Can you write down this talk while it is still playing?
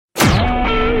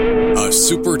a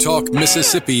Super Talk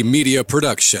Mississippi media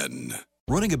production.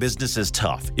 Running a business is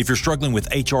tough. If you're struggling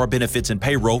with HR, benefits, and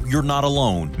payroll, you're not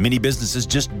alone. Many businesses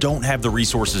just don't have the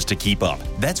resources to keep up.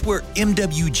 That's where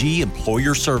MWG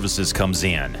Employer Services comes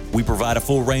in. We provide a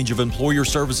full range of employer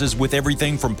services with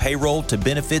everything from payroll to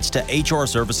benefits to HR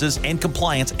services and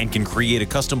compliance, and can create a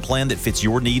custom plan that fits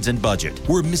your needs and budget.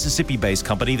 We're a Mississippi-based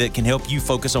company that can help you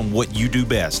focus on what you do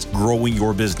best, growing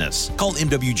your business. Call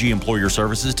MWG Employer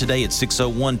Services today at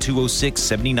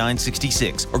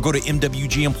 601-206-7966 or go to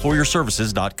MWGEmployerServices.com.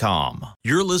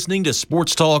 You're listening to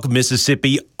Sports Talk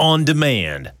Mississippi On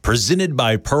Demand, presented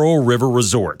by Pearl River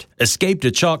Resort. Escape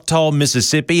to Choctaw,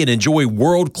 Mississippi and enjoy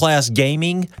world-class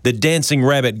gaming, the Dancing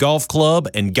Rabbit Golf Club,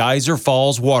 and Geyser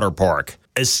Falls Water Park.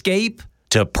 Escape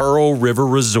to Pearl River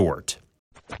Resort.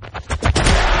 To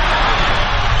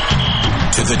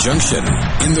the junction,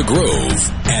 in the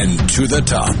Grove, and to the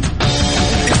top.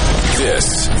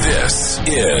 This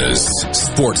is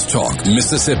Sports Talk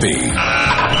Mississippi.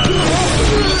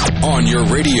 On your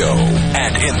radio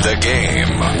and in the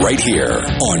game, right here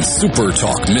on Super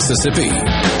Talk Mississippi.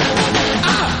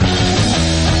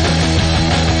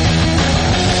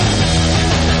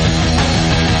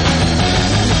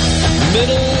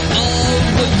 Middle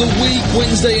of the week,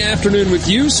 Wednesday afternoon with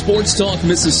you, Sports Talk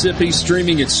Mississippi,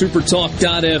 streaming at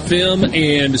supertalk.fm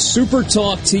and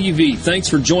Supertalk TV. Thanks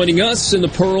for joining us in the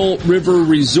Pearl River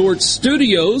Resort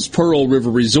studios. Pearl River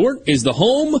Resort is the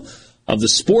home of the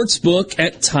sports book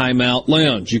at Timeout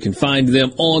Lounge. You can find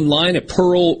them online at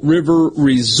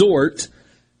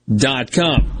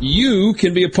pearlriverresort.com. You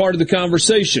can be a part of the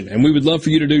conversation, and we would love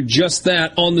for you to do just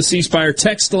that on the C Spire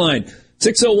text line.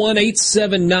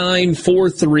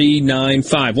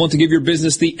 601-879-4395. Want to give your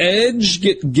business the edge?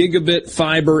 Get gigabit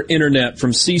fiber internet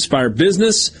from C Spire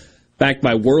Business, backed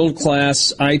by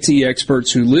world-class IT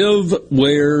experts who live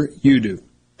where you do.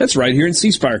 That's right here in C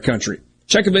Spire country.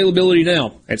 Check availability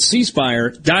now at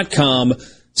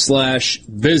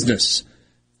cspire.com/business.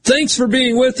 Thanks for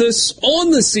being with us on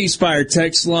the C Spire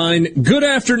text line. Good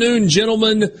afternoon,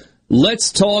 gentlemen.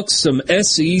 Let's talk some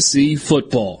SEC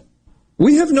football.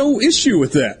 We have no issue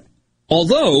with that.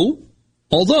 Although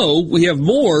we have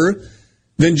more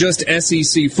than just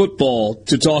SEC football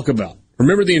to talk about.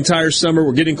 Remember the entire summer,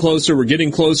 we're getting closer.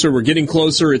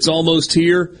 It's almost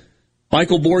here.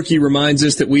 Michael Borky reminds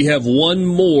us that we have one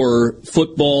more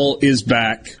football is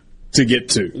back to get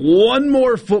to. One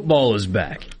more football is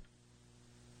back.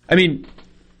 I mean,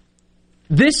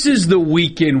 this is the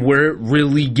weekend where it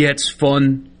really gets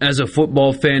fun as a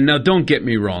football fan. Now, don't get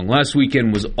me wrong. Last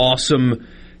weekend was awesome.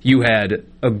 You had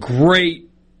a great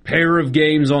pair of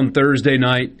games on Thursday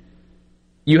night.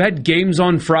 You had games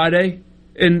on Friday,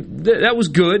 and that was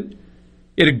good.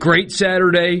 You had a great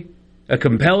Saturday, a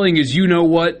compelling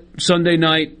as-you-know-what Sunday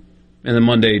night, and then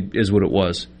Monday is what it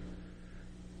was.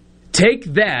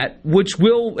 Take that, which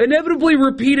will inevitably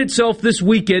repeat itself this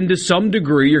weekend to some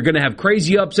degree. You're going to have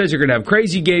crazy upsets. You're going to have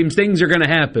crazy games. Things are going to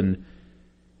happen.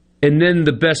 And then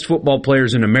the best football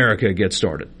players in America get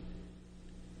started.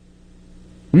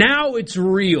 Now it's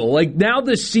real. Like, now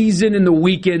the season and the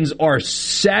weekends are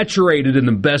saturated in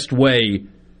the best way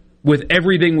with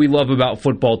everything we love about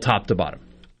football top to bottom.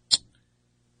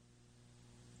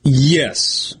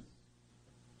 Yes.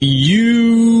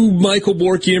 You, Michael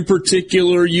Borky in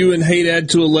particular, you and Haydad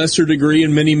to a lesser degree,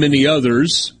 and many, many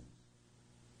others,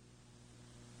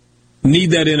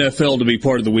 need that NFL to be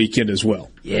part of the weekend as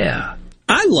well. Yeah.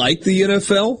 I like the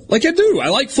NFL. Like I do. I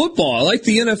like football. I like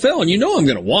the NFL, and you know I'm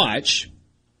going to watch.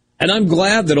 And I'm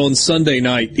glad that on Sunday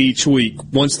night each week,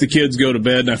 once the kids go to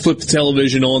bed and I flip the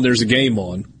television on, there's a game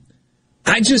on.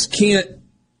 I just can't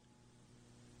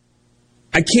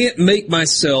make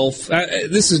myself,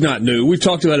 this is not new, we've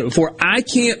talked about it before, I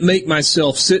can't make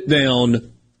myself sit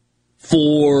down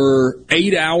for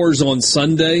 8 hours on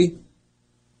Sunday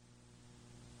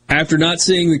after not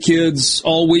seeing the kids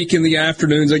all week in the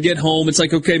afternoons. I get home, it's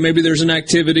like, okay, maybe there's an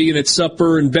activity and it's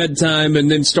supper and bedtime,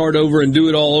 and then start over and do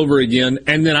it all over again.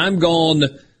 And then I'm gone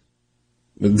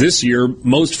this year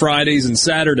most Fridays and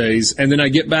Saturdays, and then I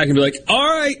get back and be like, all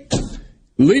right,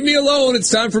 leave me alone. It's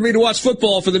time for me to watch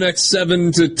football for the next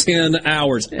 7 to 10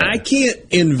 hours. Yeah. I can't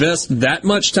invest that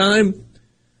much time.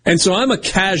 And so I'm a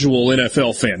casual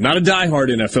NFL fan, not a diehard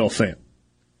NFL fan.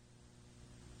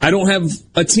 I don't have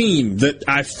a team that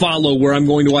I follow where I'm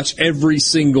going to watch every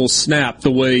single snap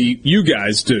the way you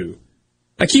guys do.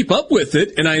 I keep up with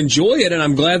it, and I enjoy it, and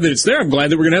I'm glad that it's there. I'm glad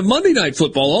that we're going to have Monday Night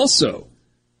Football also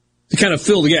to kind of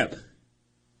fill the gap.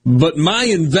 But my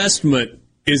investment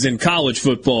is in college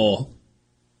football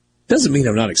Doesn't mean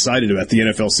I'm not excited about the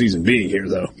NFL season being here,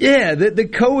 though. Yeah, the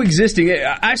coexisting.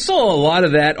 I saw a lot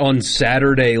of that on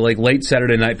Saturday, like late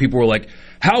Saturday night. People were like,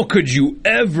 how could you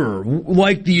ever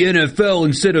like the NFL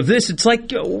instead of this? It's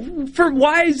like,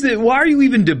 why are you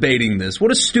even debating this? What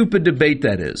a stupid debate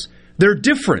that is. They're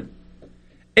different.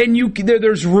 And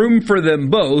there's room for them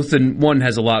both, and one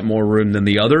has a lot more room than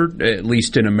the other, at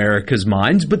least in America's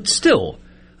minds, but still,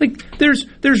 like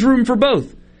there's room for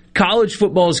both. College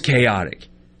football is chaotic.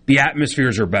 The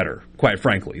atmospheres are better, quite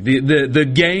frankly. The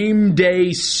game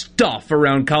day stuff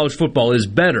around college football is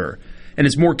better, and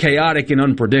it's more chaotic and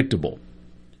unpredictable.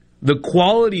 The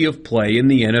quality of play in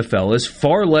the NFL is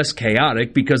far less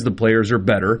chaotic because the players are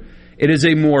better. It is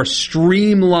a more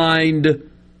streamlined,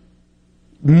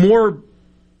 more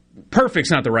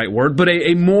perfect's not the right word, but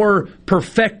a more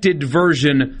perfected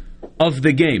version of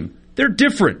the game. They're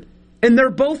different, and they're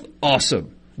both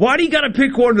awesome. Why do you got to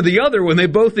pick one or the other when they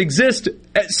both exist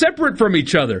separate from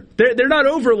each other? They're not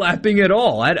overlapping at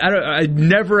all. I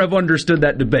never have understood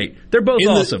that debate. They're both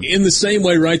awesome. In the same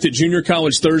way, right, that junior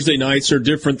college Thursday nights are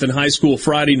different than high school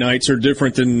Friday nights are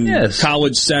different than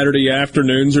college Saturday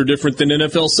afternoons are different than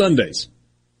NFL Sundays.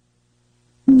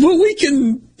 But we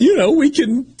can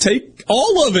take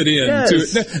all of it in.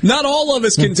 Yes. Not all of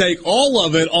us can take all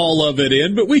of it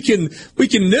in, but we can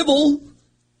nibble.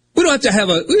 We don't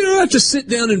have to sit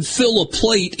down and fill a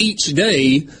plate each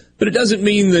day, but it doesn't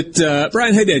mean that,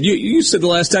 Brian, hey Dad, you said the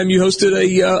last time you hosted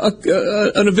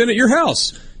an event at your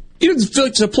house. You didn't fill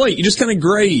a plate, you just kind of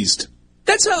grazed.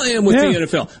 That's how I am with the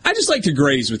NFL. I just like to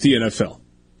graze with the NFL.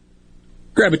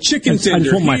 Grab a chicken tender. I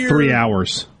just want my 3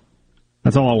 hours.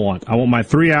 That's all I want. I want my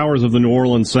 3 hours of the New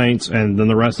Orleans Saints, and then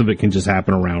the rest of it can just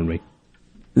happen around me.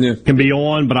 Yeah. Can be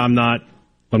on, but I'm not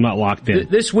locked in.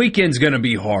 This weekend's going to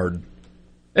be hard.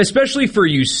 Especially for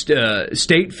you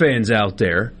state fans out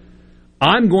there.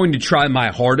 I'm going to try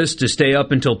my hardest to stay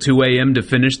up until 2 a.m. to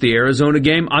finish the Arizona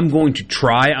game. I'm going to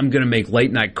try. I'm going to make late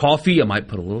night coffee. I might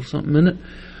put a little something in it.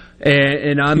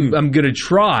 And I'm going to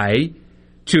try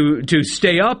to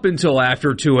stay up until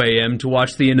after 2 a.m. to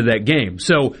watch the end of that game.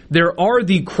 So there are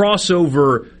the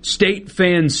crossover state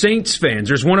fans, Saints fans.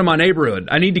 There's one in my neighborhood.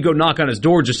 I need to go knock on his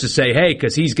door just to say, hey,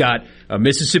 because he's got a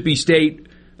Mississippi State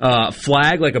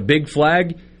flag, like a big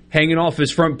flag, hanging off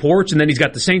his front porch, and then he's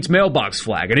got the Saints mailbox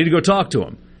flag. I need to go talk to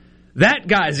him. That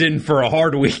guy's in for a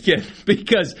hard weekend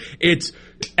because it's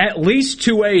at least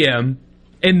 2 a.m.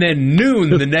 and then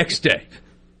noon the next day.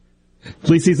 At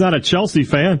least he's not a Chelsea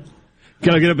fan.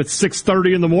 Got to get up at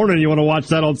 6:30 in the morning. You want to watch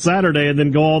that on Saturday and then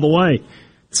go all the way.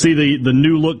 See the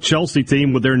new-look Chelsea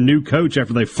team with their new coach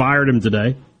after they fired him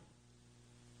today.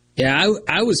 Yeah,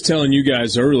 I was telling you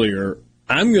guys earlier,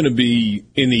 I'm going to be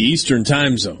in the Eastern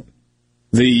time zone.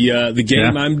 The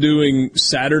game I'm doing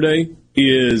Saturday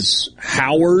is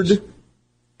Howard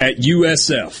at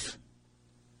USF.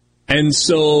 And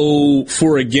so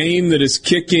for a game that is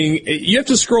kicking, you have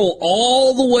to scroll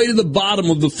all the way to the bottom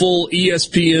of the full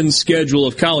ESPN schedule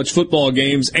of college football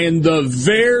games, and the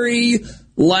very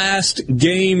last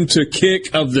game to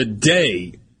kick of the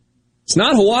day, it's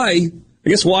not Hawaii. I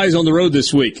guess Hawaii's on the road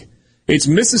this week. It's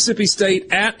Mississippi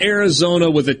State at Arizona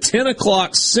with a 10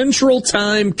 o'clock Central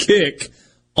Time kick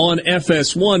on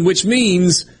FS1, which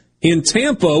means in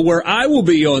Tampa, where I will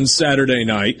be on Saturday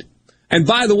night, and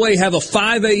by the way, have a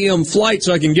 5 a.m. flight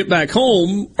so I can get back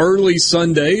home early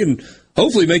Sunday and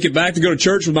hopefully make it back to go to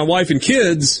church with my wife and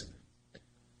kids.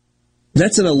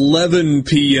 That's an 11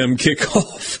 p.m.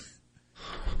 kickoff.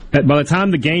 By the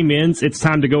time the game ends, it's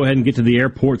time to go ahead and get to the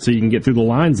airport so you can get through the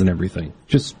lines and everything.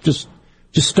 Just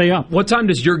stay up. What time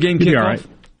does your game kick off? Right.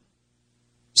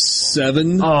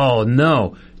 7. Oh,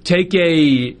 no.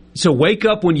 So wake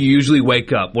up when you usually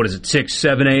wake up. What is it, 6,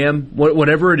 7 a.m.?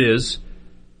 Whatever it is.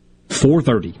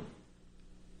 4:30.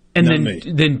 And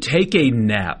then take a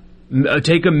nap.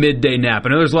 Take a midday nap. I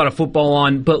know there's a lot of football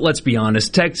on, but let's be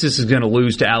honest. Texas is going to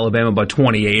lose to Alabama by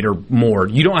 28 or more.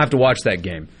 You don't have to watch that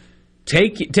game.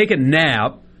 Take a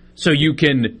nap so you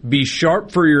can be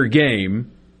sharp for your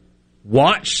game,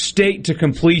 watch State to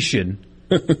completion,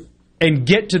 and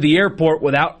get to the airport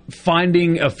without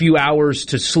finding a few hours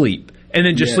to sleep, and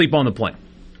then just sleep on the plane.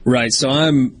 Right. So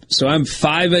I'm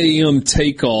 5 a.m.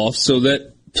 takeoff, so that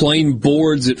plane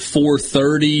boards at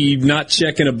 4:30. Not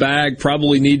checking a bag.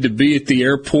 Probably need to be at the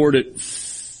airport at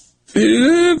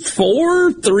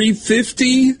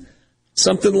 3:50,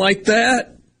 something like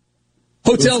that.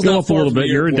 Hotel's not far a little from bit. the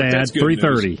You're a airport. dad. That's good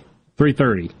 3:30.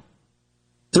 3:30.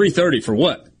 3:30 for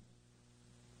what?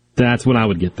 That's when I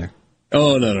would get there.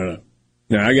 Oh no!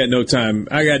 I got no time.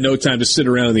 I got no time to sit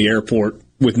around in the airport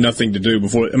with nothing to do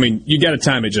before. I mean, you got to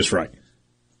time it just right.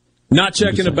 Not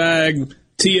checking a bag,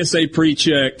 TSA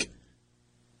pre-check,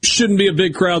 shouldn't be a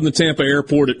big crowd in the Tampa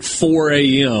airport at 4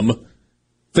 a.m. I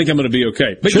think I'm going to be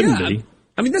okay. But shouldn't be.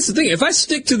 I mean, that's the thing. If I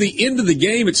stick to the end of the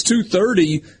game, it's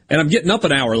 2:30, and I'm getting up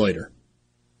an hour later.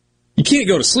 You can't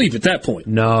go to sleep at that point.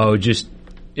 No,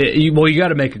 you got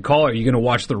to make a call. Are you going to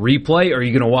watch the replay, or are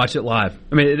you going to watch it live?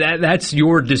 I mean, that's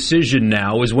your decision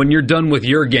now, is when you're done with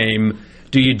your game,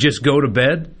 do you just go to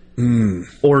bed,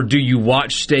 or do you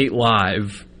watch State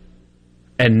live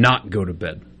and not go to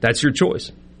bed? That's your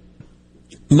choice.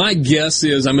 My guess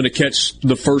is I'm going to catch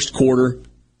the first quarter,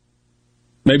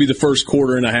 maybe the first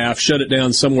quarter and a half, shut it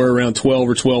down somewhere around 12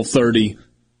 or 12:30,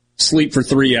 sleep for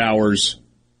 3 hours,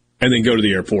 and then go to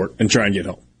the airport and try and get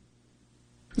home.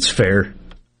 It's fair.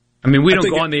 I mean, we don't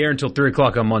go on the air until 3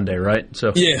 o'clock on Monday, right?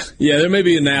 So Yeah, there may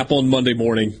be a nap on Monday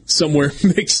morning somewhere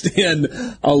mixed in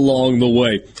along the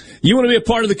way. You want to be a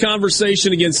part of the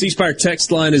conversation? Again, C Spire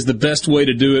text line is the best way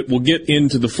to do it. We'll get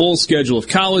into the full schedule of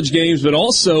college games, but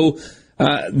also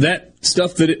that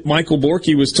stuff that Michael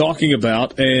Borky was talking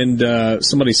about, and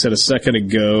somebody said a second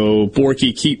ago,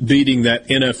 Borky, keep beating that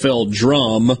NFL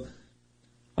drum.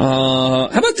 How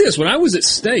about this? When I was at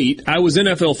State, I was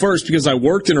NFL first because I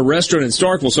worked in a restaurant in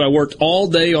Starkville, so I worked all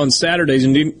day on Saturdays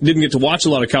and didn't get to watch a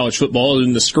lot of college football other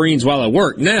than the screens while I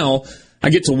worked. Now, I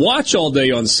get to watch all day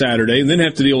on Saturday and then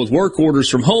have to deal with work orders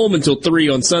from home until 3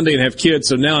 on Sunday and have kids,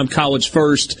 so now I'm college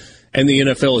first, and the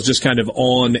NFL is just kind of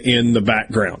on in the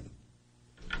background.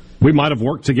 We might have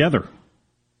worked together.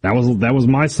 That was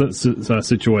my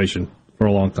situation for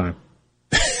a long time.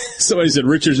 Somebody said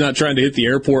Richard's not trying to hit the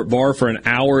airport bar for an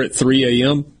hour at 3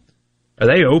 a.m. Are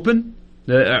they open?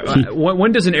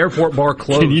 When does an airport bar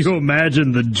close? Can you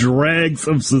imagine the dregs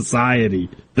of society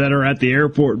that are at the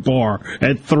airport bar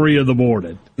at 3 in the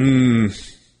morning?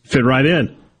 Fit right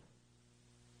in.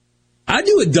 I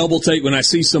do a double take when I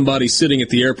see somebody sitting at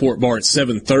the airport bar at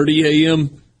 7:30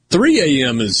 a.m. 3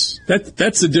 a.m.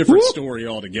 that's a different story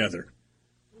altogether.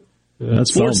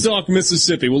 Sports Talk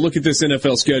Mississippi. We'll look at this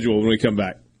NFL schedule when we come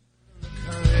back.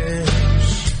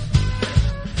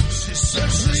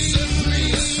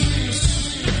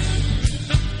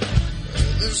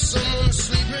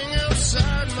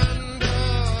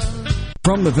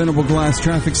 From the Venable Glass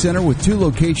Traffic Center with 2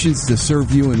 locations to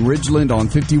serve you in Ridgeland on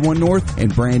 51 North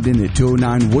and Brandon at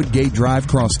 209 Woodgate Drive,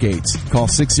 Crossgates. Call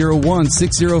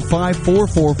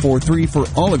 601-605-4443 for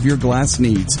all of your glass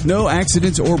needs. No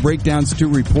accidents or breakdowns to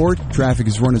report. Traffic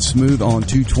is running smooth on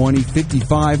 220,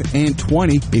 55, and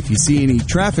 20. If you see any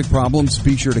traffic problems,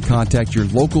 be sure to contact your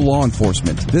local law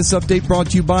enforcement. This update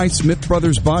brought to you by Smith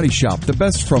Brothers Body Shop, the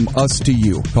best from us to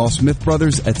you. Call Smith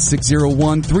Brothers at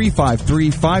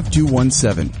 601-353-5217.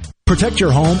 Protect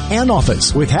your home and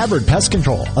office with Havard Pest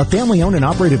Control, a family-owned and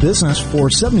operated business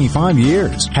for 75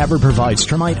 years. Havard provides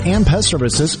termite and pest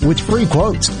services with free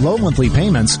quotes, low monthly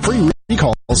payments, free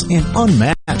recalls, and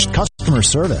unmatched customer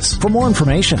service. For more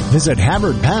information, visit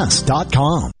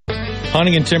HavardPest.com.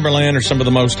 Hunting and timberland are some of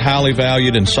the most highly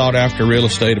valued and sought-after real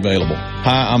estate available.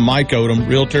 Hi, I'm Mike Odom,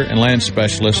 realtor and land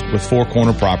specialist with Four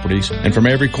Corner Properties. And from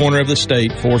every corner of the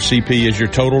state, 4CP is your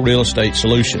total real estate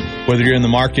solution. Whether you're in the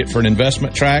market for an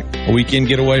investment tract, a weekend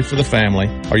getaway for the family,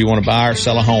 or you want to buy or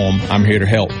sell a home, I'm here to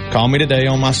help. Call me today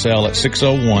on my cell at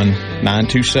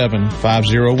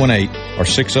 601-927-5018 or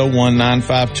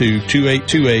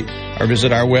 601-952-2828 or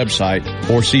visit our website,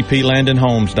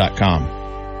 4cplandandhomes.com.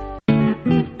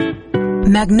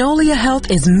 Magnolia Health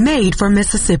is made for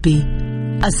Mississippi.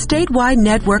 A statewide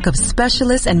network of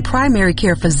specialists and primary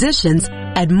care physicians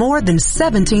at more than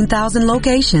 17,000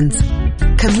 locations.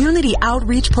 Community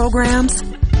outreach programs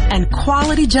and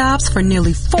quality jobs for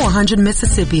nearly 400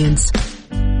 Mississippians.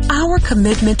 Our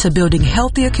commitment to building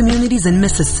healthier communities in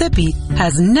Mississippi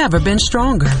has never been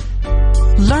stronger.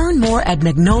 Learn more at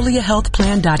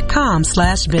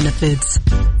magnoliahealthplan.com/benefits.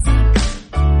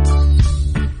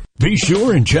 Be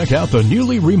sure and check out the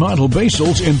newly remodeled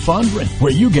Basil's in Fondren,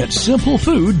 where you get simple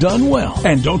food done well.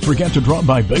 And don't forget to drop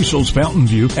by Basil's Fountain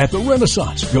View at the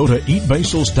Renaissance. Go to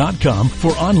eatbasils.com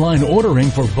for online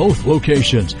ordering for both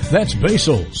locations. That's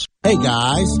Basil's. Hey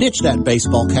guys, ditch that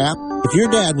baseball cap. If your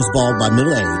dad was bald by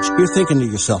middle age, you're thinking to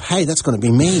yourself, hey, that's going to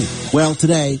be me. Well,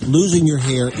 today, losing your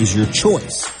hair is your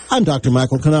choice. I'm Dr.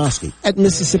 Michael Konoski at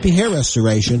Mississippi Hair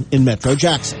Restoration in Metro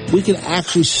Jackson. We can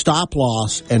actually stop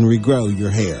loss and regrow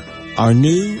your hair. Our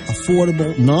new,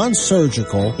 affordable,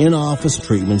 non-surgical, in-office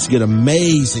treatments get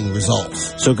amazing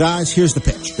results. So guys, here's the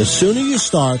pitch. The sooner you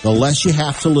start, the less you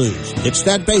have to lose. Ditch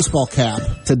that baseball cap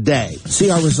today. See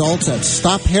our results at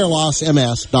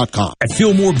stophairlossms.com. At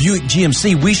Fillmore Buick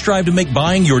GMC, we strive to make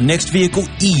buying your next vehicle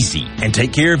easy and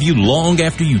take care of you long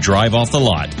after you drive off the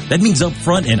lot. That means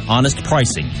upfront and honest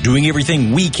pricing, doing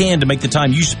everything we can to make the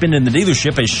time you spend in the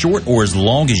dealership as short or as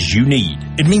long as you need.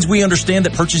 It means we understand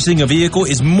that purchasing a vehicle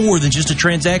is more than just a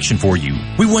transaction for you.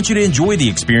 We want you to enjoy the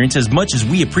experience as much as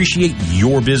we appreciate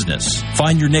your business.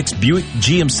 Find your next Buick,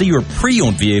 GMC, or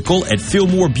pre-owned vehicle at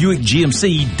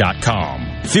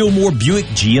FillmoreBuickGMC.com. Fillmore Buick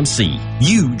GMC.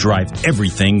 You drive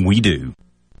everything we do.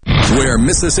 Where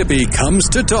Mississippi comes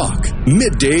to talk.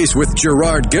 Middays with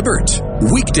Gerard Gibbert.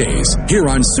 Weekdays here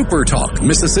on Super Talk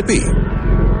Mississippi.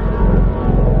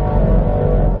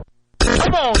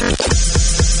 Come on.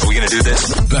 Are we going to do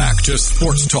this? Back to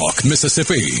Sports Talk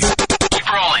Mississippi.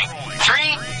 Keep rolling.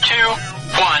 3, 2,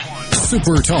 1.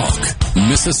 Super Talk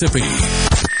Mississippi.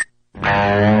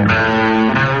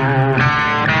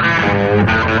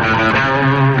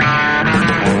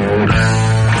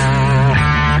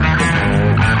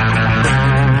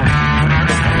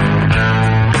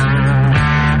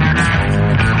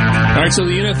 All right, so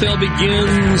the NFL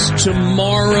begins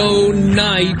tomorrow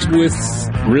night with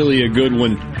really a good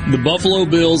one. The Buffalo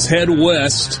Bills head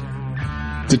west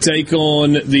to take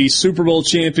on the Super Bowl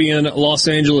champion Los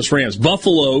Angeles Rams.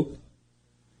 Buffalo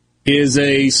is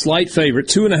a slight favorite,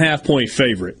 2.5-point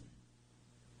favorite.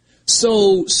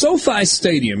 So SoFi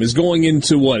Stadium is going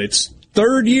into what? Its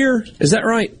third year? Is that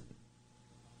right?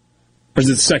 Or is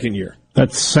it the second year?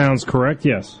 That sounds correct,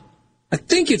 yes. I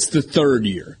think it's the third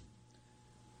year.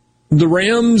 The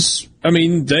Rams, I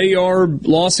mean, they are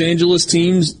Los Angeles'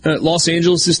 team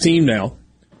now.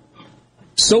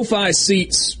 SoFi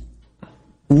seats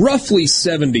roughly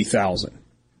 70,000.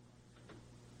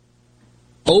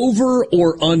 Over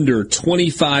or under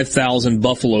 25,000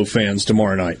 Buffalo fans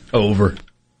tomorrow night? Over.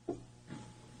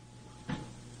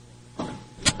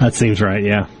 That seems right,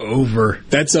 yeah. Over.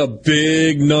 That's a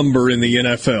big number in the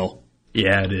NFL.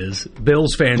 Yeah, it is.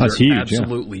 Bills fans are huge,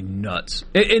 absolutely nuts.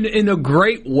 In a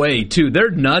great way, too.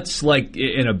 They're nuts, like,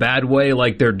 in a bad way,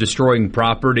 like they're destroying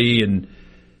property and,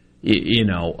 you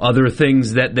know, other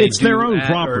things that they do. It's their own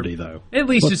property, though. At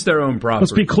least it's their own property.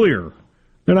 Let's be clear.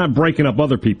 They're not breaking up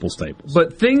other people's tables.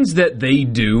 But things that they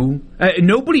do,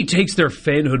 nobody takes their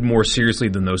fanhood more seriously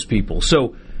than those people.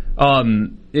 So,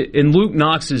 in Luke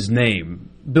Knox's name,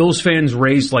 Bills fans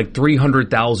raised like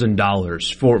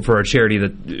 $300,000 for a charity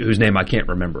whose name I can't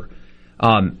remember.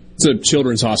 It's a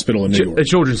children's hospital in New York. A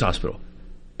children's hospital.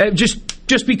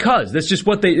 Just because. That's just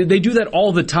what they do that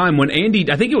all the time. When I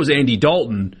think it was Andy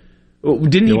Dalton,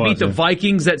 didn't he beat the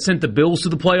Vikings that sent the Bills to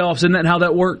the playoffs? Isn't that how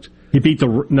that worked? He beat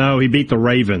the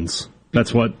Ravens.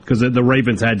 That's what, because the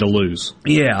Ravens had to lose.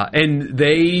 Yeah, and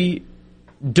they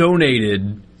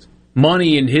donated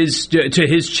money to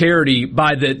his charity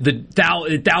by the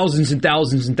thousands and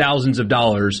thousands and thousands of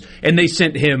dollars, and they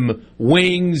sent him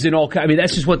wings and all kinds. I mean,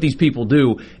 that's just what these people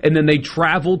do. And then they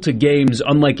traveled to games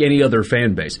unlike any other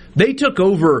fan base. They took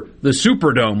over the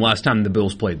Superdome last time the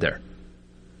Bills played there.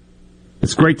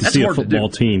 It's great to see a football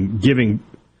team giving.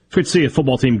 It's great to see a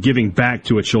football team giving back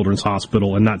to a children's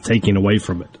hospital and not taking away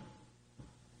from it.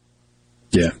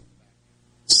 Yeah.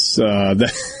 I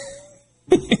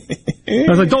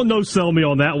was like, don't no-sell me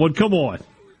on that one. Come on.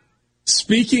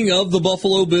 Speaking of the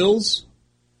Buffalo Bills,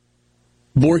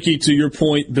 Borky, to your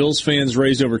point, Bills fans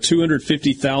raised over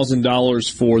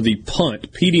 $250,000 for the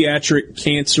PUNT, Pediatric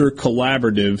Cancer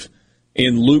Collaborative,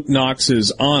 in Luke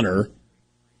Knox's honor,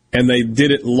 and they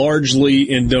did it largely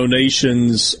in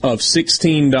donations of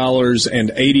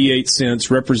 $16.88,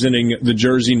 representing the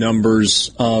jersey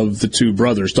numbers of the two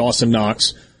brothers, Dawson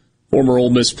Knox, former Ole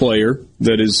Miss player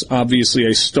that is obviously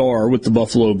a star with the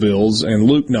Buffalo Bills, and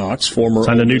Luke Knox, former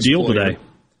signed Ole a new Miss deal player. today.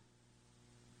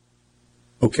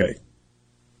 Okay.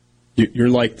 You're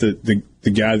like the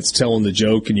guy that's telling the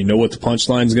joke, and you know what the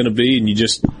punchline's going to be, and you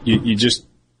just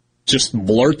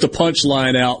blurt the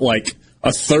punchline out like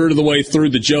a third of the way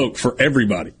through the joke for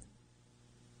everybody.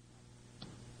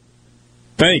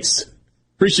 Thanks.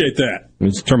 Appreciate that.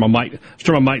 Let's turn my mic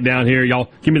down here. Y'all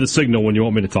give me the signal when you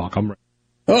want me to talk. I'm ready.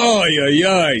 Oh,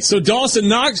 yeah. So Dawson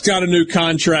Knox got a new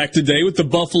contract today with the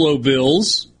Buffalo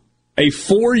Bills. A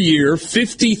 4-year,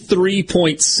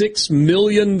 $53.6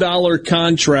 million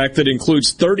contract that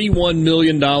includes $31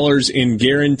 million in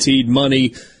guaranteed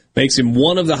money. Makes him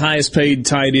one of the highest paid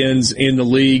tight ends in the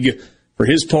league. For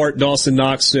his part, Dawson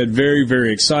Knox said, very,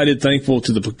 very excited, thankful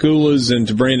to the Paculas and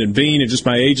to Brandon Beane and just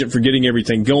my agent for getting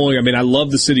everything going. I mean, I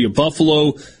love the city of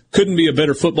Buffalo. couldn't be a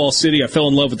better football city. I fell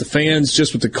in love with the fans,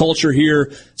 just with the culture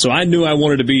here. So I knew I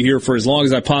wanted to be here for as long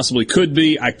as I possibly could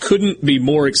be. I couldn't be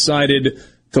more excited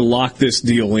to lock this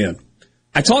deal in.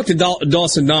 I talked to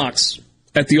Dawson Knox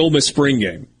at the Ole Miss spring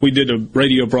game. We did a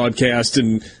radio broadcast,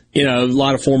 and a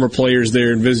lot of former players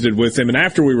there, and visited with him. And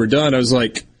after we were done, I was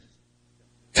like,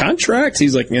 contract?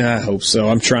 He's like, yeah, I hope so.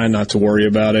 I'm trying not to worry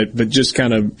about it, but just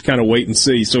kind of wait and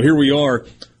see. So here we are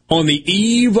on the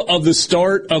eve of the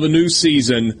start of a new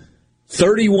season,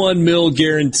 $31 million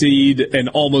guaranteed and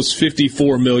almost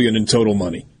 $54 million in total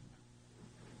money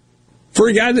for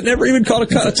a guy that never even caught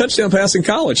a touchdown pass in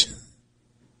college.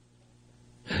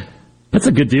 That's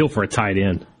a good deal for a tight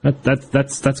end.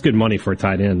 That's good money for a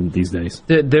tight end these days.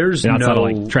 There's outside of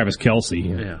like Travis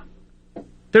Kelce. Yeah.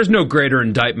 There's no greater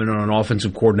indictment on an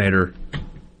offensive coordinator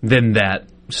than that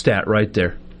stat right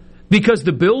there. Because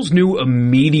the Bills knew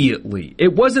immediately.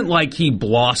 It wasn't like he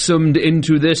blossomed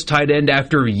into this tight end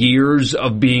after years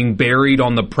of being buried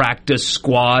on the practice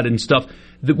squad and stuff.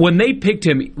 When they picked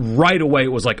him right away,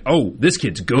 it was like, oh, this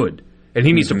kid's good, and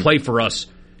he needs to play for us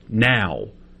now.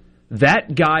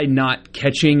 That guy not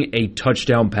catching a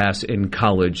touchdown pass in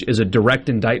college is a direct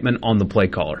indictment on the play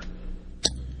caller.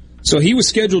 So he was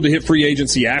scheduled to hit free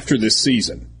agency after this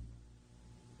season.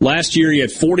 Last year, he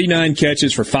had 49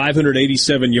 catches for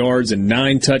 587 yards and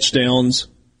 9 touchdowns,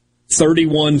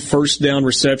 31 first down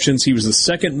receptions. He was the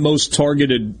second most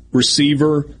targeted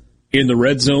receiver in the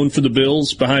red zone for the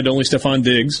Bills, behind only Stephon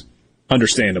Diggs,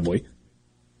 understandably.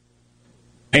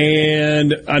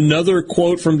 And another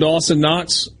quote from Dawson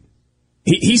Knox.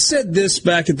 He said this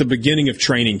back at the beginning of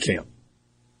training camp.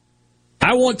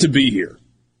 I want to be here.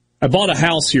 I bought a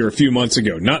house here a few months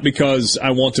ago, not because I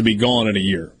want to be gone in a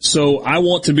year. So I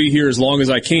want to be here as long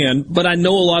as I can, but I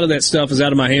know a lot of that stuff is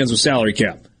out of my hands with salary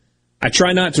cap. I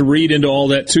try not to read into all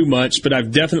that too much, but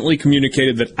I've definitely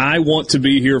communicated that I want to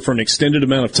be here for an extended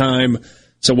amount of time.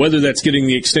 So whether that's getting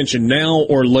the extension now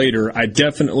or later, I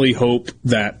definitely hope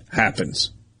that happens.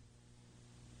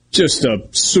 Just a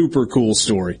super cool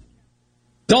story.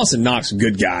 Dawson Knox, a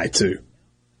good guy, too.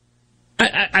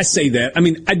 I say that. I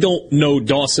mean, I don't know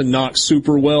Dawson Knox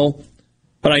super well,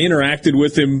 but I interacted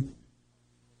with him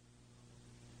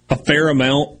a fair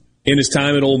amount in his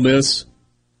time at Ole Miss,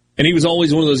 and he was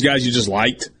always one of those guys you just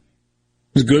liked. He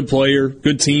was a good player,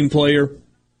 good team player,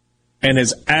 and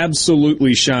has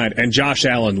absolutely shined, and Josh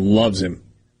Allen loves him.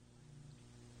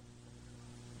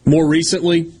 More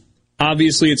recently,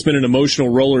 obviously it's been an emotional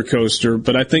roller coaster,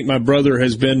 but I think my brother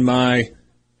has been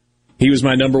he was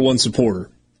my number one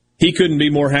supporter. He couldn't be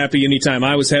more happy anytime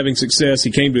I was having success. He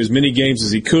came to as many games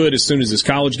as he could as soon as his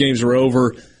college games were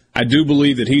over. I do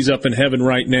believe that he's up in heaven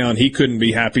right now, and he couldn't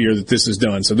be happier that this is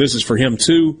done. So this is for him,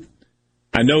 too.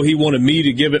 I know he wanted me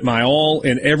to give it my all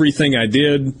in everything I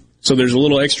did, so there's a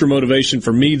little extra motivation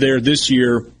for me there this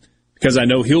year because I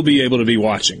know he'll be able to be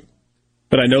watching.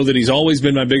 But I know that he's always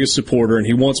been my biggest supporter, and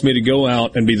he wants me to go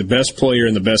out and be the best player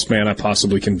and the best man I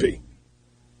possibly can be.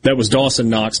 That was Dawson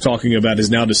Knox talking about his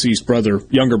now-deceased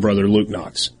younger brother, Luke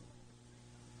Knox.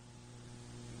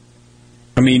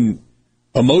 I mean,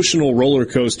 emotional roller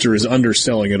coaster is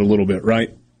underselling it a little bit,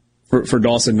 right? For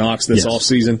Dawson Knox this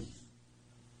offseason.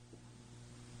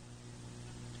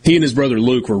 He and his brother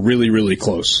Luke were really, really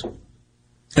close.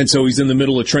 And so he's in the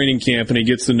middle of training camp, and he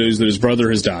gets the news that his brother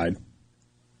has died.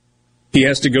 He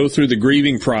has to go through the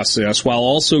grieving process while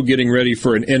also getting ready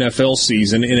for an NFL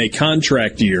season in a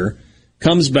contract year.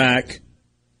 Comes back,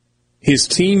 his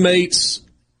teammates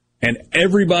and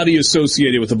everybody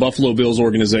associated with the Buffalo Bills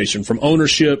organization, from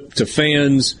ownership to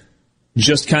fans,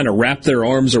 just kind of wrapped their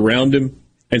arms around him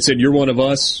and said, you're one of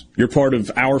us, you're part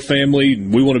of our family,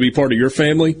 and we want to be part of your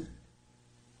family.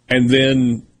 And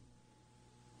then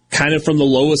kind of from the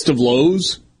lowest of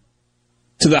lows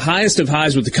to the highest of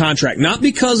highs with the contract, not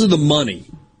because of the money.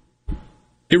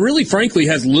 It really, frankly,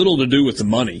 has little to do with the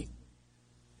money.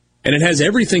 And it has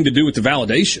everything to do with the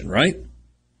validation, right?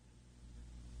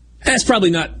 That's probably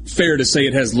not fair to say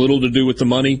it has little to do with the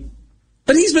money,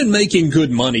 but he's been making good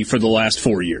money for the last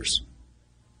 4 years.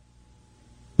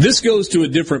 This goes to a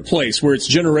different place where it's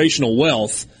generational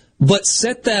wealth, but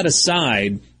set that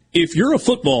aside. If you're a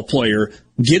football player,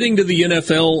 getting to the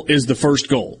NFL is the first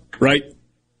goal, right?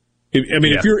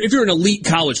 If you're an elite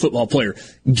college football player,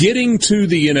 getting to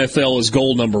the NFL is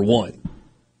goal number one.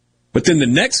 But then the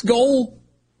next goal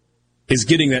is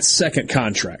getting that second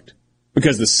contract.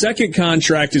 Because the second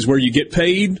contract is where you get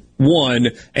paid, one,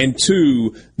 and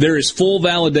two, there is full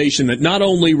validation that not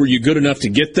only were you good enough to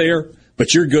get there,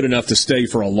 but you're good enough to stay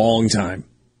for a long time.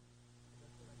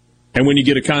 And when you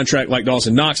get a contract like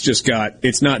Dawson Knox just got,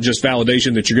 it's not just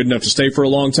validation that you're good enough to stay for a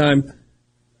long time.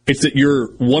 It's that you're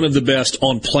one of the best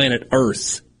on planet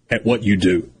Earth at what you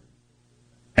do.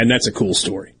 And that's a cool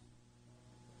story.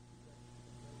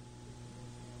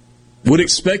 Would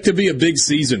expect to be a big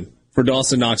season for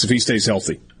Dawson Knox if he stays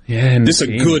healthy. Yeah, and this is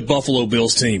a good Buffalo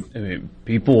Bills team. I mean,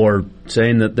 people are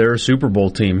saying that they're a Super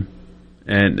Bowl team,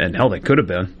 and hell, they could have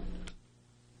been.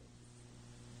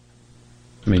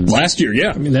 I mean, last year,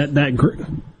 yeah. I mean that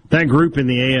group in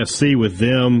the AFC with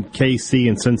them, KC,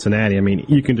 and Cincinnati. I mean,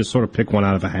 you can just sort of pick one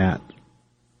out of a hat.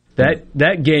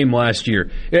 That game last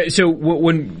year. So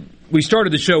when we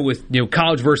started the show with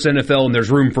college versus NFL, and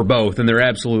there's room for both, and there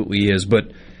absolutely is.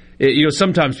 But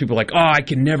sometimes people are like, I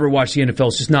can never watch the NFL.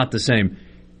 It's just not the same.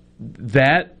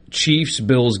 That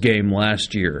Chiefs-Bills game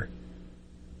last year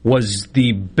was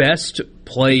the best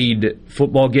played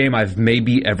football game I've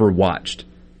maybe ever watched.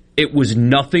 It was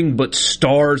nothing but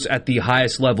stars at the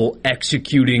highest level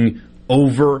executing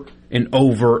over and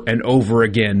over and over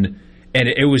again. And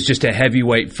it was just a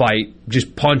heavyweight fight.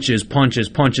 Just punches, punches,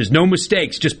 punches. No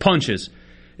mistakes, just punches.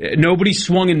 Nobody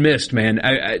swung and missed, man.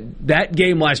 That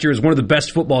game last year was one of the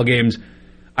best football games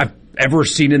I've ever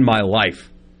seen in my life.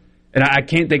 And I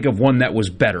can't think of one that was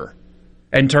better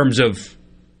in terms of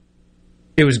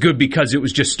it was good because it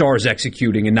was just stars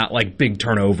executing and not like big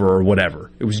turnover or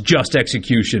whatever. It was just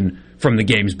execution from the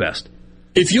game's best.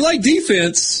 If you like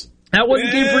defense, that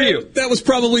wasn't the game for you. That was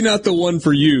probably not the one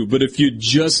for you. But if you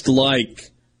just like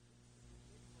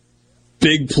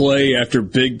big play after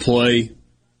big play,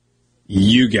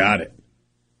 you got it.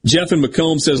 Jeff in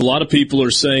Macomb says a lot of people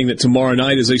are saying that tomorrow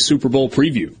night is a Super Bowl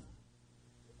preview.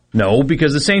 No,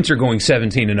 because the Saints are going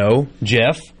 17-0,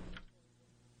 Jeff.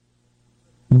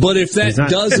 But if that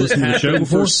doesn't happen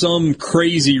for some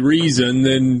crazy reason,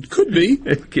 then could be.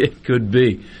 It could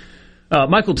be.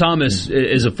 Michael Thomas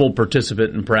is a full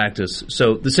participant in practice,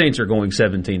 so the Saints are going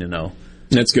 17-0.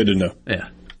 That's good to know. Yeah.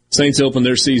 Saints open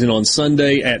their season on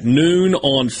Sunday at noon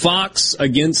on Fox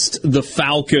against the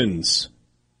Falcons.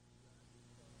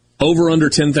 Over under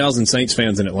 10,000 Saints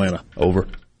fans in Atlanta. Over.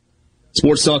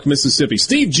 Sports Talk Mississippi.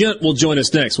 Steve Gent will join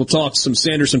us next. We'll talk some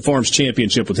Sanderson Farms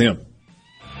Championship with him.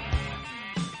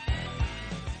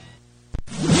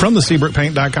 From the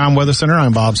SeabrookPaint.com Weather Center,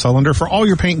 I'm Bob Sullender. For all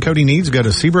your paint and coating needs, go to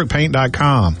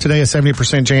SeabrookPaint.com. Today, a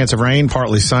 70% chance of rain,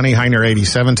 partly sunny, high near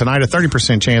 87. Tonight, a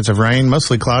 30% chance of rain,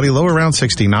 mostly cloudy, low around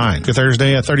 69. For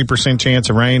Thursday, a 30% chance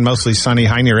of rain, mostly sunny,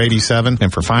 high near 87.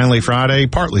 And for finally Friday,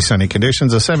 partly sunny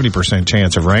conditions, a 70%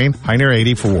 chance of rain, high near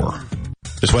 84.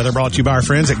 This weather brought to you by our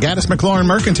friends at Gaddis McLaurin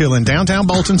Mercantile in downtown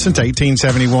Bolton since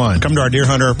 1871. Come to our Deer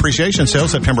Hunter Appreciation Sale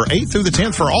September 8th through the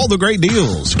 10th for all the great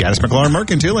deals. Gaddis McLaurin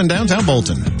Mercantile in downtown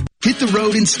Bolton. Hit the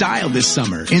road in style this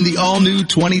summer in the all-new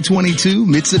 2022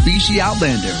 Mitsubishi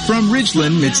Outlander from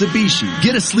Ridgeland Mitsubishi.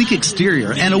 Get a sleek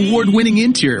exterior and award-winning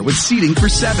interior with seating for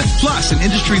 7. Plus, an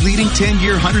industry-leading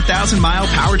 10-year, 100,000-mile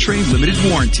powertrain limited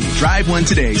warranty. Drive one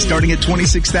today starting at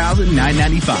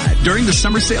 $26,995 during the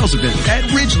summer sales event at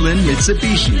Ridgeland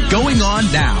Mitsubishi. Going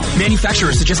on now.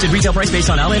 Manufacturer suggested retail price based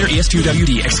on Outlander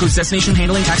ES2WD. Excludes destination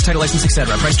handling, tax, title, license,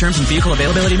 etc. Price, terms, and vehicle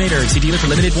availability may vary. See dealer for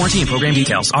limited warranty and program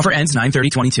details. Offer ends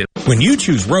 9/30/22. When you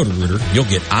choose Roto-Rooter, you'll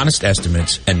get honest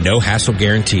estimates and no hassle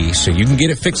guarantees so you can get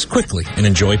it fixed quickly and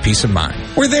enjoy peace of mind.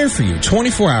 We're there for you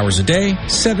 24 hours a day,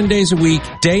 7 days a week,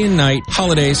 day and night,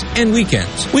 holidays, and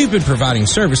weekends. We've been providing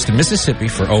service to Mississippi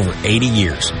for over 80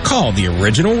 years. Call the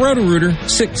original Roto-Rooter,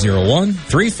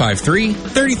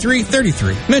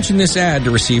 601-353-3333. Mention this ad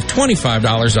to receive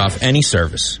 $25 off any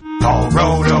service. Call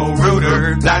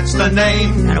Roto-Rooter, that's the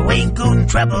name. And away go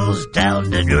troubles down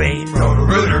the drain.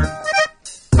 Roto-Rooter.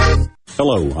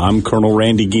 Hello, I'm Colonel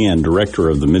Randy Gann, Director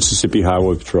of the Mississippi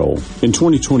Highway Patrol. In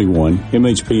 2021,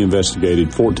 MHP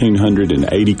investigated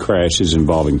 1,480 crashes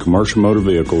involving commercial motor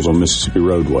vehicles on Mississippi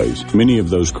roadways. Many of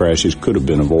those crashes could have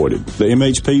been avoided. The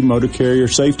MHP Motor Carrier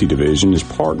Safety Division is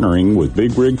partnering with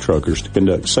Big Rig Truckers to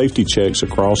conduct safety checks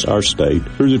across our state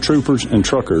through the Troopers and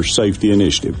Truckers Safety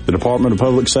Initiative. The Department of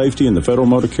Public Safety and the Federal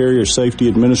Motor Carrier Safety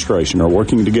Administration are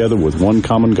working together with one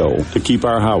common goal, to keep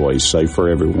our highways safe for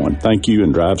everyone. Thank you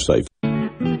and drive safe.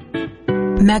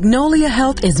 Magnolia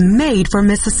Health is made for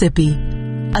Mississippi.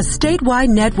 A statewide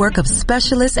network of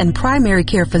specialists and primary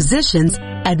care physicians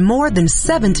at more than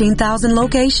 17,000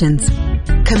 locations.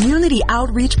 Community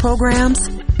outreach programs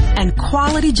and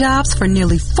quality jobs for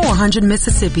nearly 400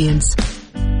 Mississippians.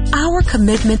 Our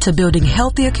commitment to building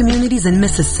healthier communities in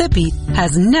Mississippi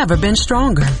has never been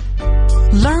stronger.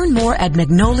 Learn more at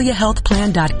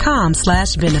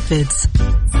magnoliahealthplan.com/benefits.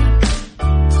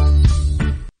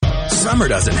 Summer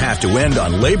doesn't have to end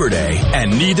on Labor Day,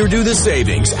 and neither do the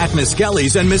savings at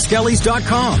Miskelly's and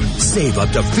Miskelly's.com. Save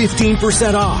up to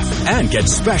 15% off and get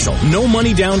special no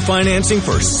money down financing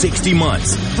for 60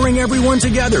 months. Bring everyone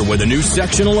together with a new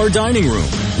sectional or dining room.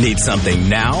 Need something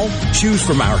now? Choose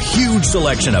from our huge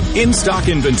selection of in-stock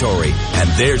inventory. And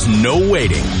there's no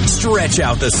waiting. Stretch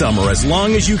out the summer as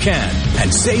long as you can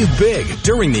and save big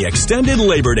during the extended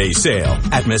Labor Day sale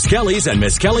at Miss Kelly's and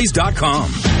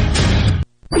MissKellys.com.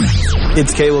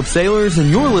 It's Caleb Sailors, and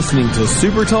you're listening to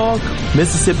Super Talk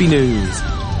Mississippi News.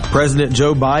 President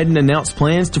Joe Biden announced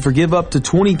plans to forgive up to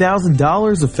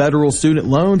 $20,000 of federal student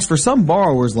loans for some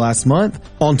borrowers last month.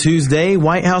 On Tuesday,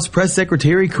 White House Press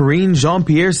Secretary Karine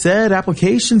Jean-Pierre said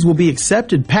applications will be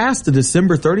accepted past the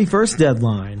December 31st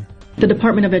deadline. The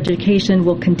Department of Education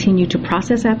will continue to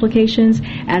process applications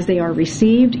as they are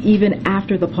received, even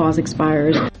after the pause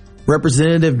expires.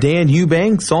 Representative Dan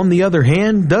Eubanks, on the other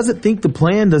hand, doesn't think the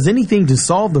plan does anything to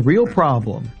solve the real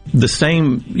problem. The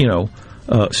same,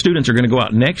 students are going to go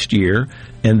out next year,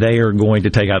 and they are going to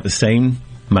take out the same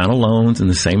amount of loans and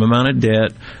the same amount of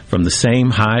debt from the same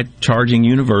high-charging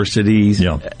universities.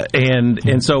 Yeah.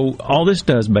 And so all this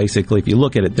does, basically, if you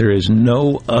look at it, there is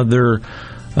no other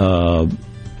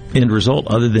end result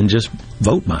other than just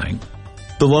vote buying.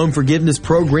 The loan forgiveness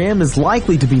program is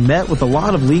likely to be met with a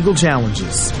lot of legal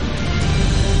challenges.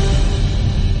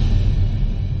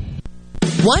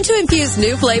 Want to infuse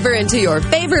new flavor into your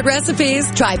favorite recipes?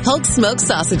 Try Polk's smoked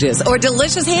sausages or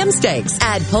delicious ham steaks.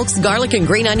 Add Polk's garlic and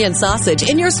green onion sausage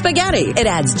in your spaghetti. It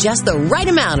adds just the right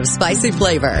amount of spicy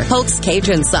flavor. Polk's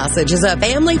Cajun sausage is a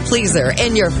family pleaser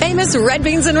in your famous red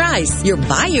beans and rice. Your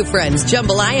Bayou Friends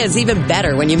jambalaya is even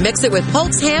better when you mix it with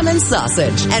Polk's ham and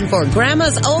sausage. And for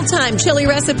Grandma's old-time chili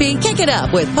recipe, kick it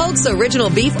up with Polk's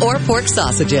original beef or pork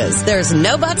sausages. There's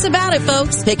no buts about it,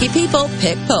 folks. Picky people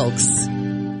pick Polk's.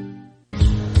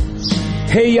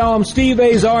 Hey y'all, I'm Steve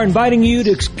Azar inviting you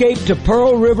to escape to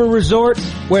Pearl River Resort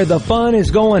where the fun is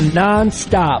going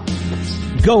non-stop.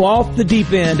 Go off the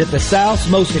deep end at the South's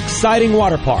most exciting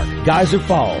water park, Geyser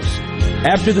Falls.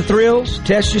 After the thrills,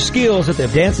 test your skills at the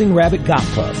Dancing Rabbit Golf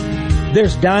Club.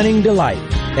 There's dining delight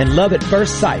and love at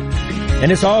first sight.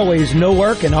 And it's always no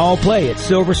work and all play at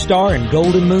Silver Star and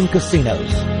Golden Moon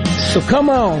Casinos. So come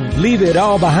on, leave it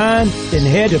all behind and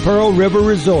head to Pearl River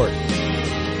Resort.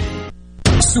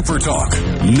 Super Talk.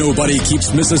 Nobody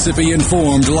keeps Mississippi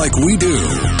informed like we do.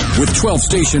 With 12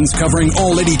 stations covering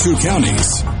all 82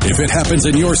 counties. If it happens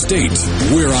in your state,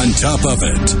 we're on top of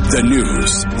it. The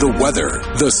news, the weather,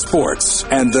 the sports,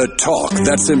 and the talk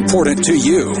that's important to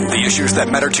you. The issues that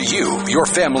matter to you, your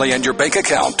family, and your bank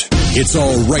account. It's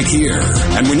all right here.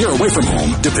 And when you're away from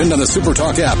home, depend on the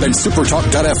Supertalk app and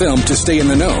supertalk.fm to stay in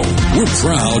the know. We're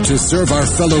proud to serve our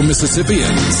fellow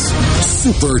Mississippians.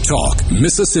 Supertalk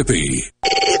Mississippi.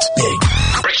 It's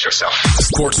big. Brace yourself.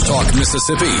 Sports Talk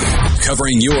Mississippi,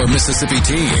 covering your Mississippi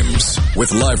teams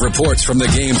with live reports from the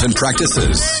games and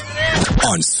practices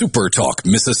on Supertalk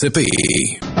Mississippi.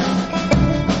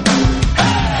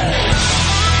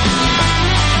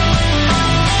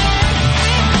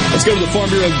 Let's go to the Farm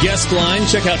Bureau guest line.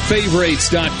 Check out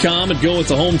favorites.com and go with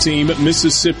the home team at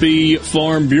Mississippi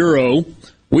Farm Bureau.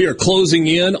 We are closing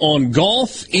in on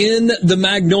golf in the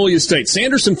Magnolia State.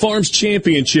 Sanderson Farms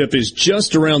Championship is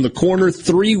just around the corner.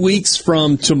 3 weeks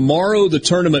from tomorrow, the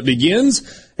tournament begins.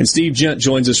 And Steve Gent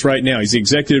joins us right now. He's the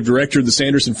executive director of the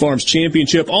Sanderson Farms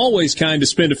Championship. Always kind to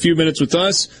spend a few minutes with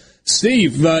us.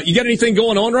 Steve, you got anything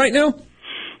going on right now?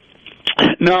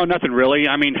 No, nothing really.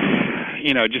 I mean,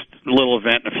 just a little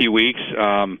event in a few weeks.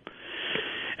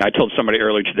 I told somebody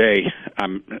earlier today,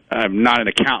 I'm not an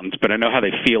accountant, but I know how they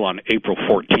feel on April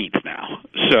 14th now.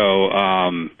 So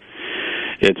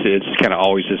it's kind of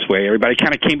always this way. Everybody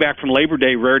kind of came back from Labor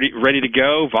Day ready to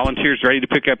go. Volunteers ready to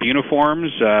pick up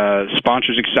uniforms.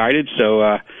 Sponsors excited.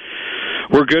 So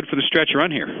we're good for the stretch run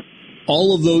here.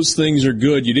 All of those things are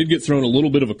good. You did get thrown a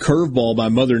little bit of a curveball by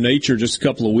Mother Nature just a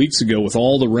couple of weeks ago with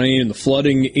all the rain and the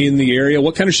flooding in the area.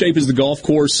 What kind of shape is the golf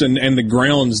course and the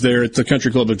grounds there at the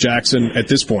Country Club of Jackson at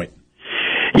this point?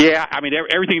 Yeah, I mean,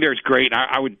 everything there is great.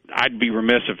 I'd be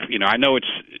remiss if, I know it's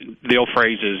the old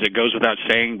phrase is it goes without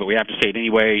saying, but we have to say it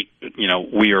anyway.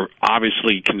 We are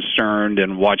obviously concerned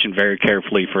and watching very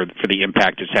carefully for the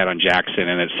impact it's had on Jackson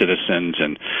and its citizens,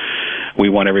 and we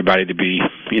want everybody to be,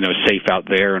 safe out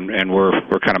there, and we're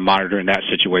kind of monitoring that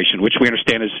situation, which we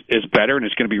understand is better and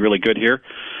it's going to be really good here.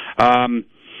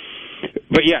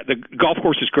 But yeah, the golf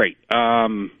course is great.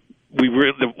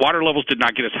 The water levels did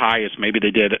not get as high as maybe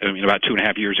they did about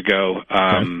 2.5 years ago.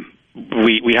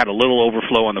 We had a little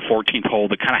overflow on the 14th hole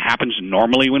that kind of happens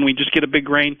normally when we just get a big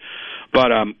rain. But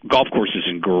golf course is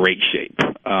in great shape.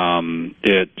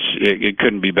 It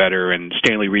couldn't be better, and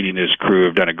Stanley Reed and his crew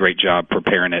have done a great job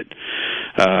preparing it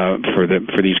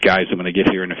for these guys when they get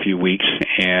here in a few weeks.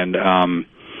 And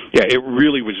it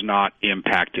really was not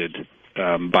impacted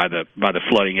by the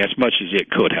flooding as much as it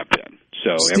could have been.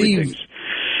 So Steve,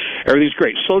 everything's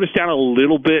great. Slowed us down a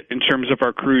little bit in terms of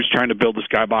our crews trying to build the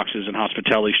skyboxes and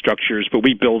hospitality structures, but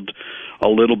we build a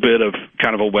little bit of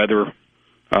kind of a weather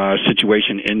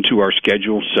situation into our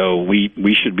schedule, so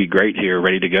we should be great here,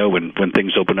 ready to go when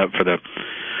things open up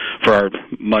for our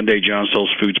Monday John Souls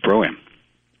Foods Pro-Am.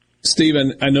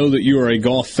 Steven, I know that you are a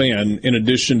golf fan in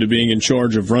addition to being in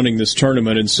charge of running this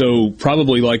tournament, and so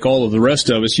probably like all of the rest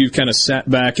of us, you've kind of sat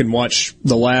back and watched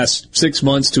the last 6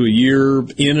 months to a year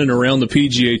in and around the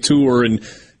PGA Tour and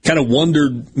kind of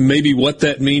wondered maybe what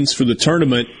that means for the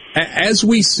tournament. As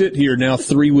we sit here now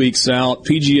 3 weeks out,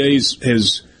 PGA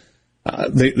has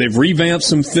they've revamped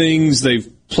some things.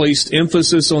 They've placed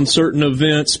emphasis on certain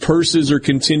events. Purses are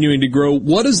continuing to grow.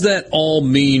 What does that all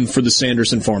mean for the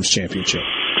Sanderson Farms Championship?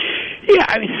 Yeah,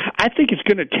 I mean, I think it's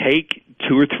going to take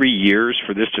 2 or 3 years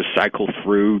for this to cycle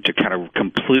through to kind of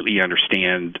completely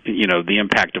understand, the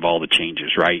impact of all the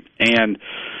changes, right? And,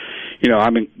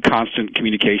 I'm in constant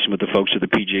communication with the folks at the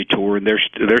PGA Tour, and there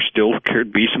still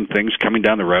could be some things coming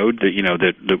down the road that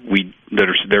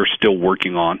they're still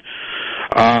working on.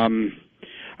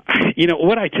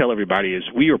 What I tell everybody is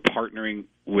we are partnering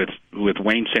with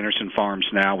Wayne Sanderson Farms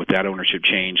now with that ownership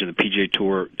change and the PGA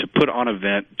Tour to put on an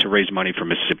event to raise money for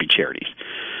Mississippi charities.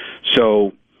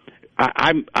 So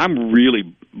I'm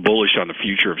really bullish on the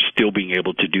future of still being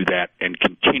able to do that and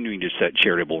continuing to set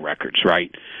charitable records,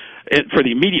 right? And for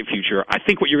the immediate future, I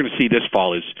think what you're going to see this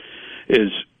fall is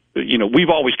we've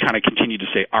always kind of continued to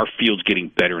say our field's getting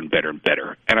better and better and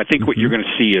better. And I think what you're going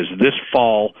to see is this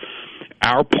fall,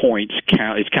 our points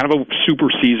count. It's kind of a super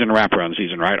season, wraparound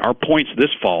season, right? Our points this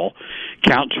fall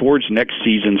count towards next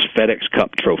season's FedEx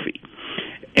Cup trophy.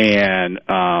 And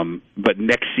but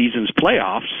next season's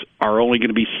playoffs are only going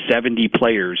to be 70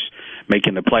 players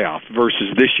making the playoff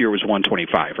versus this year was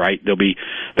 125, right? There'll be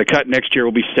the cut next year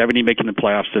will be 70 making the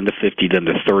playoffs, then the 50, then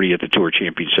the 30 at the Tour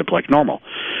Championship like normal.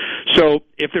 So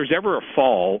if there's ever a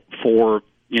fall for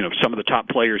some of the top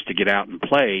players to get out and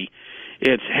play,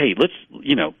 it's, hey,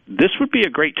 this would be a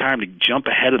great time to jump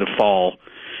ahead of the fall,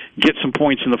 get some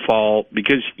points in the fall,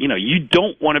 because, you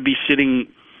don't want to be sitting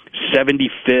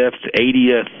 75th,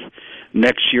 80th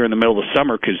next year in the middle of the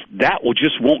summer because that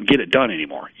won't get it done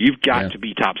anymore. You've got to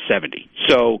be top 70.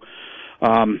 So,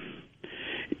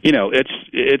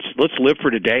 it's let's live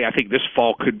for today. I think this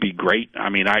fall could be great. I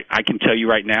mean, I can tell you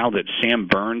right now that Sam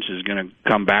Burns is going to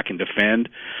come back and defend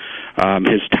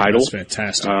his title. That's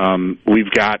fantastic.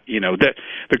 We've got,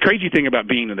 the crazy thing about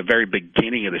being in the very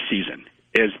beginning of the season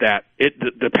is that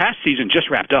the past season just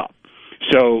wrapped up.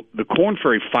 So the Korn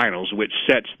Ferry Finals, which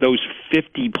sets those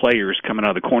 50 players coming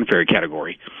out of the Korn Ferry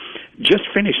category, just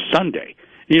finished Sunday.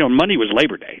 Monday was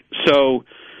Labor Day. So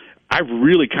I've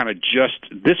really kind of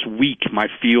this week my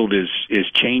field is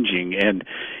changing, and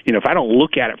if I don't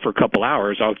look at it for a couple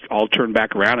hours, I'll turn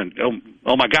back around and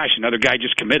oh my gosh, another guy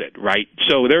just committed, right?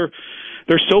 So they're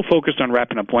so focused on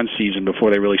wrapping up one season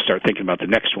before they really start thinking about the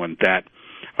next one that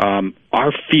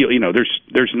our field,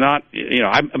 there's not,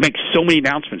 I make so many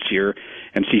announcements here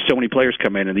and see so many players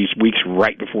come in these weeks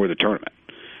right before the tournament.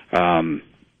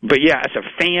 But yeah, as a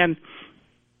fan,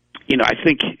 I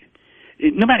think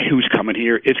no matter who's coming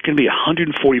here, it's going to be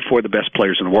 144 of the best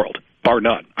players in the world, bar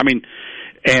none. I mean,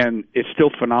 and it's still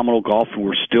phenomenal golf, and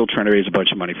we're still trying to raise a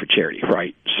bunch of money for charity,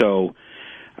 right? So,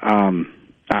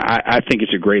 I think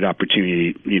it's a great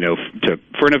opportunity,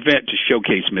 for an event to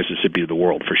showcase Mississippi to the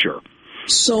world for sure.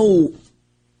 So,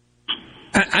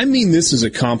 I mean this as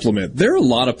a compliment. There are a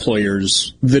lot of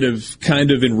players that have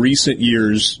kind of in recent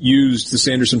years used the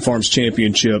Sanderson Farms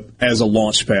Championship as a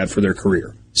launch pad for their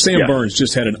career. Sam Burns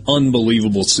just had an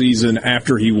unbelievable season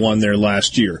after he won there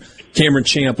last year. Cameron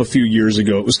Champ a few years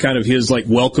ago, it was kind of his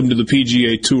welcome to the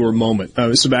PGA Tour moment.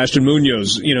 Sebastian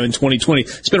Munoz, in 2020,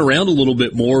 it's been around a little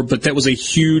bit more, but that was a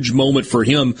huge moment for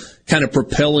him, kind of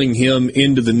propelling him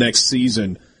into the next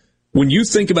season. When you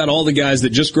think about all the guys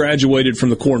that just graduated from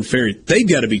the Korn Ferry, they've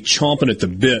got to be chomping at the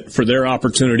bit for their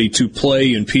opportunity to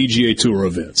play in PGA Tour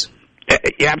events.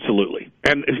 Absolutely,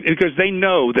 and because they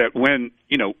know that when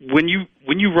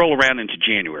you roll around into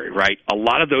January, right? A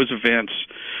lot of those events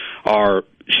are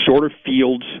shorter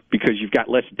fields because you've got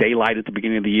less daylight at the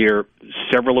beginning of the year.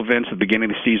 Several events at the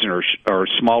beginning of the season are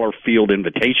smaller field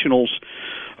invitationals,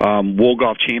 World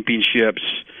Golf Championships.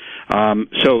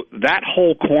 So that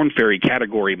whole Korn Ferry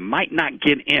category might not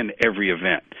get in every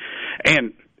event.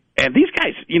 And these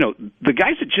guys, the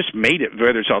guys that just made it,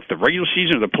 whether it's off the regular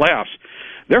season or the playoffs,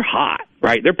 they're hot,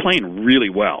 right? They're playing really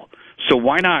well. So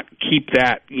why not keep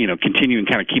that, continue and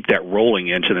kind of keep that rolling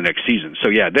into the next season? So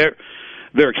yeah,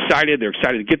 they're excited. They're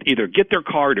excited to either get their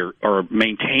card or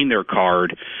maintain their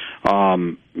card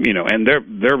And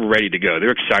they're ready to go.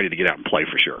 They're excited to get out and play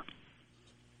for sure.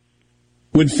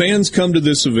 When fans come to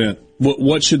this event,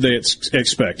 what should they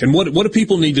expect? And what do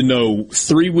people need to know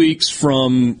 3 weeks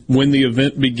from when the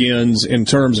event begins in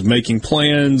terms of making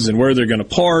plans and where they're going to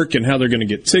park and how they're going to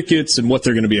get tickets and what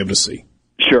they're going to be able to see?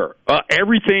 Sure.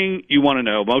 Everything you want to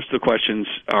know, most of the questions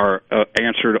are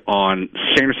answered on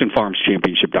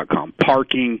SandersonFarmsChampionship.com.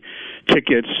 Parking,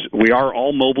 tickets. We are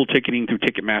all mobile ticketing through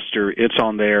Ticketmaster. It's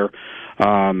on there.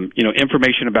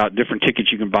 Information about different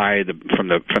tickets you can buy from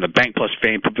the Bank Plus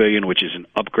Fan Pavilion, which is an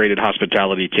upgraded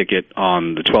hospitality ticket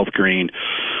on the 12th green.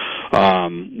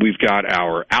 We've got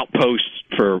our outposts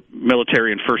for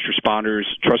military and first responders.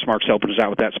 Trustmark's helping us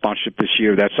out with that sponsorship this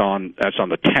year. That's on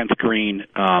the 10th green.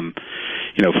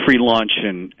 Free lunch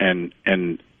and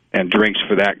drinks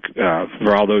for that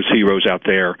for all those heroes out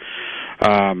there.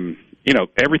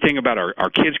 Everything about our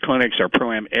kids clinics, our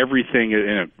pro-am,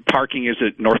 everything. Parking is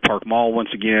at North Park Mall once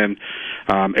again.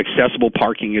 Accessible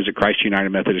parking is at Christ United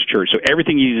Methodist Church. So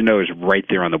everything you need to know is right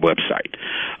there on the website.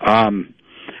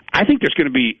 I think there's going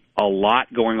to be a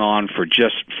lot going on for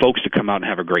just folks to come out and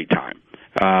have a great time.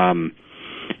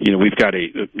 We've got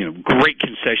great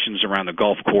concessions around the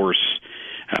golf course.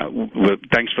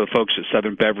 Thanks to the folks at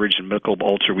Southern Beverage and Michelob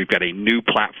Ultra, we've got a new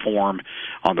platform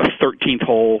on the 13th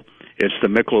hole. It's the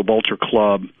Michelob Ultra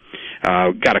Club.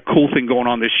 Got a cool thing going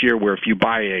on this year where if you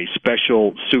buy a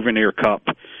special souvenir cup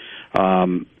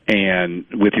and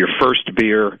with your first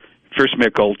beer, first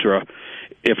Michelob Ultra,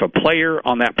 if a player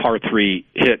on that par 3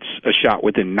 hits a shot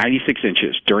within 96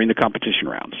 inches during the competition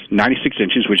rounds, 96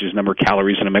 inches, which is the number of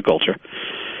calories in a Michelob Ultra,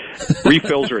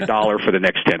 refills are $1 for the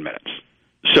next 10 minutes.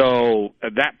 So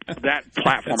that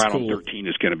platform out on 13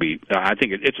 is going to be, I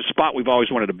think it's a spot we've always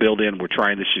wanted to build in. We're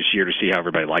trying this year to see how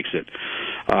everybody likes it.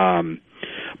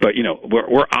 But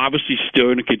we're obviously still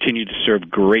going to continue to serve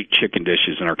great chicken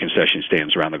dishes in our concession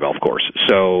stands around the golf course.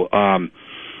 So, the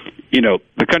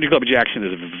Country Club of Jackson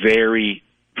is a very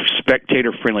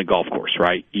spectator-friendly golf course,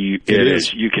 right? It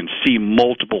is. You can see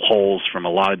multiple holes from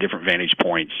a lot of different vantage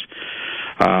points.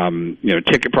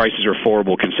 Ticket prices are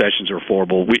affordable, concessions are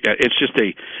affordable.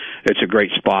 It's a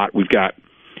great spot. We've got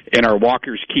in our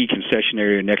Walker's Key concession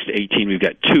area next to 18, we've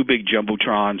got 2 big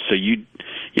jumbotrons, so you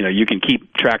can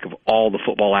keep track of all the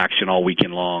football action all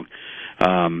weekend long.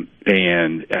 We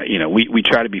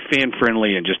try to be fan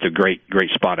friendly and just a great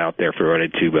spot out there for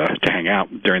everybody to hang out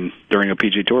during a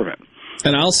PGA Tour event.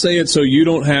 And I'll say it so you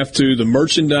don't have to. The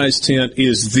merchandise tent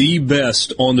is the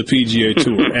best on the PGA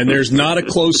Tour. And there's not a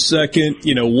close second.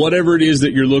 Whatever it is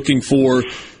that you're looking for,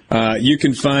 you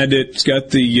can find it. It's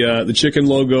got the chicken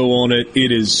logo on it.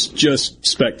 It is just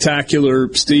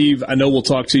spectacular. Steve, I know we'll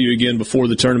talk to you again before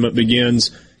the tournament begins.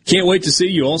 Can't wait to see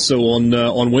you also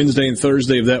on Wednesday and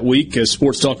Thursday of that week as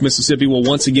Sports Talk Mississippi will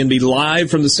once again be live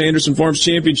from the Sanderson Farms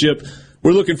Championship.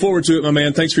 We're looking forward to it, my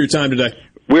man. Thanks for your time today.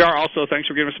 We are also. Thanks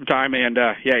for giving us some time. And,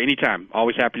 anytime.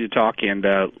 Always happy to talk, and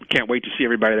can't wait to see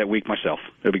everybody that week myself.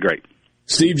 It'll be great.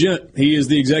 Steve Gent, he is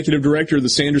the executive director of the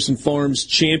Sanderson Farms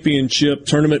Championship.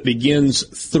 Tournament begins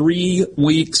 3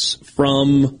 weeks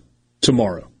from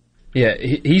tomorrow. Yeah,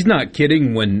 he's not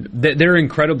kidding when they're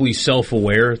incredibly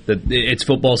self-aware that it's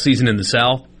football season in the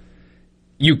South.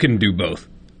 You can do both.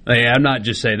 I'm not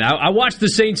just saying that. I watched the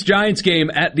Saints-Giants game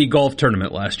at the golf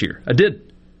tournament last year. I did.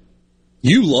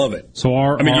 You love it. So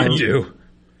I do.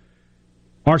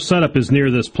 Our setup is near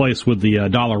this place with the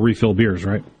dollar refill beers,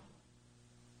 right?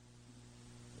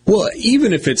 Well,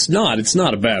 even if it's not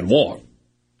a bad walk.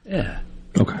 Yeah.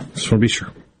 Okay. Just want to be sure.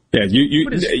 Yeah.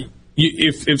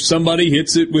 If somebody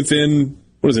hits it within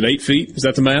 8 feet? Is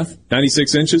that the math?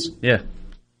 96 inches? Yeah.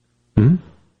 12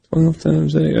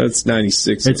 times 8. That's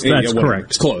 96. That's correct.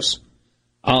 It's close.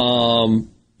 Then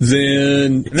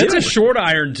that's a short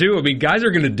iron too. I mean, guys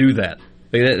are going to do that.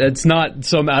 That's not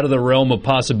some out of the realm of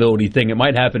possibility thing. It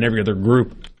might happen every other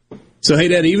group. So, hey,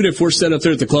 Dad, even if we're set up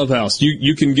there at the clubhouse,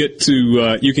 you can get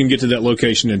to that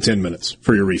location in 10 minutes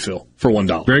for your refill for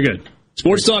 $1. Very good.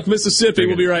 Sports Talk Mississippi.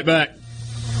 We'll be right back.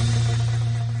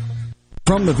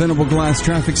 From the Venable Glass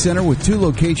Traffic Center with 2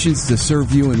 locations to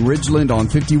serve you in Ridgeland on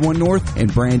 51 North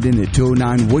and Brandon at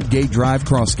 209 Woodgate Drive,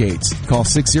 Crossgates. Call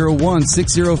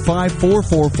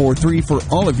 601-605-4443 for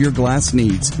all of your glass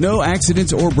needs. No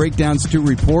accidents or breakdowns to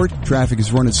report. Traffic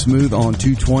is running smooth on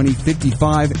 220,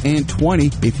 55, and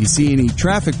 20. If you see any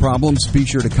traffic problems, be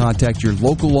sure to contact your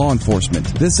local law enforcement.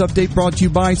 This update brought to you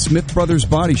by Smith Brothers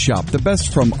Body Shop, the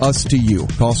best from us to you.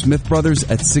 Call Smith Brothers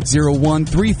at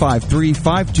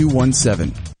 601-353-5217.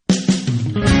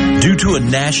 Due to a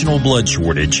national blood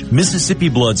shortage, Mississippi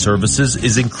Blood Services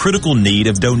is in critical need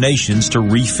of donations to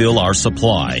refill our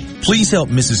supply. Please help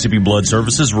Mississippi Blood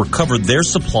Services recover their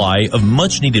supply of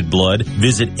much-needed blood.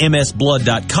 Visit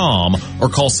msblood.com or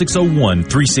call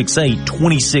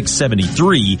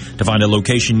 601-368-2673 to find a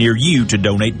location near you to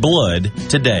donate blood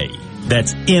today.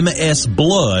 That's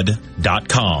msblood.com.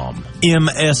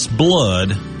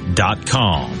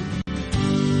 msblood.com.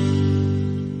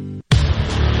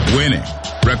 Winning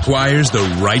requires the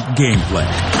right game plan.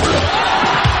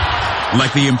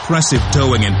 Like the impressive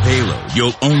towing and payload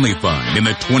you'll only find in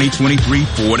the 2023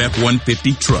 Ford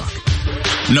F-150 truck.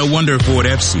 No wonder Ford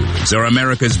F-Series are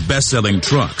America's best-selling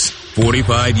trucks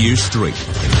 45 years straight.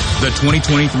 The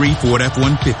 2023 Ford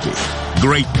F-150.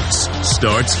 Greatness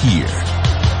starts here.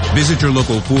 Visit your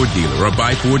local Ford dealer or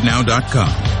buyfordnow.com.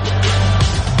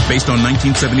 Based on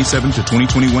 1977 to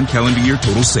 2021 calendar year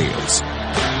total sales.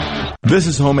 This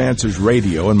is Home Answers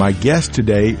Radio, and my guest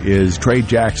today is Trey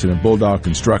Jackson of Bulldog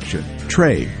Construction.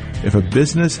 Trey, if a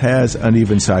business has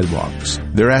uneven sidewalks,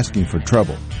 they're asking for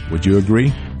trouble. Would you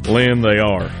agree? Lynn, they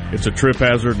are. It's a trip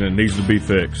hazard and it needs to be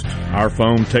fixed. Our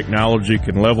foam technology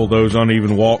can level those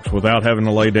uneven walks without having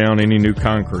to lay down any new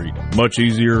concrete. Much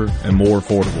easier and more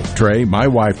affordable. Trey, my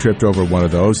wife tripped over one of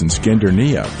those and skinned her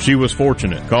knee up. She was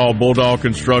fortunate. Call Bulldog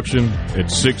Construction at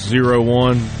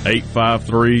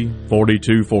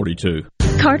 601-853-4242.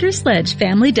 Carter Sledge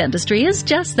Family Dentistry is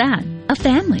just that, a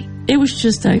family. It was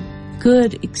just a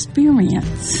good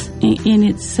experience in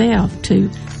itself to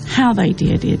how they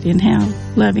did it and how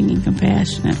loving and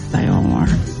compassionate they all are.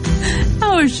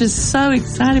 I was just so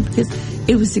excited because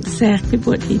it was exactly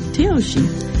what he tells you.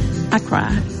 I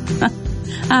cried.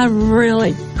 I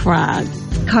really cried.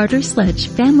 Carter Sledge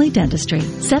Family Dentistry,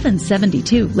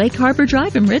 772 Lake Harbor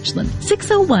Drive in Richland,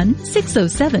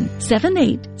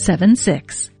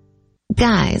 601-607-7876.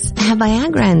 Guys, have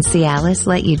Viagra and Cialis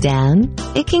let you down?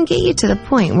 It can get you to the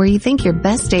point where you think your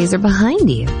best days are behind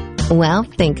you. Well,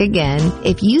 think again.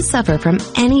 If you suffer from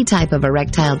any type of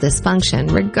erectile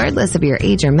dysfunction, regardless of your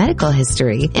age or medical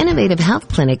history, Innovative Health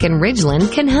Clinic in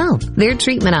Ridgeland can help. Their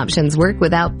treatment options work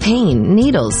without pain,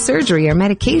 needles, surgery, or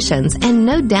medications, and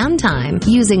no downtime,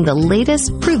 using the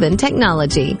latest proven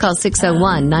technology. Call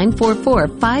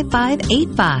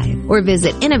 601-944-5585 or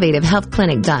visit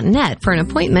innovativehealthclinic.net for an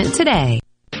appointment today.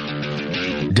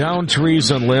 Downed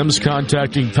trees and limbs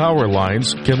contacting power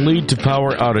lines can lead to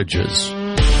power outages.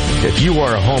 If you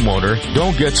are a homeowner,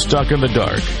 don't get stuck in the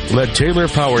dark. Let Taylor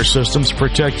Power Systems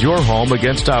protect your home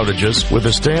against outages with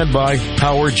a standby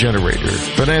power generator.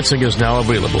 Financing is now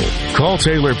available. Call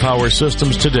Taylor Power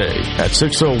Systems today at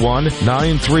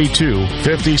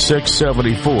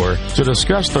 601-932-5674 to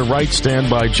discuss the right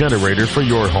standby generator for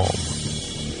your home.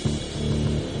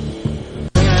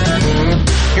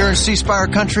 Here in C Spire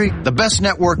country, the best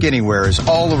network anywhere is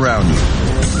all around you.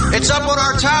 It's up on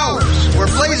our towers, where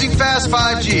blazing fast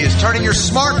 5G is turning your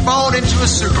smartphone into a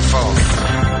superphone.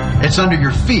 It's under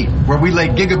your feet, where we lay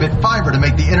gigabit fiber to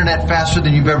make the internet faster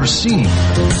than you've ever seen.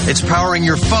 It's powering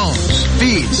your phones,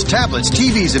 feeds, tablets,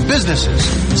 TVs, and businesses.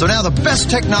 So now the best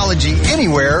technology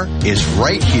anywhere is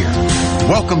right here.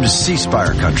 Welcome to C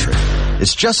Spire country.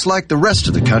 It's just like the rest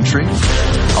of the country,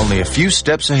 only a few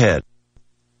steps ahead.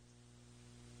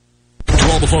 To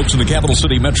all the folks in the Capital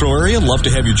City metro area, love to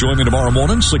have you join me tomorrow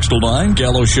morning, 6 till 9,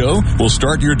 Gallo Show. We'll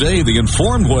start your day the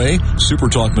informed way. Super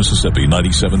Talk Mississippi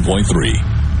 97.3.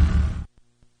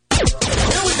 Here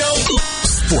we go.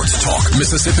 Sports Talk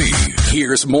Mississippi.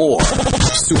 Here's more.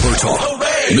 Super Talk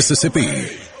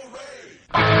Mississippi.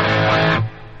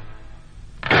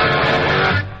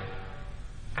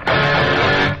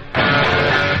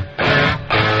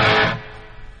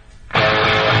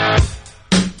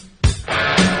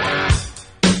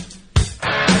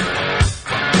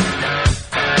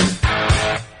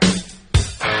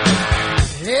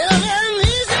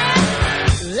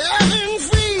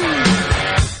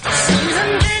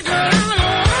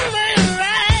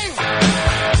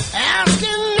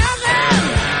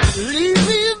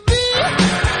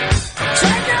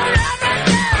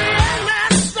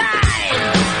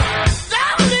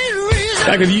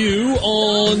 Back with you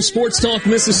on Sports Talk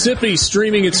Mississippi,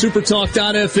 streaming at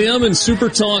supertalk.fm and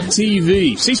Supertalk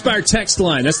TV. C Spire text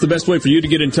line, that's the best way for you to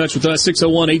get in touch with us,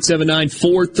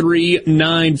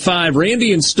 601-879-4395.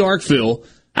 Randy in Starkville,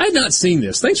 I had not seen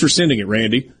this. Thanks for sending it,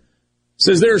 Randy.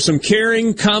 Says there are some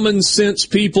caring, common sense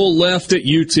people left at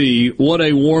UT. What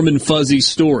a warm and fuzzy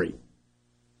story.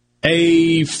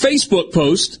 A Facebook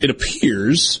post, it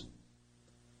appears,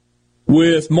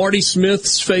 with Marty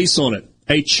Smith's face on it.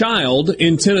 A child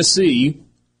in Tennessee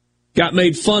got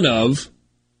made fun of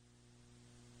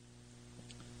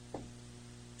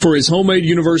for his homemade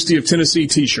University of Tennessee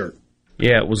t-shirt.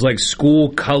 Yeah, it was like school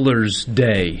colors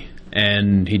day,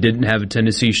 and he didn't have a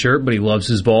Tennessee shirt, but he loves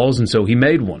his Vols, and so he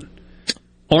made one.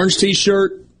 Orange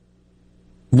t-shirt,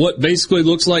 what basically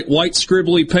looks like white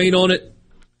scribbly paint on it,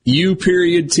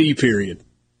 U.T.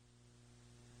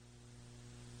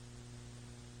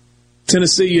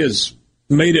 Tennessee has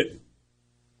made it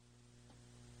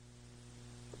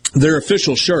their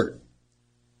official shirt.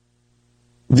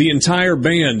 The entire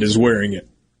band is wearing it.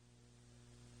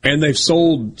 And they've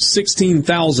sold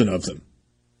 16,000 of them.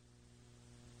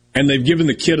 And they've given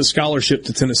the kid a scholarship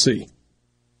to Tennessee.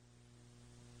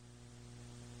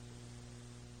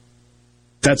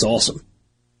 That's awesome.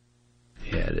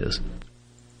 Yeah, it is.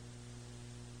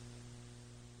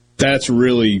 That's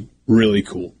really, really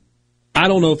cool. I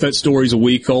don't know if that story's a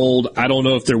week old. I don't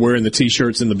know if they're wearing the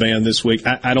T-shirts in the band this week.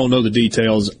 I don't know the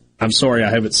details. I'm sorry I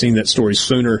haven't seen that story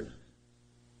sooner.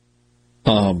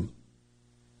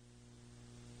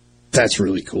 That's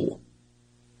really cool.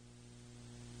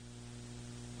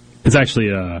 It's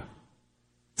actually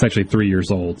 3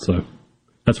 years old, so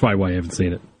that's probably why I haven't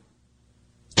seen it.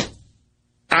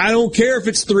 I don't care if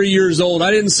it's 3 years old.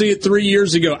 I didn't see it 3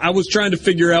 years ago. I was trying to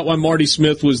figure out why Marty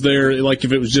Smith was there, like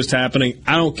if it was just happening.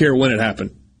 I don't care when it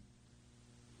happened.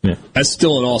 Yeah. That's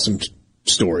still an awesome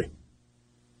story.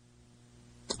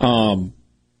 Very,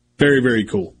 very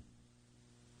cool.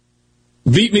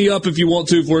 Beat me up if you want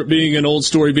to for it being an old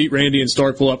story. Beat Randy and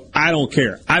Starkville up. I don't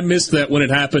care. I missed that when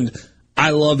it happened. I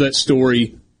love that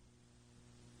story.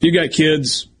 You got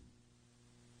kids.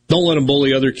 Don't let them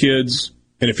bully other kids.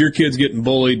 And if your kid's getting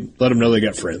bullied, let them know they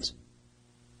got friends.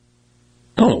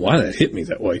 I don't know why that hit me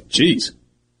that way. Jeez.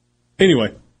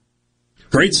 Anyway,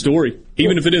 great story.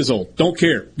 Even if it is old. Don't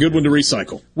care. Good one to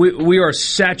recycle. We are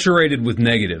saturated with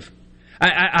negative.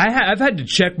 I've had to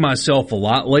check myself a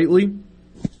lot lately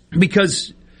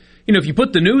because, you know, if you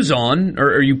put the news on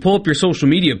or you pull up your social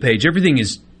media page, everything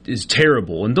is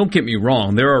terrible. And don't get me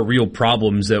wrong, there are real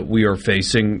problems that we are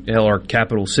facing in our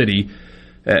capital city.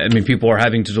 I mean, people are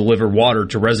having to deliver water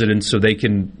to residents so they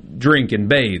can drink and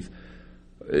bathe.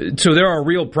 So there are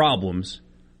real problems.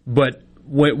 But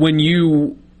when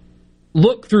you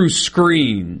look through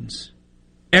screens,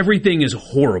 everything is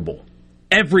horrible.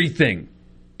 Everything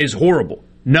is horrible.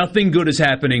 Nothing good is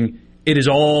happening. It is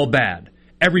all bad.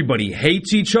 Everybody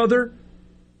hates each other.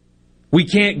 We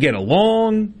can't get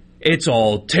along. It's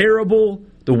all terrible.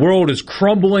 The world is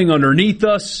crumbling underneath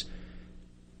us.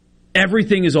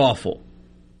 Everything is awful.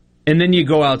 And then you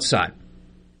go outside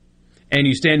and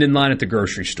you stand in line at the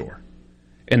grocery store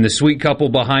and the sweet couple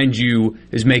behind you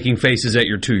is making faces at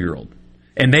your 2-year-old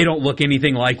and they don't look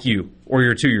anything like you or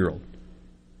your 2-year-old.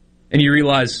 And you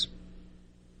realize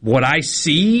what I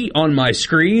see on my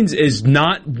screens is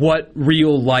not what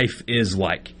real life is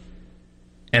like.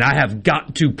 And I have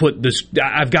got to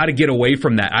I've got to get away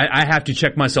from that. I have to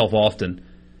check myself often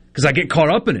because I get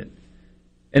caught up in it.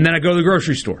 And then I go to the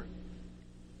grocery store.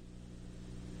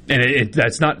 And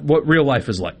that's not what real life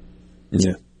is like.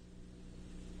 Yeah.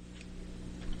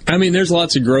 I mean, there's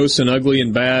lots of gross and ugly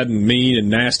and bad and mean and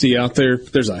nasty out there.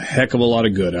 But there's a heck of a lot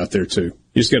of good out there, too.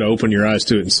 You just got to open your eyes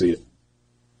to it and see it.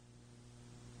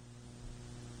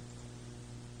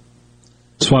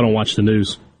 That's why I don't watch the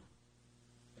news.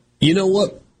 You know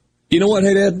what? Hey,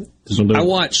 Dad? I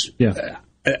watch. Yeah.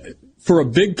 For a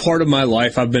big part of my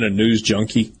life, I've been a news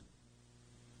junkie.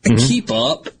 I keep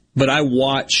up. But I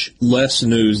watch less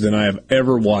news than I have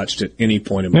ever watched at any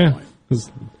point in my life. There's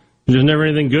never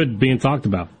anything good being talked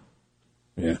about.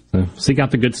 Yeah. So seek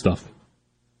out the good stuff.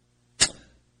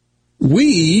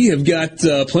 We have got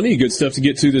plenty of good stuff to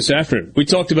get to this afternoon. We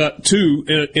talked about 2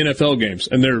 NFL games,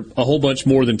 and there are a whole bunch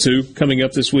more than 2 coming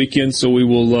up this weekend, so we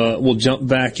will we'll jump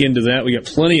back into that. We got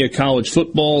plenty of college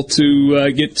football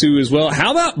to get to as well.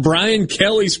 How about Brian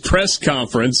Kelly's press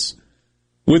conference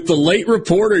with the late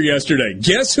reporter yesterday?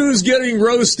 Guess who's getting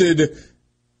roasted?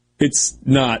 It's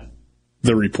not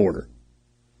the reporter.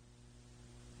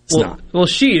 It's not. Well,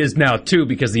 she is now, too,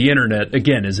 because the Internet,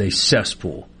 again, is a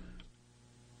cesspool.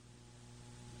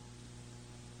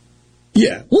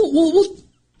 Yeah. We'll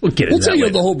get into tell you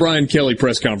later. the whole Brian Kelly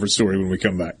press conference story when we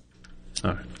come back.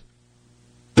 All right.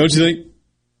 Don't you think?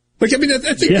 Like, I mean,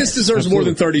 I think this deserves more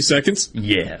than 30 seconds.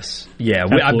 Yes. Yeah,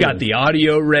 I've got the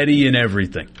audio ready and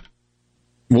everything.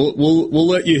 We'll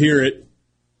let you hear it,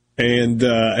 and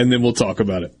then we'll talk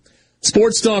about it.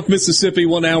 Sports Talk Mississippi,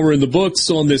 1 hour in the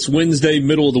books on this Wednesday,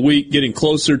 middle of the week, getting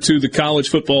closer to the college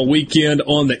football weekend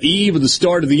on the eve of the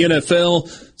start of the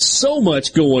NFL. So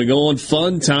much going on.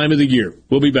 Fun time of the year.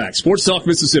 We'll be back. Sports Talk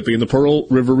Mississippi in the Pearl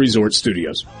River Resort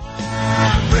Studios.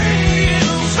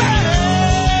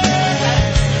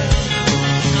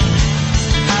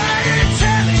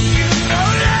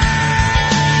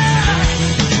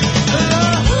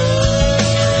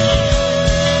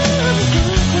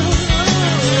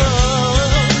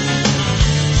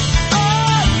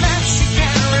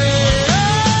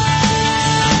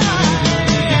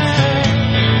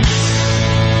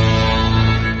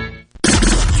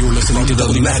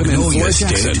 the Magnolia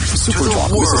State. Super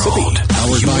Talk Mississippi.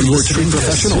 Powered by your tree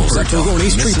professionals at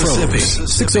Verone's Tree Pros.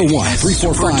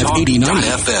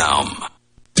 601-345-8090.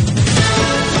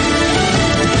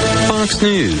 Fox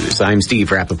News. I'm Steve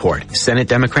Rappaport. Senate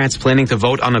Democrats planning to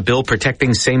vote on a bill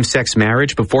protecting same-sex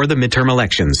marriage before the midterm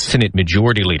elections. Senate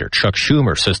Majority Leader Chuck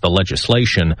Schumer says the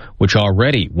legislation, which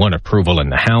already won approval in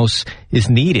the House,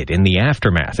 is needed in the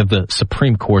aftermath of the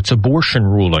Supreme Court's abortion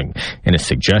ruling, and a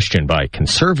suggestion by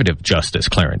conservative Justice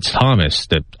Clarence Thomas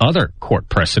that other court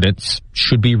precedents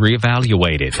should be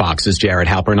reevaluated. Fox's Jared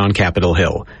Halpern on Capitol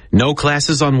Hill. No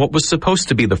classes on what was supposed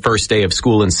to be the first day of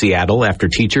school in Seattle after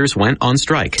teachers went on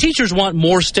strike. Teachers want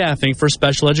more staffing for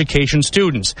special education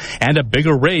students and a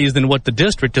bigger raise than what the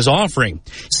district is offering.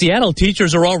 Seattle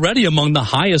teachers are already among the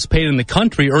highest paid in the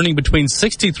country, earning between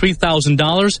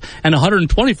 $63,000 and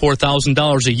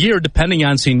 $124,000 a year, depending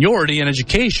on seniority and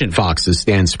education. Fox's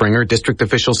Stan Springer. District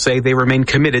officials say they remain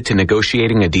committed to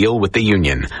negotiating a deal with the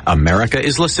union. America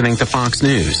is listening to Fox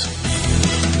News.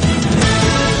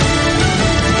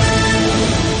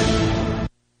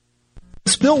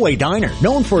 Spillway Diner,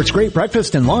 known for its great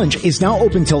breakfast and lunch, is now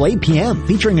open till 8 p.m.,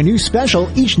 featuring a new special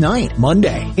each night.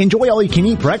 Monday, enjoy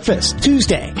all-you-can-eat breakfast.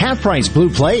 Tuesday, half-price blue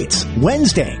plates.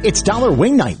 Wednesday, it's $1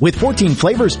 wing night with 14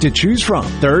 flavors to choose from.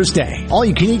 Thursday,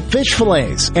 all-you-can-eat fish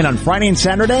fillets. And on Friday and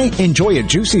Saturday, enjoy a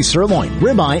juicy sirloin,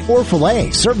 ribeye, or filet,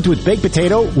 served with baked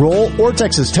potato, roll, or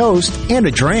Texas toast, and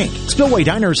a drink. Spillway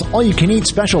Diner's all-you-can-eat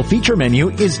special feature menu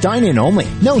is dine-in only,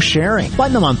 no sharing.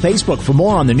 Find them on Facebook for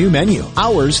more on the new menu,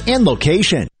 hours, and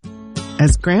location.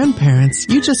 As grandparents,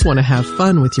 you just want to have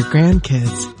fun with your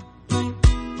grandkids.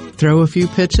 Throw a few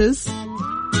pitches,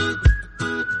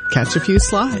 catch a few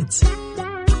slides.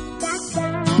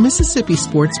 Mississippi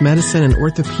Sports Medicine and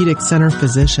Orthopedic Center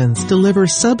physicians deliver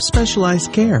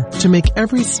subspecialized care to make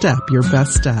every step your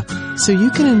best step, so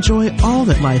you can enjoy all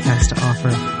that life has to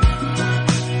offer.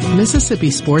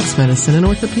 Mississippi Sports Medicine and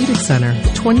Orthopedic Center,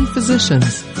 20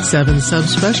 physicians, 7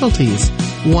 subspecialties,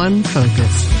 1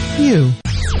 focus, you.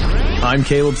 I'm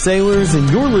Caleb Sailors, and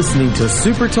you're listening to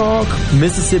Super Talk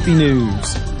Mississippi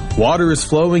News. Water is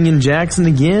flowing in Jackson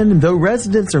again, and though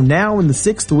residents are now in the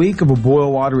 6th week of a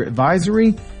boil water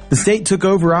advisory, the state took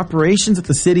over operations at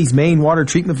the city's main water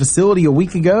treatment facility a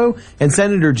week ago, and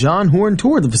Senator John Horn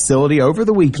toured the facility over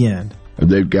the weekend.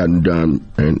 They've gotten done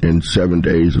in 7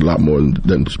 days, a lot more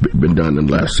than's been done in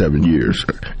the last 7 years,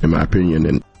 in my opinion.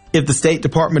 And if the State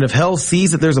Department of Health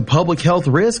sees that there's a public health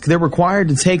risk, they're required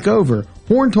to take over.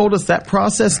 Horn told us that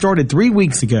process started 3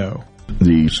 weeks ago.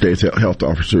 The state health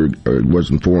officer was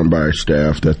informed by his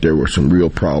staff that there were some real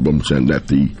problems and that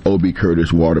the O.B.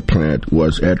 Curtis water plant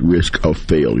was at risk of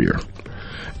failure.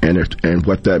 And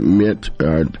what that meant,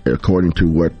 according to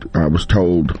what I was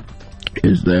told,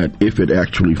 is that if it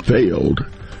actually failed,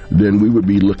 then we would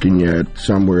be looking at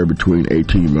somewhere between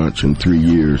 18 months and 3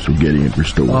 years of getting it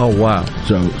restored. Oh, wow.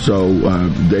 So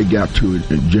they got to it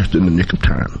just in the nick of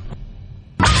time.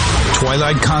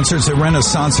 Twilight concerts at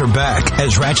Renaissance are back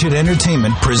as Ratchet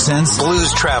Entertainment presents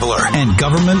Blues Traveler and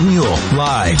Government Mule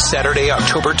live Saturday,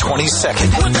 October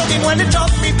 22nd.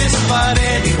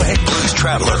 Blues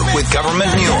Traveler with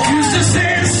Government Mule.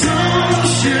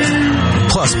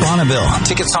 Plus Bonneville.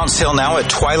 Tickets on sale now at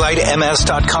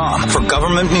twilightms.com for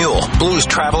Government Mule, Blues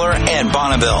Traveler, and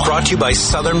Bonneville. Brought to you by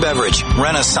Southern Beverage,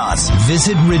 Renaissance,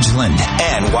 Visit Ridgeland,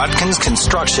 and Watkins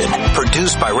Construction.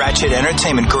 Produced by Ratchet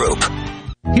Entertainment Group.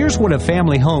 Here's what a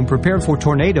family home prepared for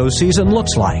tornado season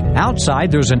looks like.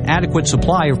 Outside, there's an adequate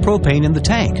supply of propane in the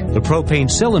tank. The propane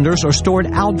cylinders are stored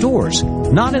outdoors,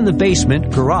 not in the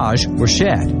basement, garage, or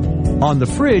shed. On the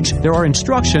fridge, there are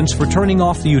instructions for turning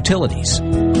off the utilities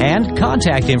and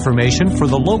contact information for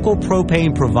the local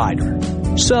propane provider.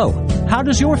 So, how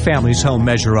does your family's home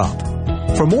measure up?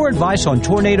 For more advice on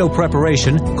tornado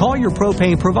preparation, call your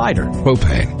propane provider.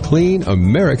 Propane, clean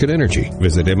American energy.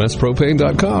 Visit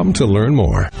mspropane.com to learn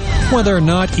more. Whether or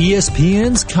not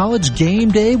ESPN's College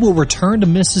Game Day will return to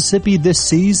Mississippi this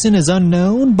season is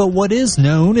unknown, but what is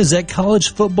known is that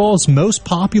college football's most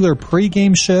popular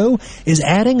pregame show is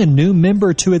adding a new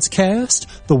member to its cast,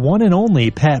 the one and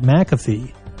only Pat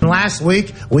McAfee. Last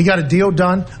week, we got a deal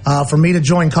done for me to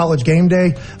join College Game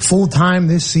Day full-time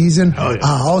this season. Oh, yeah.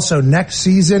 Also, next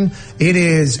season, it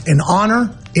is an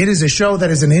honor. It is a show that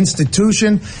is an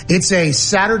institution. It's a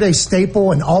Saturday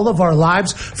staple in all of our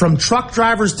lives, from truck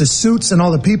drivers to suits and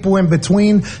all the people in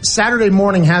between. Saturday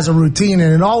morning has a routine,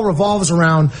 and it all revolves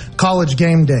around College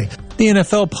Game Day. The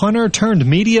NFL punter turned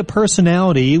media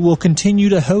personality will continue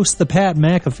to host the Pat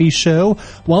McAfee Show,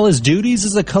 while his duties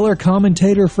as a color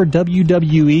commentator for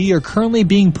WWE are currently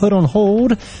being put on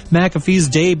hold. McAfee's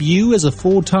debut as a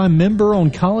full-time member on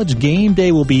College Game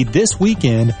Day will be this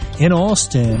weekend in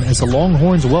Austin as the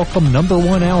Longhorns welcome number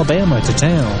 1 Alabama to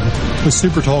town. With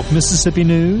Super Talk Mississippi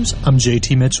News, I'm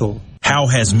JT Mitchell. How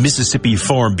has Mississippi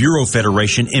Farm Bureau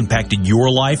Federation impacted your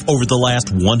life over the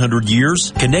last 100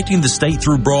 years? Connecting the state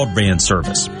through broadband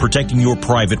service, protecting your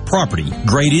private property,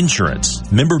 great insurance,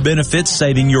 member benefits,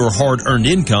 saving your hard-earned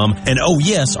income, and oh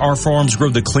yes, our farms grow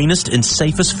the cleanest and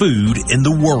safest food in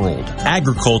the world.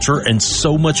 Agriculture and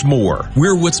so much more.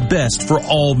 We're what's best for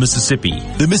all Mississippi.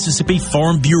 The Mississippi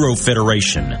Farm Bureau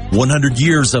Federation. 100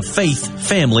 years of faith,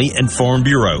 family, and Farm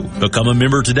Bureau. Become a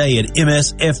member today at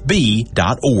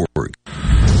msfb.org.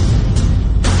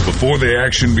 Before the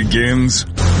action begins,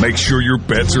 make sure your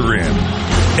bets are in.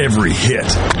 Every hit.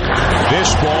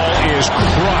 This ball is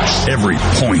crushed. Every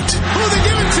point. Who they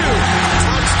give it to?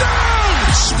 Touchdown!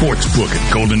 Sportsbook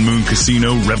at Golden Moon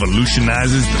Casino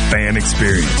revolutionizes the fan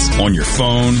experience. On your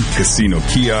phone, casino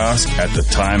kiosk, at the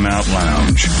Timeout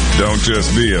Lounge. Don't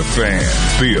just be a fan.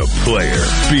 Be a player.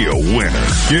 Be a winner.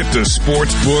 Get the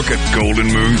Sportsbook at Golden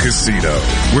Moon Casino.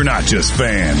 We're not just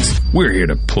fans. We're here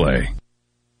to play.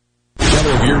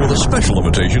 Gallo here with a special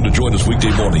invitation to join us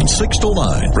weekday morning, 6 to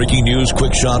 9. Breaking news,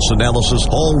 quick shots, analysis,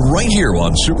 all right here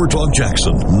on Super Talk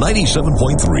Jackson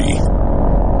 97.3.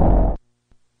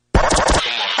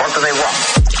 What do they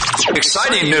want?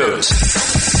 Exciting news.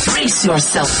 Brace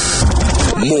yourself.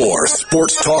 More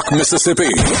Sports Talk Mississippi.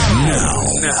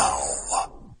 Now.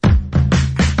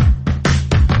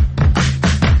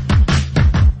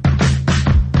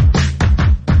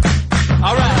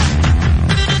 All right.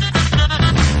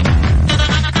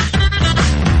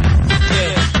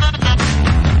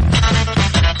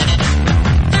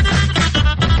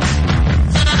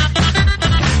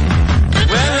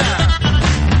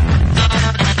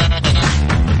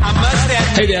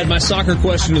 Hey, Dad, my soccer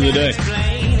question of the day.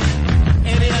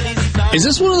 Is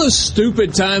this one of those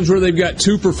stupid times where they've got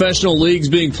 2 professional leagues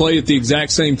being played at the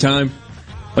exact same time?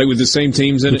 Like with the same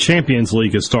teams in it? The Champions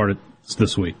League has started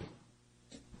this week.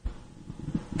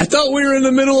 I thought we were in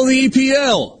the middle of the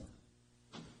EPL.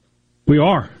 We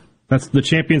are. That's the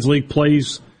Champions League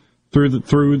plays through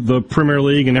the Premier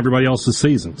League and everybody else's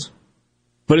seasons.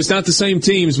 But it's not the same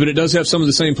teams, but it does have some of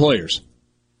the same players.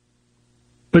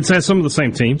 But it has some of the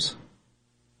same teams.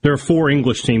 There are 4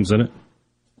 English teams in it.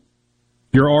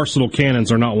 Your Arsenal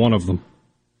Cannons are not one of them.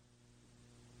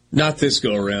 Not this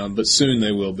go around, but soon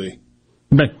they will be.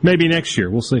 Maybe next year.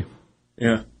 We'll see.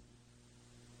 Yeah.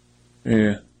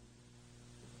 And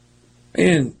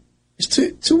it's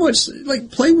too much.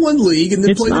 Like, play one league and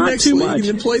then play the next league and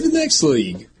then play the next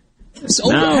league. That's a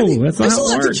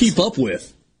lot to keep up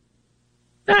with.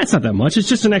 That's not that much. It's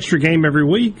just an extra game every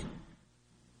week.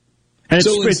 And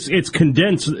it's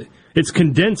condensed. It's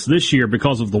condensed this year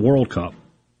because of the World Cup.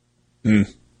 The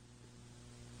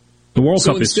World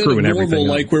Cup is screwing everything up. So instead of normal,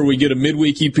 like where we get a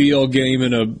midweek EPL game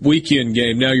and a weekend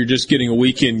game, now you're just getting a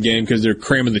weekend game because they're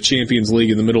cramming the Champions League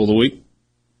in the middle of the week?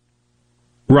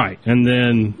 Right. And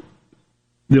then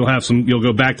you'll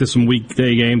go back to some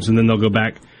weekday games, and then they'll go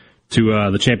back to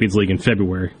the Champions League in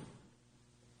February.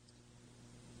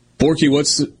 Borky,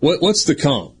 what's the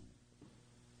comp?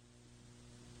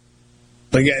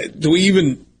 Like, do we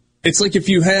even... It's like if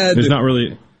you had... There's not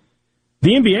really...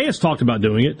 The NBA has talked about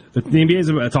doing it. The NBA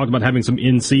has talked about having some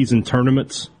in-season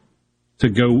tournaments to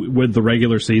go with the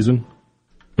regular season,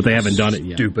 but they haven't done it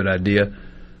yet. Stupid idea.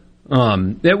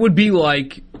 That would be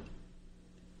like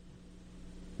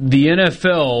the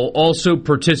NFL also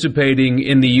participating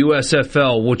in the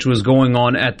USFL, which was going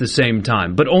on at the same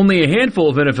time. But only a handful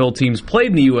of NFL teams played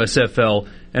in the USFL,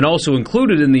 and also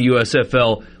included in the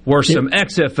USFL were some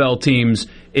XFL teams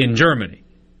in Germany.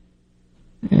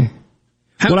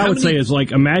 What I would say is,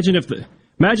 like, imagine if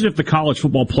the college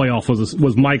football playoff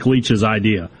was Mike Leach's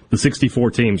idea, the 64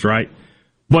 teams, right?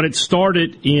 But it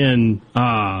started in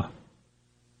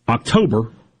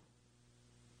October,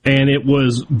 and it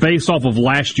was based off of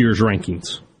last year's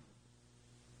rankings.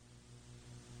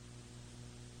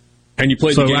 And you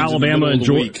played the games Alabama in the middle of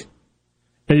the week.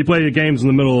 And you played the games in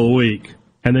the middle of the week,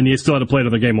 and then you still had to play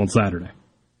another game on Saturday. A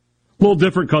little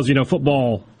different because,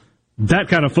 football... That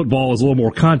kind of football is a little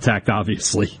more contact,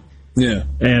 obviously. Yeah.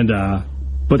 And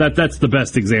but that's the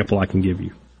best example I can give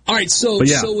you. All right, so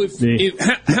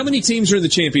how many teams are in the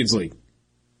Champions League?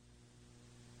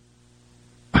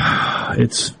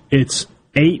 It's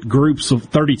 8 groups of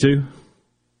 32.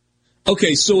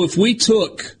 Okay, so if we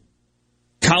took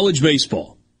college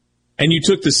baseball and you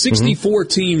took the 64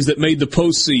 teams that made the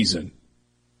postseason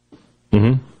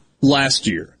last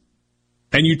year,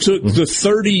 and you took the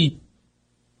 30,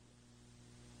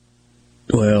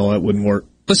 well, that wouldn't work.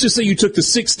 Let's just say you took the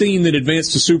 16 that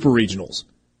advanced to super regionals.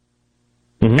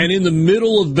 And in the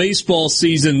middle of baseball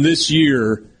season this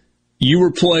year, you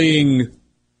were playing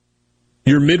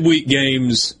your midweek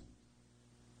games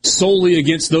solely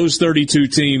against those 32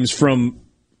 teams to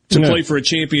play for a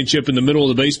championship in the middle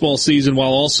of the baseball season,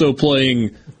 while also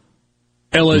playing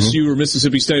LSU or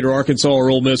Mississippi State or Arkansas or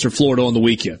Ole Miss or Florida on the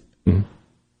weekend.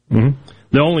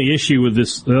 The only issue with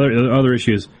this, the other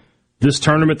issue is this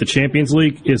tournament, the Champions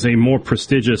League, is a more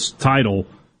prestigious title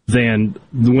than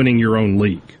winning your own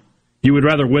league. You would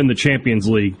rather win the Champions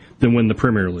League than win the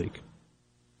Premier League.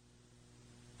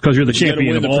 Because you're the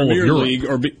champion of all of Europe. League,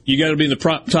 or you got to be in the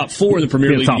top 4 in the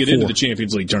Premier League to get into the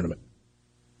Champions League tournament.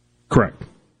 Correct.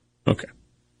 Okay.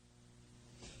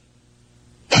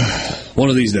 One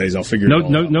of these days I'll figure it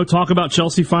out. No talk about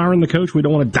Chelsea firing the coach. We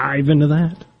don't want to dive into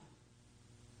that.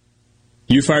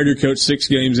 You fired your coach 6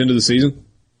 games into the season?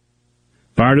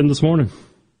 Fired him this morning.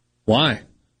 Why?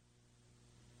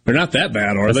 They're not that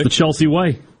bad, are they? That's the Chelsea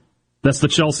way. That's the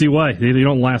Chelsea way. They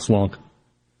don't last long.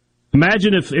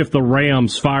 Imagine if the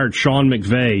Rams fired Sean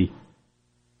McVay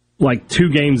like 2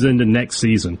 games into next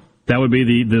season. That would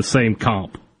be the same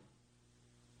comp.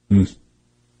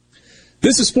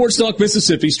 This is Sports Talk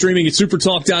Mississippi, streaming at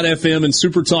supertalk.fm and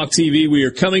Supertalk TV. We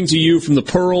are coming to you from the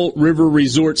Pearl River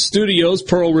Resort Studios.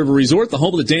 Pearl River Resort, the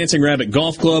home of the Dancing Rabbit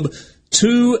Golf Club.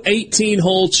 2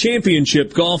 18-hole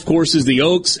championship golf courses, the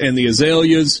Oaks and the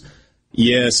Azaleas.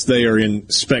 Yes, they are in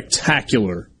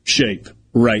spectacular shape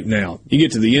right now. You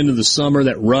get to the end of the summer,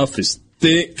 that rough is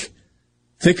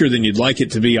thicker than you'd like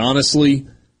it to be, honestly.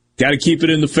 Got to keep it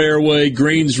in the fairway.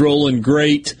 Greens rolling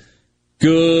great.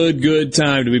 Good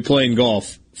time to be playing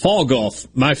golf. Fall golf,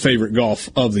 my favorite golf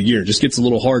of the year. Just gets a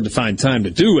little hard to find time to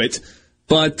do it.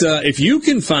 But if you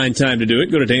can find time to do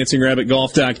it, go to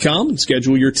DancingRabbitGolf.com and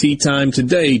schedule your tee time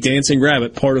today. Dancing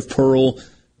Rabbit, part of Pearl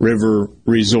River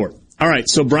Resort. All right,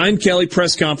 so Brian Kelly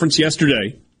press conference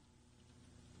yesterday.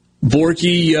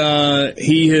 Borky,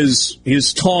 he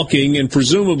is talking, and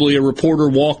presumably a reporter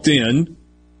walked in.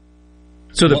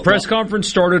 So the press conference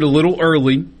started a little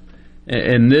early,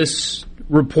 and this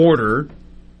reporter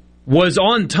was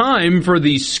on time for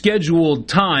the scheduled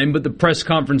time, but the press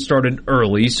conference started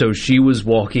early, so she was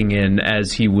walking in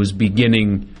as he was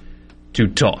beginning to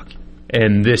talk,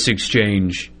 and this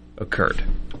exchange occurred.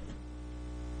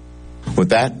 With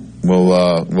that, we'll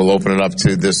open it up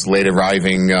to this late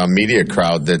arriving media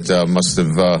crowd that must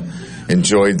have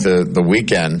enjoyed the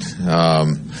weekend.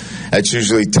 That's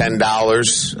usually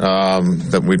 $10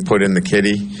 that we put in the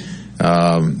kitty.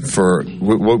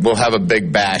 We'll have a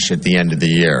big bash at the end of the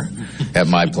year at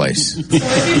my place. So maybe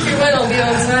if you win, I'll be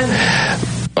on time.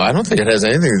 I don't think it has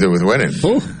anything to do with winning. I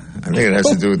think it has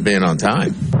to do with being on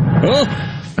time.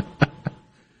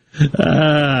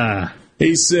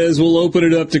 He says we'll open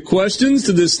it up to questions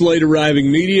to this late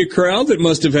arriving media crowd that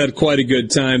must have had quite a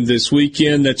good time this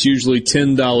weekend. That's usually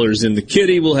 $10 in the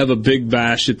kitty. We'll have a big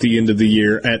bash at the end of the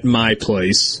year at my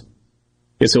place.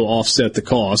 Guess he'll offset the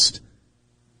cost.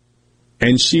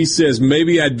 And she says,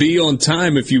 maybe I'd be on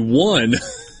time if you won.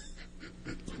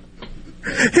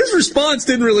 His response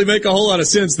didn't really make a whole lot of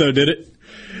sense, though, did it?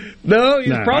 No,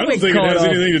 he's probably I don't think it has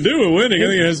anything to do with winning. I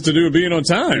think it has to do with being on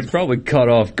time. He's probably caught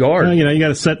off guard. Well, you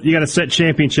got to set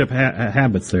championship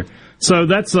habits there. So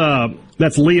that's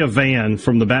Leah Vann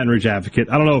from the Baton Rouge Advocate.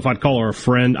 I don't know if I'd call her a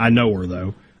friend. I know her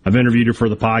though. I've interviewed her for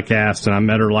the podcast, and I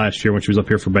met her last year when she was up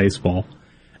here for baseball.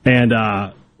 And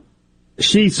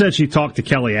she said she talked to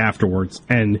Kelly afterwards,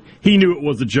 and he knew it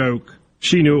was a joke.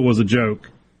 She knew it was a joke,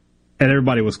 and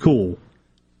everybody was cool.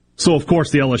 So, of course,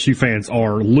 the LSU fans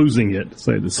are losing it.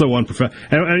 So it's so unprofessional.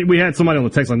 And we had somebody on the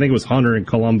text, I think it was Hunter in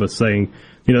Columbus, saying,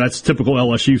 that's typical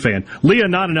LSU fan. Leah,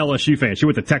 not an LSU fan. She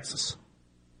went to Texas.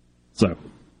 So.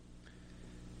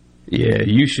 Yeah,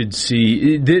 you should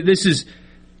see. This is.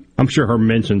 I'm sure her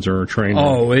mentions are trained.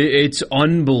 Oh, it's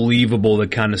unbelievable, the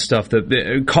kind of stuff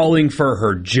that calling for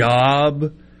her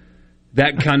job,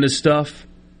 that kind of stuff.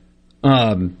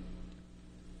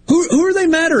 Who are they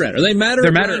madder at? Are they madder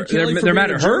at Brian Kelly they're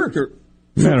mad at her.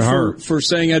 For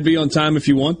saying I'd be on time if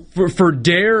you won? For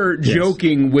dare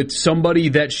joking with somebody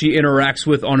that she interacts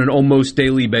with on an almost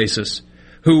daily basis,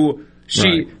 who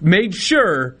she made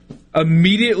sure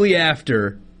immediately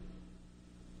after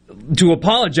to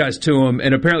apologize to him,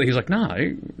 and apparently he's like, nah,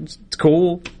 it's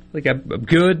cool. Like, I'm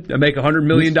good. I make $100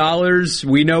 million.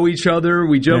 We know each other.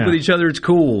 We joke with each other. It's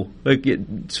cool. Like,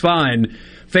 it's fine.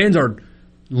 Fans are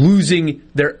losing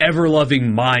their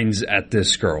ever-loving minds at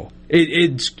this girl.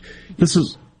 It's This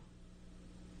is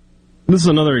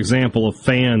another example of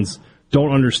fans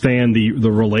don't understand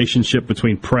the relationship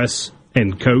between press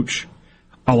and coach.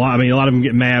 A lot of them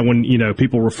get mad when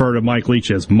people refer to Mike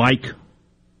Leach as Mike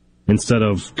instead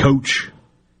of coach.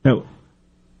 No,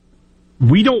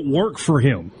 we don't work for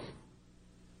him.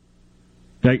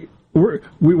 Like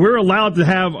we're allowed to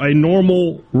have a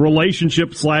normal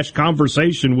relationship /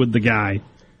 conversation with the guy,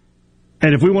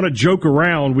 and if we want to joke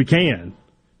around, we can,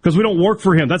 because we don't work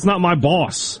for him. That's not my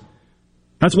boss.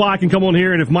 That's why I can come on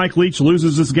here, and if Mike Leach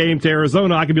loses this game to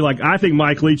Arizona, I can be like, I think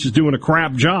Mike Leach is doing a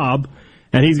crap job,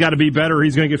 and he's got to be better, or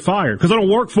he's going to get fired, because I don't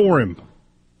work for him.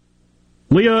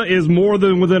 Leah is more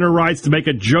than within her rights to make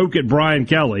a joke at Brian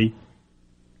Kelly.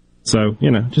 So,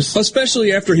 just...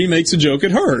 Especially after he makes a joke at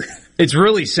her. It's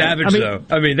really savage, though.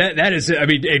 I mean, that is,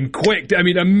 and quick. I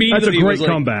mean, immediately. That's a great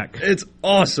comeback. It's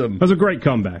awesome. That's a great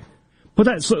comeback.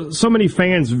 But so many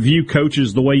fans view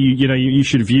coaches the way you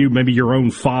should view maybe your own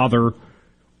father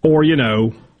or,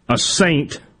 a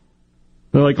saint.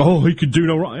 They're like, oh, he could do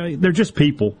no wrong. They're just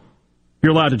people.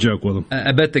 You're allowed to joke with them.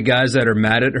 I bet the guys that are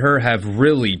mad at her have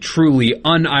really, truly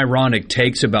unironic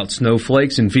takes about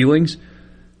snowflakes and feelings.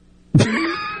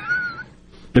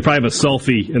 They probably have a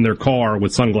selfie in their car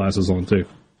with sunglasses on, too.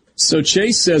 So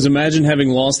Chase says, imagine having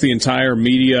lost the entire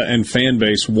media and fan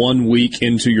base 1 week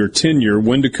into your tenure.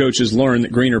 When do coaches learn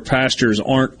that greener pastures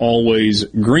aren't always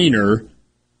greener?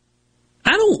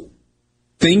 I don't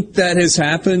think that has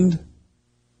happened.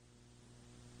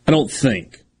 I don't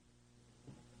think.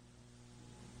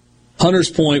 Hunter's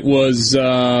point was,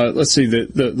 let's see,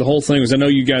 the whole thing was, I know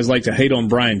you guys like to hate on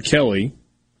Brian Kelly,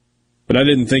 but I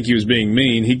didn't think he was being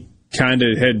mean. He kind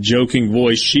of had joking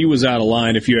voice. She was out of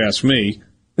line, if you ask me.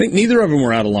 I think neither of them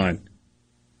were out of line.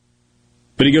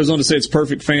 But he goes on to say it's a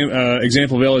perfect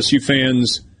example of LSU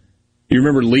fans. You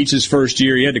remember Leach's first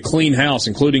year, he had to clean house,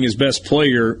 including his best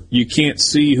player. You can't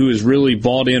see who is really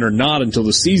bought in or not until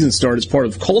the season starts. It's part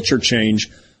of culture change.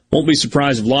 Won't be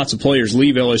surprised if lots of players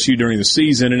leave LSU during the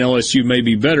season, and LSU may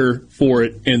be better for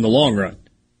it in the long run.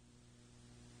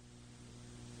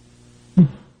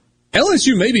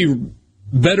 LSU may be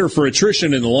better for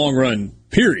attrition in the long run,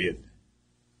 period.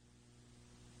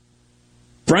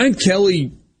 Brian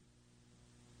Kelly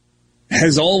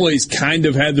has always kind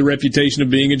of had the reputation of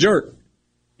being a jerk.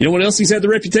 You know what else he's had the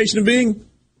reputation of being?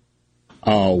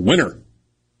 A winner.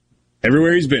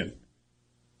 Everywhere he's been.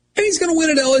 And he's going to win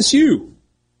at LSU.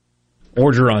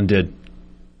 Orgeron did.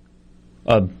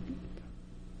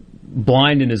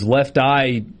 Blind in his left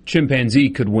eye chimpanzee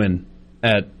could win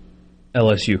at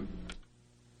LSU.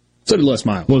 So did Les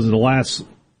Miles. Was it the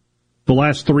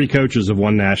last three coaches have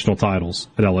won national titles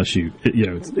at LSU?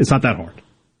 It's not that hard.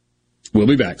 We'll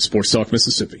be back. Sports Talk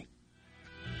Mississippi.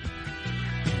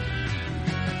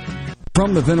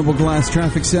 From the Venable Glass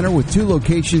Traffic Center with 2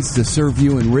 locations to serve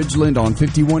you in Ridgeland on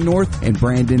 51 North and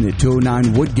Brandon at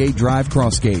 209 Woodgate Drive,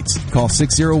 Crossgates. Call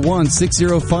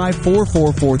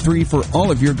 601-605-4443 for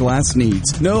all of your glass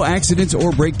needs. No accidents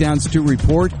or breakdowns to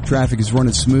report. Traffic is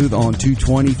running smooth on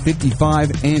 220,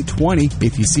 55, and 20.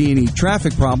 If you see any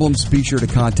traffic problems, be sure to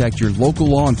contact your local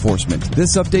law enforcement.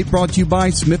 This update brought to you by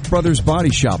Smith Brothers Body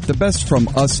Shop, the best from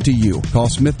us to you. Call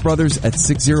Smith Brothers at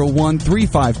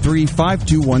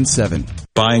 601-353-5217.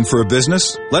 Buying for a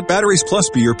business? Let Batteries Plus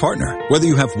be your partner. Whether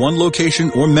you have one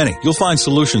location or many, you'll find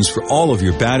solutions for all of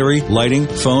your battery, lighting,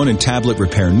 phone, and tablet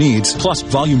repair needs, plus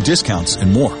volume discounts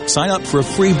and more. Sign up for a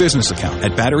free business account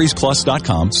at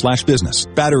batteriesplus.com/business.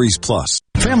 Batteries Plus.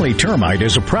 Family Termite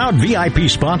is a proud VIP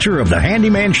sponsor of the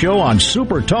Handyman Show on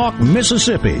Super Talk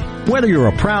Mississippi. Whether you're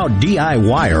a proud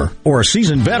DIYer or a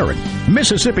seasoned veteran,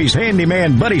 Mississippi's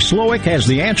handyman Buddy Slowick has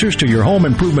the answers to your home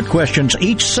improvement questions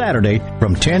each Saturday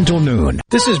from 10 till noon.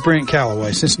 This is Brent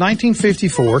Calloway. Since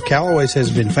 1954, Calloway's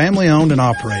has been family-owned and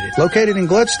operated. Located in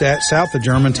Gluckstadt, south of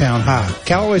Germantown High.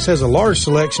 Calloway's has a large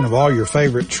selection of all your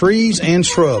favorite trees and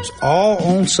shrubs, all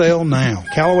on sale now.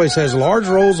 Calloway's has large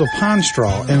rolls of pine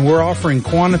straw, and we're offering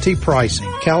quantity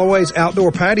pricing. Callaway's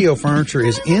outdoor patio furniture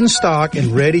is in stock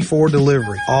and ready for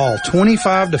delivery. All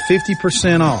 25 to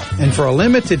 50% off. And for a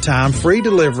limited time, free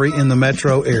delivery in the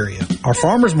metro area. Our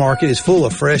farmers market is full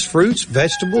of fresh fruits,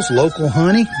 vegetables, local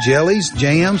honey, jellies,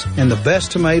 jams, and the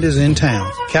best tomatoes in town.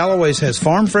 Callaway's has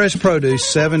farm fresh produce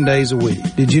 7 days a week.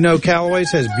 Did you know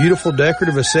Callaway's has beautiful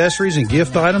decorative accessories and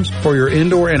gift items for your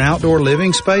indoor and outdoor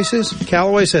living spaces?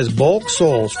 Callaway's has bulk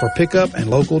soils for pickup and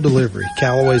local delivery.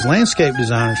 Callaway's landscape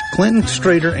designers Clinton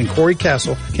Streeter and Corey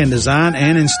Castle can design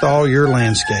and install your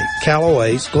landscape.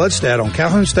 Callaway's, Gluckstadt on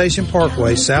Calhoun Station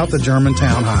Parkway, south of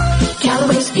Germantown High.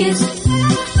 Callaway's is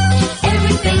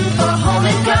everything for home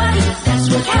and garden.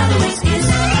 That's what Callaway's is.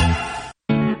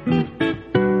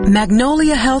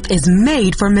 Magnolia Health is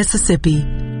made for Mississippi.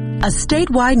 A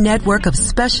statewide network of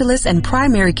specialists and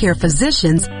primary care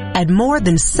physicians at more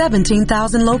than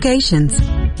 17,000 locations,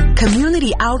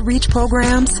 community outreach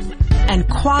programs, and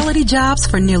quality jobs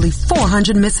for nearly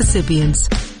 400 Mississippians.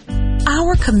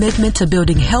 Our commitment to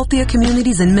building healthier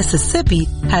communities in Mississippi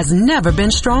has never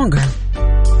been stronger.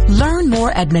 Learn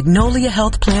more at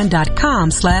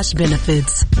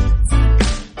magnoliahealthplan.com/benefits.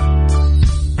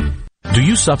 Do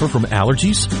you suffer from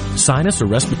allergies, sinus, or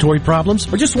respiratory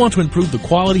problems, or just want to improve the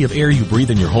quality of air you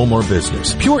breathe in your home or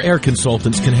business? Pure Air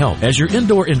Consultants can help. As your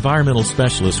indoor environmental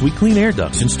specialist, we clean air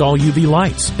ducts, install UV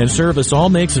lights, and service all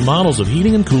makes and models of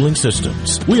heating and cooling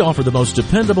systems. We offer the most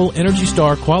dependable Energy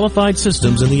Star qualified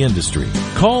systems in the industry.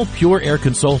 Call Pure Air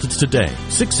Consultants today,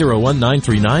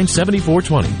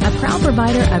 601-939-7420. A proud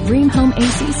provider of Rheem Home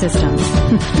AC systems.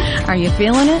 Are you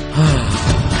feeling it?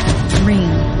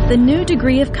 Rheem, the new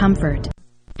degree of comfort.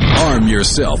 Arm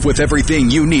yourself with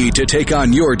everything you need to take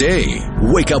on your day.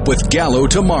 Wake up with Gallo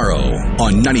tomorrow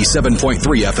on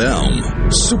 97.3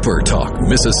 FM. Super Talk,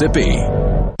 Mississippi.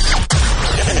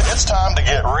 It's time to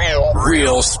get real.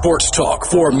 Real sports talk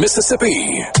for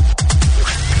Mississippi.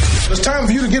 It's time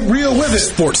for you to get real with it.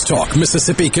 Sports Talk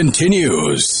Mississippi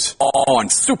continues on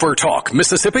Super Talk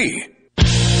Mississippi.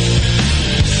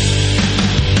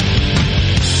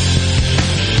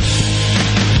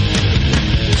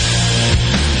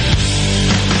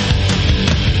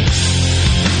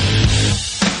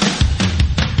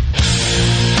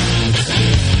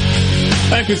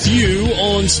 Back with you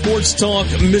on Sports Talk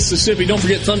Mississippi. Don't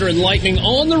forget Thunder and Lightning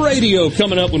on the radio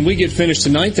coming up when we get finished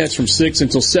tonight. That's from 6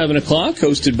 until 7 o'clock,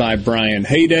 hosted by Brian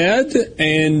Haydad.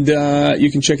 And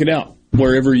you can check it out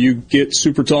wherever you get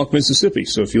Super Talk Mississippi.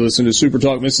 So if you listen to Super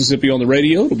Talk Mississippi on the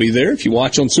radio, it'll be there. If you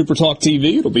watch on Super Talk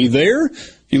TV, it'll be there.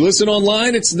 If you listen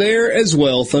online, it's there as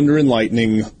well. Thunder and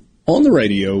Lightning on the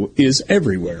radio is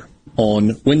everywhere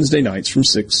on Wednesday nights from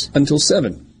 6 until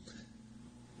 7.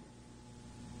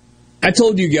 I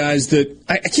told you guys that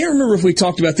I can't remember if we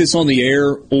talked about this on the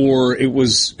air or it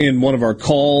was in one of our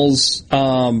calls.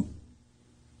 For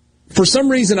some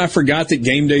reason, I forgot that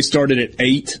game day started at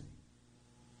 8.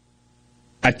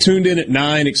 I tuned in at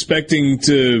 9 expecting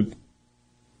to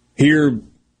hear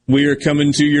 "We Are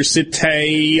Coming to Your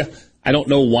City." I don't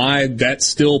know why that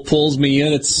still pulls me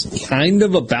in. It's kind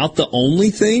of about the only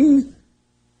thing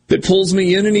that pulls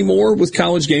me in anymore with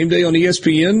College Game Day on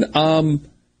ESPN.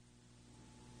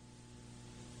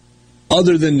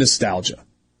 Other than nostalgia,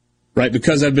 right?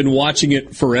 Because I've been watching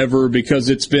it forever, because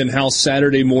it's been how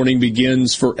Saturday morning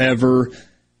begins forever,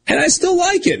 and I still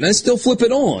like it, and I still flip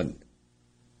it on.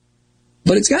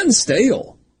 But it's gotten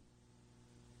stale.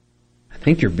 I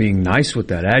think you're being nice with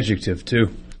that adjective, too.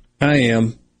 I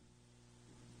am.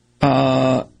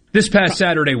 This past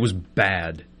Saturday was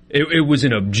bad. It was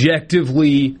an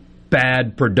objectively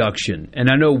bad production, and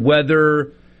I know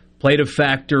weather played a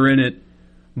factor in it,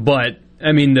 but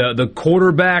I mean, the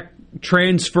quarterback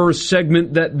transfer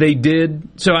segment that they did.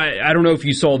 So I don't know if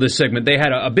you saw this segment. They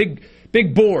had a big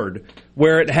board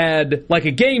where it had like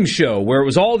a game show where it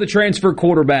was all the transfer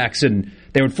quarterbacks, and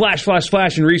they would flash, flash,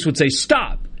 flash, and Reese would say,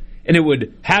 "Stop." And it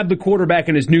would have the quarterback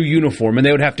in his new uniform, and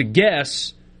they would have to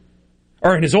guess,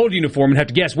 or in his old uniform, and have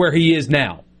to guess where he is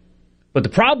now. But the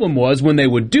problem was when they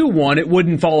would do one, it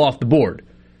wouldn't fall off the board.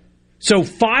 So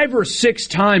 5 or 6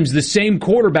 times the same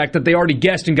quarterback that they already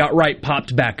guessed and got right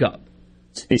popped back up.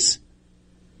 Jeez.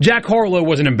 Jack Harlow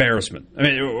was an embarrassment. I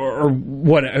mean, or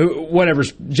whatever.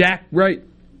 Jack, right?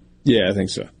 Yeah, I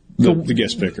think so. The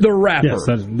guest picker. The rapper. Yes,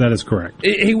 that is correct.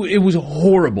 It was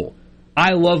horrible.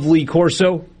 I love Lee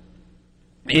Corso.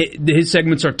 His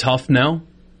segments are tough now.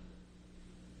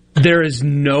 There is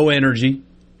no energy.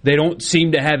 They don't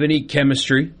seem to have any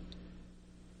chemistry.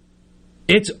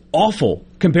 It's awful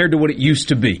compared to what it used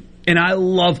to be. And I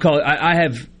love college. I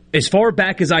have, as far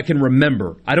back as I can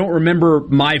remember, I don't remember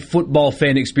my football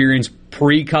fan experience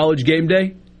pre-College Game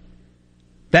Day.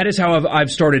 That is how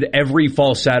I've started every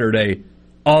fall Saturday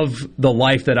of the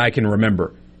life that I can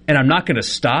remember. And I'm not going to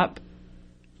stop,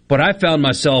 but I found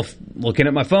myself looking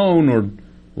at my phone or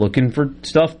looking for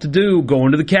stuff to do,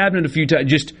 going to the cabinet a few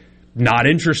times, just not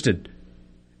interested.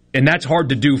 And that's hard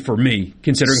to do for me,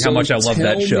 considering how much I love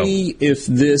that show. Tell me if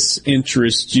this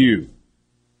interests you.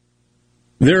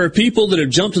 There are people that have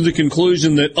jumped to the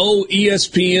conclusion that,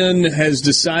 ESPN has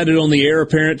decided on the heir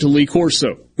apparent to Lee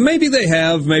Corso. Maybe they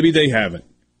have, maybe they haven't.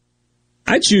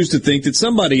 I choose to think that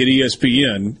somebody at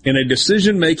ESPN in a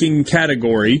decision-making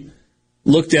category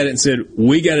looked at it and said,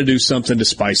 we got to do something to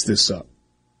spice this up.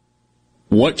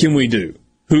 What can we do?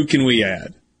 Who can we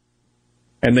add?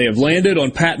 And they have landed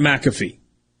on Pat McAfee,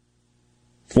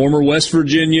 former West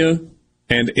Virginia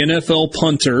and NFL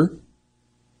punter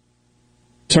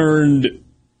turned,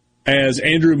 as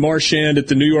Andrew Marchand at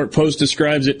the New York Post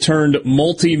describes it, turned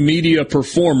multimedia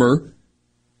performer.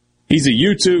 He's a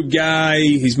YouTube guy.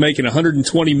 He's making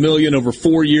 $120 million over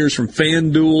 4 years from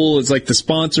FanDuel. It's like the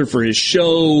sponsor for his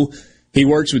show. He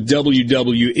works with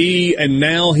WWE, and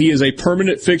now he is a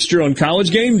permanent fixture on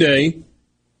College Game Day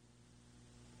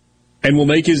and will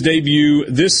make his debut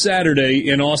this Saturday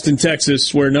in Austin,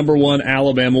 Texas, where number 1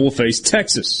 Alabama will face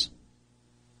Texas.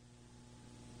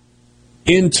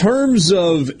 In terms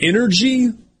of energy,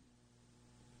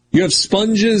 you have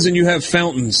sponges and you have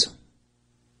fountains.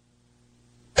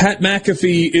 Pat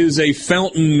McAfee is a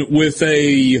fountain with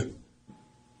a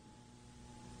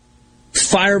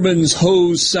fireman's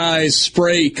hose size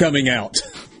spray coming out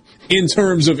in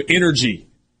terms of energy.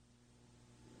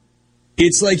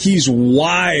 It's like he's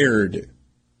wired.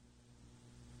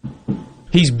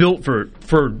 He's built for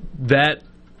that,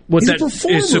 what that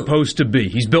is supposed to be.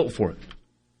 He's built for it.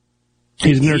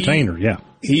 He's an entertainer, yeah.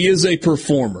 He is a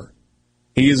performer.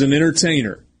 He is an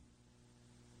entertainer.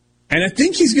 And I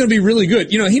think he's going to be really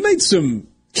good. You know, he made some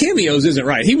cameos, isn't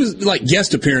right? He was like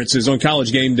guest appearances on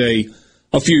College Game Day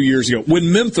a few years ago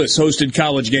when Memphis hosted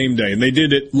College Game Day, and they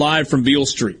did it live from Beale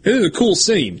Street. It was a cool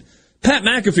scene. Pat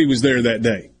McAfee was there that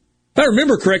day. If I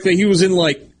remember correctly, he was in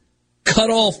like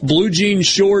cut-off blue jean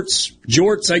shorts,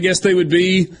 jorts, I guess they would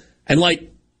be, and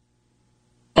like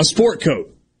a sport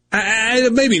coat.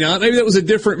 Maybe not. Maybe that was a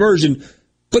different version.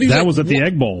 But that was at the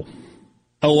Egg Bowl.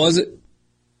 Oh, was it?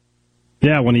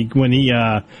 Yeah, when he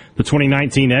the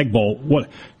 2019 Egg Bowl. What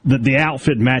the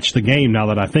outfit matched the game. Now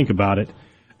that I think about it,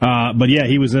 but yeah,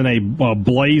 he was in a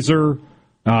blazer with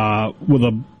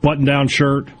a button-down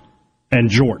shirt and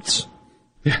jorts.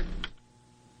 Yeah.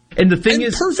 And the thing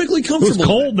is, perfectly comfortable. It was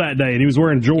cold that day, and he was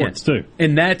wearing jorts too.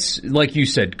 And that's, like you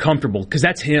said, comfortable because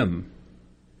that's him.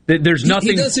 There's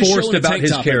nothing forced about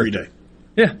his character. Every day.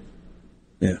 Yeah.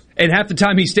 Yeah. And half the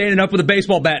time he's standing up with a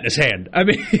baseball bat in his hand. I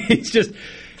mean, he's just...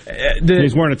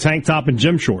 he's wearing a tank top and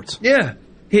gym shorts. Yeah.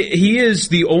 He is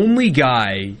the only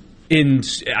guy in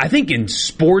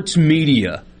sports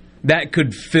media that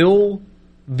could fill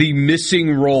the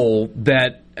missing role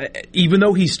that, even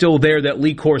though he's still there, that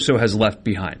Lee Corso has left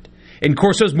behind. And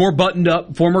Corso's more buttoned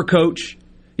up, former coach.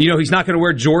 You know, he's not going to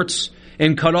wear jorts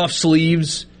and cut off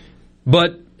sleeves,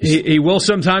 but he will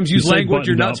sometimes use language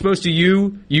you're not supposed to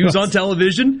use on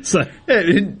television. So,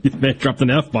 they dropped an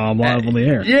F-bomb live on the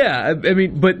air. Yeah, I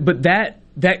mean, but that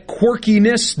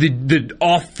quirkiness, the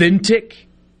authentic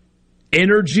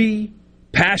energy,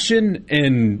 passion,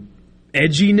 and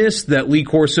edginess that Lee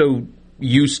Corso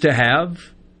used to have,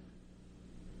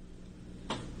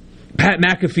 Pat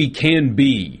McAfee can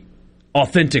be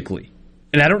authentically.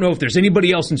 And I don't know if there's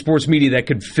anybody else in sports media that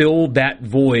could fill that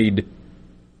void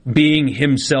being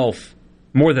himself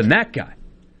more than that guy.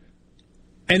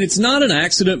 And it's not an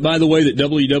accident, by the way, that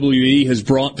WWE has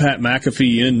brought Pat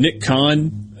McAfee in. Nick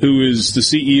Khan, who is the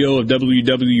CEO of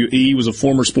WWE, was a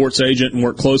former sports agent and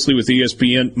worked closely with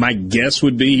ESPN. My guess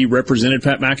would be he represented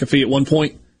Pat McAfee at one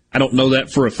point. I don't know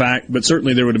that for a fact, but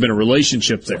certainly there would have been a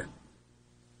relationship there.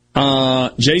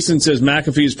 Jason says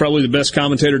McAfee is probably the best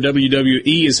commentator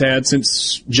WWE has had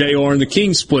since JR and the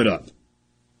King split up.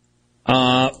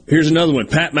 Here's another one.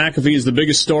 Pat McAfee is the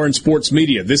biggest star in sports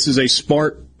media. This is a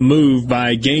smart move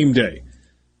by Game Day.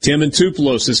 Tim in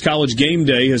Tupelo says College Game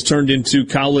Day has turned into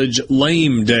College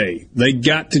Lame Day. They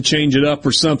got to change it up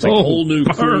or something. A whole new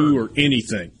crew or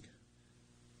anything.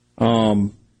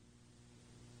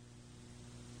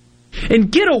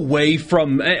 And get away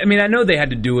from, I mean, I know they had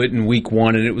to do it in week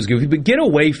one and it was goofy, but get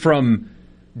away from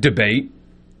debate.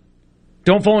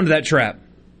 Don't fall into that trap.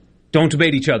 Don't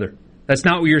debate each other. That's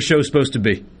not what your show's supposed to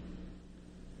be.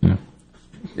 Yeah.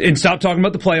 And stop talking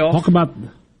about the playoff. Talk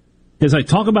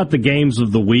about the games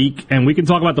of the week, and we can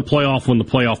talk about the playoff when the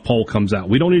playoff poll comes out.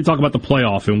 We don't need to talk about the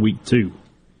playoff in week 2.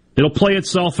 It'll play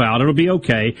itself out. It'll be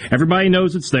okay. Everybody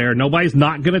knows it's there. Nobody's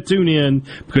not going to tune in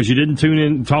because you didn't tune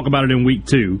in and talk about it in week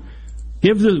 2.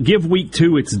 Give week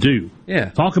 2 its due. Yeah.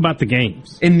 Talk about the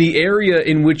games. In the area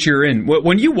in which you're in.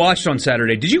 When you watched on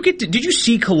Saturday, did you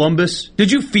see Columbus?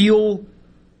 Did you feel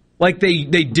like they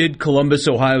did Columbus,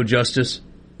 Ohio justice?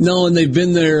 No, and they've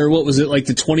been there, what was it, like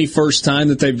the 21st time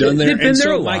that they've done there? They've been and there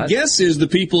so a lot. My guess is the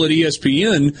people at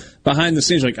ESPN behind the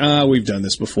scenes are like, we've done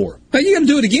this before. Hey, you got to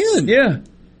do it again. Yeah.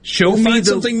 Show me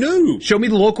something new. Show me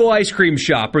the local ice cream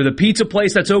shop or the pizza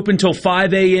place that's open till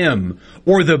 5 a.m.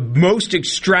 or the most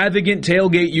extravagant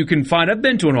tailgate you can find. I've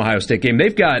been to an Ohio State game.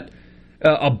 They've got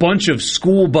a bunch of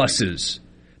school buses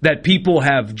that people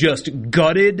have just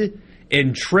gutted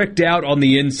and tricked out on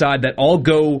the inside that all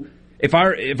go, if I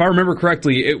remember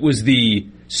correctly, it was the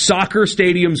soccer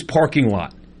stadium's parking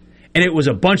lot. And it was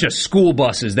a bunch of school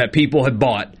buses that people had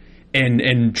bought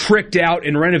and tricked out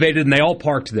and renovated, and they all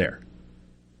parked there.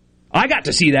 I got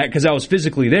to see that because I was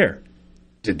physically there.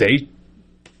 Did they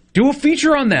do a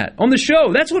feature on that on the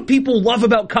show? That's what people love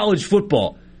about college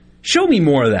football. Show me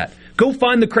more of that. Go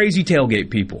find the crazy tailgate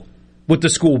people with the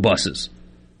school buses.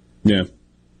 Yeah.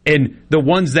 And the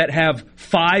ones that have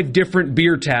 5 different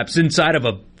beer taps inside of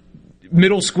a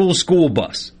middle school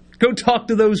bus. Go talk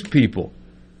to those people.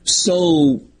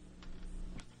 So,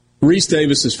 Reese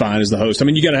Davis is fine as the host. I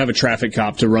mean, you got to have a traffic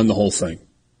cop to run the whole thing.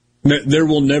 There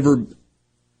will never...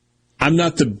 I'm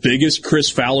not the biggest Chris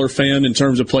Fowler fan in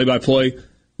terms of play-by-play.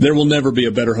 There will never be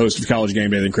a better host of College Game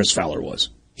Day than Chris Fowler was.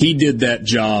 He did that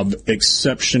job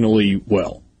exceptionally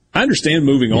well. I understand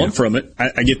moving on from it.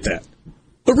 I get that.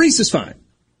 But Reese is fine.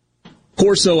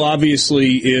 Corso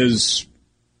obviously is...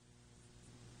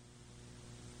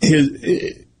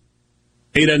 He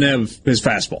doesn't have his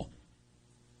fastball.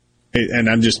 And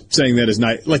I'm just saying that as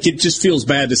not... Like, it just feels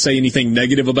bad to say anything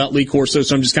negative about Lee Corso,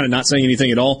 so I'm just kind of not saying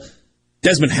anything at all.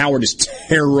 Desmond Howard is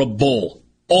terrible.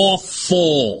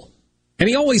 Awful. And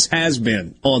he always has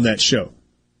been on that show.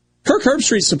 Kirk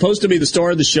Herbstreit's supposed to be the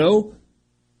star of the show,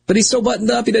 but he's so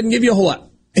buttoned up, he doesn't give you a whole lot.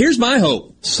 Here's my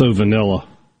hope. So vanilla.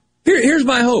 Here's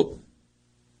my hope.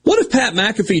 What if Pat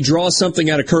McAfee draws something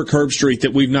out of Kirk Herbstreit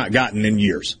that we've not gotten in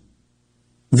years?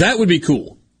 That would be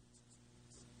cool.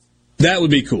 That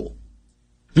would be cool.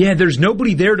 Yeah, there's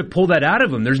nobody there to pull that out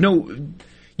of him. There's no...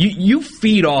 You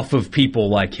feed off of people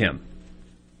like him.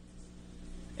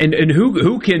 And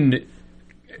who can...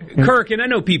 Kirk, and I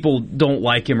know people don't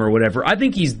like him or whatever, I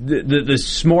think he's the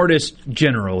smartest,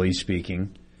 generally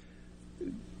speaking,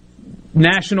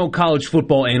 national college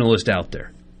football analyst out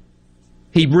there.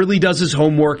 He really does his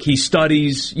homework. He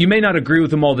studies. You may not agree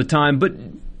with him all the time,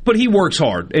 but he works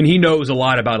hard, and he knows a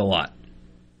lot about a lot.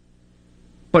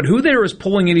 But who there is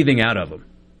pulling anything out of him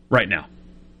right now?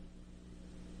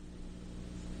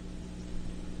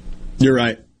 You're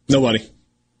right. Nobody.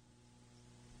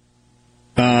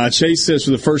 Chase says,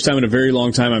 for the first time in a very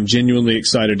long time, I'm genuinely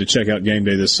excited to check out Game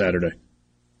Day this Saturday.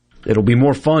 It'll be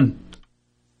more fun.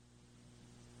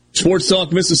 Sports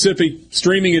Talk Mississippi,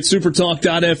 streaming at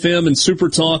supertalk.fm and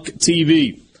Supertalk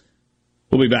TV.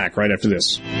 We'll be back right after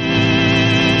this.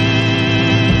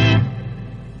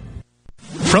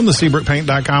 From the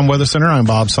SeabrookPaint.com Weather Center, I'm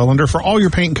Bob Sullender. For all your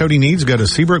paint and coating needs, go to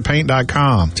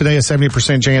SeabrookPaint.com. Today, a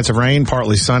 70% chance of rain,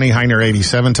 partly sunny, high near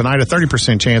 87. Tonight, a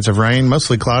 30% chance of rain,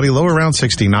 mostly cloudy, low around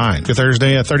 69. For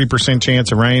Thursday, a 30%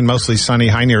 chance of rain, mostly sunny,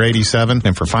 high near 87.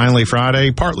 And for finally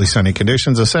Friday, partly sunny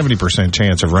conditions, a 70%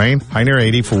 chance of rain, high near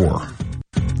 84.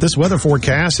 This weather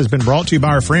forecast has been brought to you by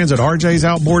our friends at RJ's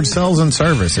Outboard Sales and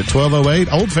Service at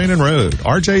 1208 Old Fannin Road.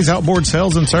 RJ's Outboard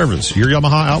Sales and Service, your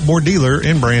Yamaha outboard dealer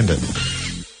in Brandon.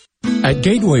 At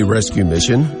Gateway Rescue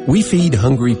Mission, we feed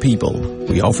hungry people.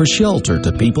 We offer shelter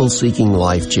to people seeking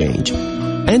life change.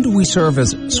 And we serve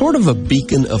as sort of a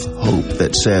beacon of hope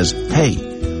that says,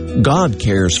 hey, God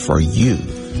cares for you.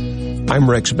 I'm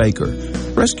Rex Baker.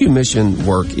 Rescue Mission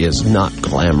work is not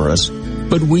glamorous,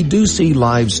 but we do see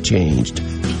lives changed.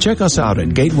 Check us out at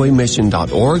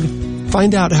gatewaymission.org.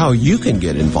 Find out how you can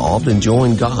get involved and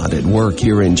join God at work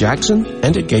here in Jackson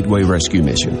and at Gateway Rescue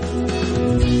Mission.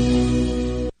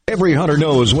 Every hunter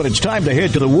knows when it's time to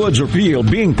head to the woods or field,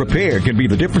 being prepared can be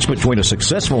the difference between a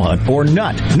successful hunt or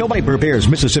not. Nobody prepares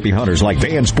Mississippi hunters like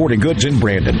Vans Sporting Goods in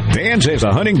Brandon. Vans has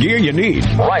the hunting gear you need.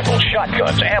 Rifles,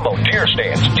 shotguns, ammo, deer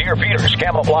stands, deer feeders,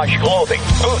 camouflage clothing,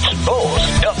 boots,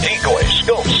 bows, duck decoys,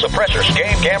 scopes, suppressors,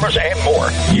 game cameras, and more.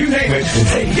 You name it,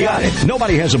 they got it.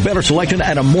 Nobody has a better selection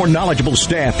and a more knowledgeable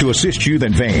staff to assist you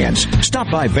than Vans. Stop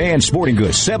by Vans Sporting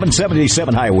Goods,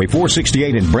 777 Highway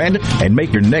 468 in Brandon, and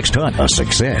make your next hunt a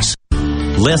success.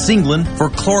 Les England for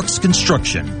Clark's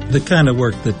Construction. The kind of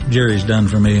work that Jerry's done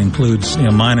for me includes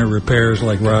minor repairs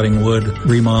like rotting wood,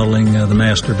 remodeling the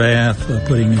master bath,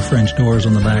 putting new French doors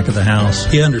on the back of the house.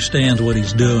 He understands what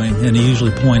he's doing, and he usually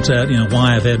points out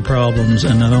why I've had problems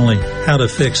and not only how to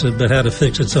fix it, but how to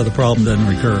fix it so the problem doesn't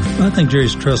recur. I think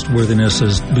Jerry's trustworthiness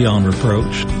is beyond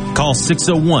reproach. Call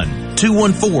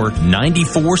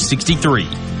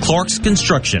 601-214-9463. Clark's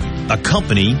Construction, a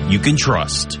company you can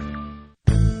trust.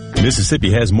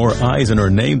 Mississippi has more eyes in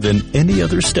our name than any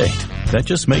other state. That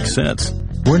just makes sense.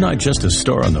 We're not just a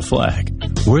star on the flag.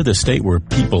 We're the state where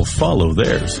people follow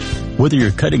theirs. Whether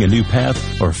you're cutting a new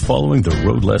path or following the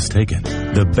road less taken,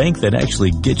 the bank that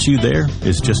actually gets you there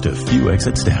is just a few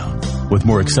exits down. With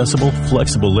more accessible,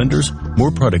 flexible lenders, more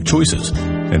product choices,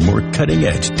 and more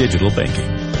cutting-edge digital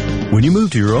banking. When you move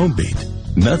to your own beat,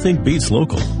 nothing beats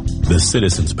local. The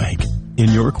Citizens Bank. In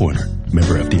your corner.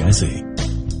 Member FDIC.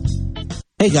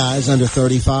 Hey guys, under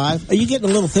 35, are you getting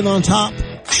a little thin on top?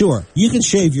 Sure, you can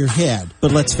shave your head,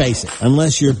 but let's face it,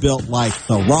 unless you're built like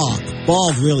The Rock,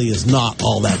 bald really is not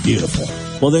all that beautiful.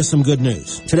 Well, there's some good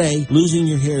news. Today, losing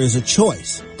your hair is a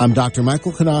choice. I'm Dr.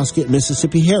 Michael Konoski at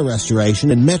Mississippi Hair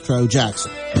Restoration in Metro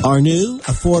Jackson. Our new,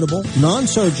 affordable,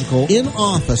 non-surgical,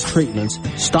 in-office treatments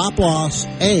stop loss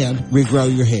and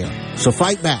regrow your hair. So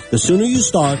fight back. The sooner you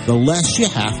start, the less you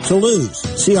have to lose.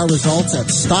 See our results at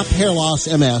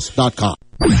stophairlossms.com.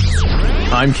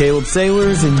 I'm Caleb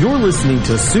Sailors, and you're listening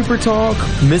to Super Talk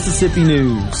Mississippi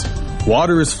News.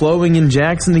 Water is flowing in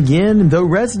Jackson again, and though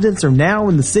residents are now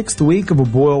in the 6th week of a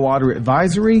boil water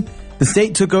advisory, the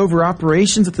state took over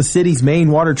operations at the city's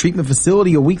main water treatment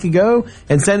facility a week ago,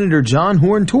 and Senator John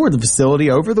Horn toured the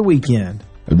facility over the weekend.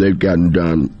 They've gotten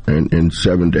done in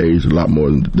 7 days, a lot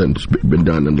more than's been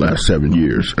done in the last 7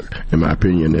 years, in my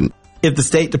opinion. And if the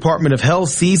State Department of Health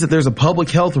sees that there's a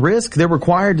public health risk, they're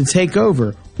required to take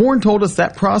over. Horn told us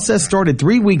that process started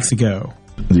 3 weeks ago.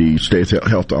 The state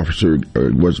health officer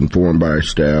was informed by our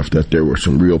staff that there were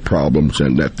some real problems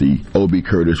and that the O.B.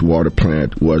 Curtis water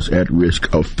plant was at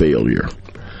risk of failure.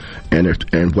 And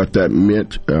what that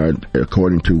meant,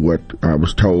 according to what I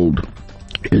was told,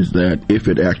 is that if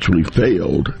it actually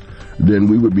failed, then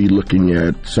we would be looking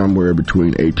at somewhere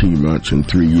between 18 months and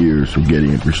 3 years of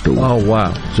getting it restored. Oh,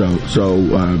 wow. So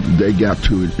they got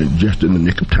to it just in the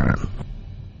nick of time.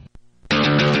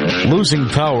 Losing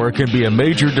power can be a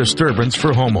major disturbance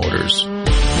for homeowners.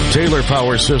 Taylor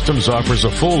Power Systems offers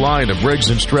a full line of Briggs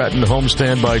 & Stratton home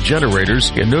standby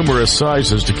generators in numerous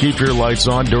sizes to keep your lights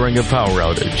on during a power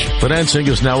outage. Financing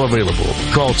is now available.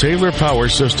 Call Taylor Power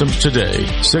Systems today,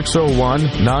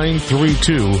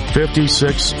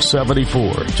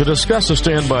 601-932-5674, to discuss a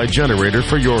standby generator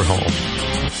for your home.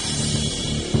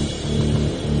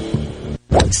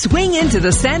 Swing into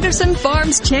the Sanderson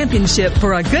Farms Championship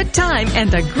for a good time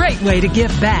and a great way to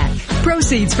give back.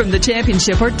 Proceeds from the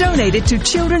championship are donated to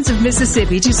Children's of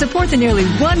Mississippi to support the nearly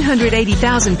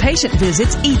 180,000 patient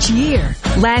visits each year.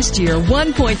 Last year,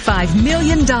 $1.5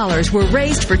 million were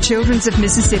raised for Children's of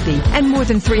Mississippi, and more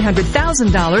than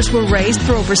 $300,000 were raised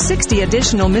for over 60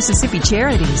 additional Mississippi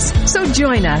charities. So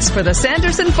join us for the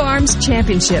Sanderson Farms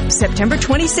Championship, September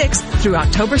 26th through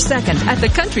October 2nd at the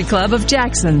Country Club of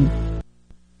Jackson.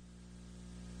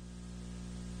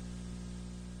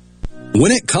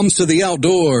 When it comes to the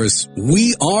outdoors,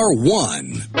 we are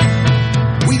one.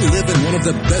 We live in one of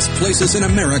the best places in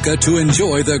America to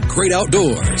enjoy the great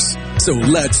outdoors. So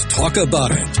let's talk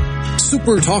about it.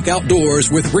 Super Talk Outdoors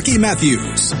with Ricky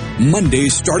Matthews.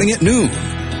 Mondays starting at noon.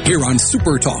 Here on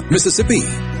Super Talk Mississippi.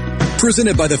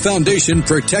 Presented by the Foundation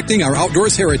Protecting Our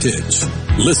Outdoors Heritage.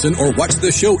 Listen or watch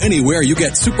the show anywhere you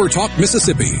get Super Talk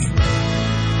Mississippi.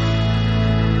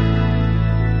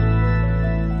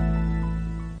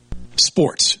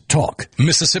 Sports Talk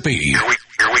Mississippi. Here we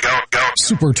go.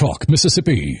 Super Talk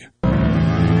Mississippi.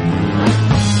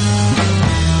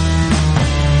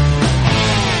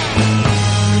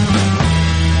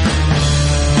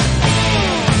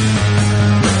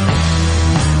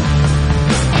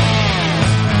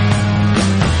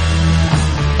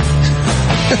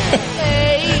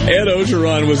 Ed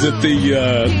Ogeron was at the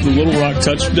Little Rock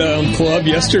Touchdown Club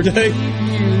yesterday.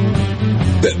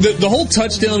 The whole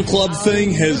Touchdown Club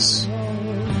thing has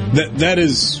that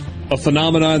is a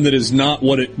phenomenon that is not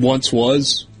what it once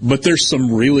was. But there's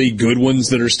some really good ones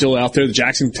that are still out there. The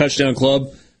Jackson Touchdown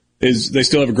Club they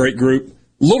still have a great group.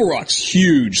 Little Rock's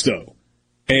huge though,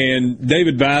 and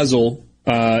David Basil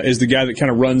is the guy that kind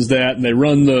of runs that, and they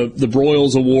run the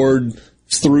Broyles Award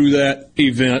through that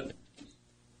event.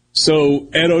 So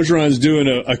Ed Ogeron's doing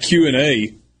a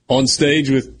Q&A on stage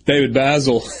with David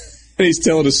Basil, and he's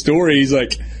telling a story. He's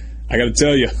like, I got to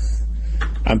tell you,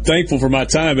 I'm thankful for my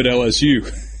time at LSU.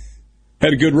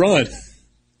 Had a good run.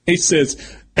 He says,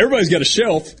 everybody's got a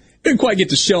shelf. Didn't quite get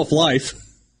to shelf life.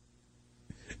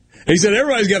 He said,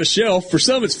 everybody's got a shelf. For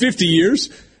some, it's 50 years.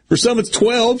 For some, it's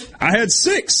 12. I had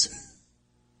 6.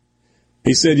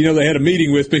 He said, they had a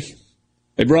meeting with me.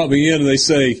 They brought me in, and they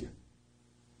say,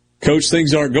 Coach,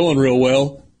 things aren't going real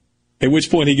well. At which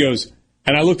point he goes,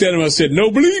 and I looked at him and I said, no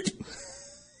bleep.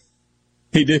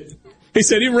 He did. He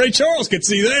said, even Ray Charles could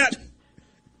see that.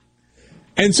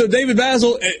 And so David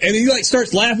Basil, and he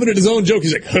starts laughing at his own joke.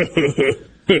 He's like, he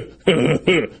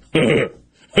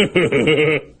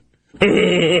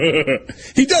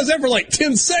does that for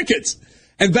 10 seconds.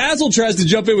 And Basil tries to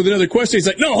jump in with another question. He's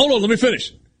like, no, hold on, let me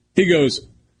finish. He goes,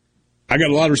 I got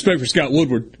a lot of respect for Scott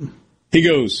Woodward. He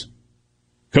goes,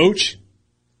 Coach,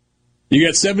 you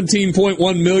got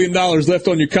 $17.1 million left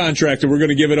on your contract, and we're going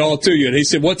to give it all to you. And he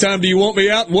said, what time do you want me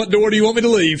out, and what door do you want me to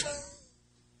leave?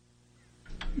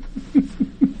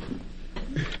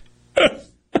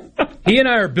 He and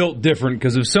I are built different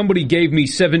because if somebody gave me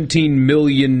 $17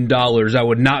 million, I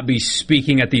would not be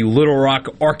speaking at the Little Rock,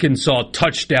 Arkansas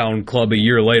Touchdown Club a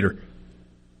year later.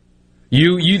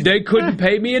 They couldn't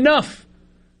pay me enough.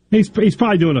 He's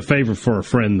probably doing a favor for a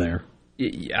friend there.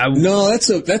 No, that's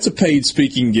a paid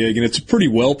speaking gig, and it's a pretty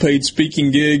well-paid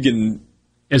speaking gig. And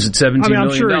is it $17 million?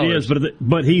 I'm sure it is,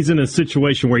 but he's in a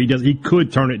situation where he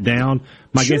could turn it down.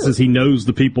 My guess is he knows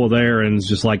the people there and is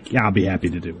just like, yeah, I'll be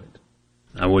happy to do it.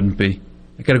 I wouldn't be.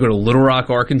 I got to go to Little Rock,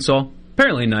 Arkansas.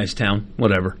 Apparently a nice town.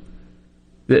 Whatever.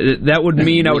 That would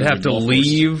mean I would have to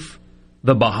leave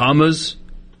the Bahamas,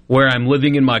 where I'm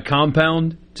living in my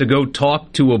compound, to go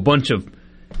talk to a bunch of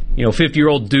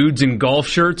 50-year-old dudes in golf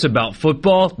shirts about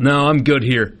football. No, I'm good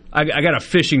here. I got a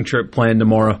fishing trip planned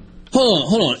tomorrow.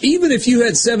 Hold on. Even if you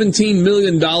had $17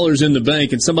 million in the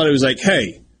bank and somebody was like,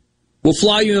 hey, we'll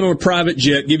fly you in on a private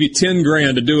jet, give you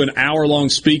 $10,000 to do an hour-long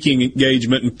speaking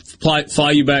engagement and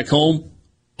fly you back home.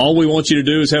 All we want you to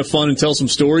do is have fun and tell some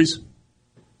stories.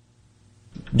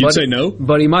 You'd say no?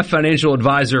 Buddy, my financial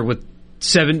advisor with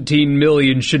 $17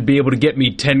 million should be able to get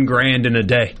me $10,000 in a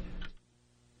day.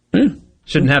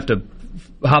 Shouldn't have to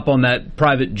hop on that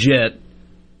private jet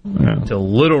to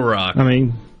Little Rock. I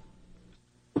mean,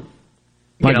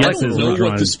 I don't know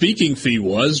what the speaking fee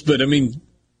was, but I mean,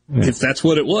 if that's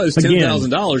what it was,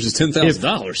 $10,000 is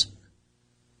 $10,000.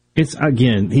 It's,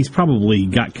 again, he's probably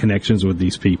got connections with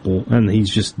these people, and he's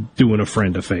just doing a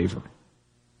friend a favor.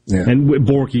 Yeah. And with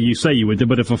Borky, you say you would do,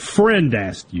 but if a friend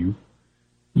asked you,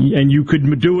 and you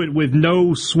could do it with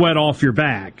no sweat off your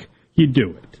back, you'd do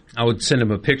it. I would send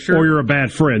him a picture. Or you're a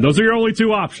bad friend. Those are your only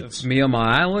two options. Me on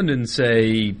my island and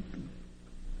say,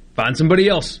 find somebody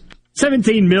else.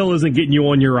 $17 million isn't getting you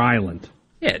on your island.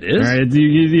 Yeah, it is.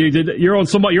 Right? You're on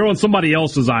somebody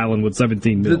else's island with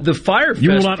 $17 million. The Firefest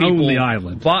you will not people own the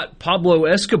island. Bought Pablo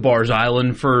Escobar's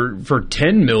island for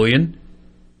 $10 million.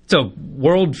 It's a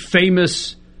world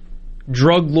famous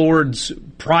drug lord's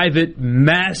private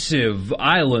massive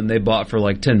island they bought for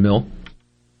like $10 million.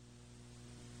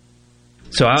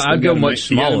 So I'd go much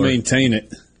smaller. You got to maintain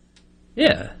it.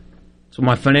 Yeah, that's what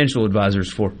my financial advisor's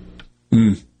for.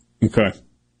 Okay.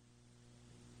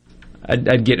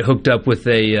 I'd get hooked up with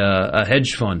a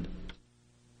hedge fund.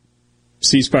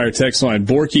 C-Spire text line,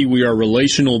 Borky, we are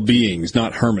relational beings,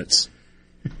 not hermits.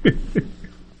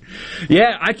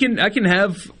 Yeah, I can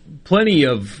have plenty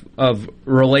of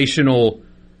relational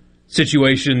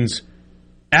situations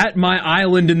at my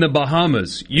island in the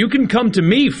Bahamas. You can come to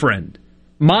me, friend.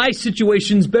 My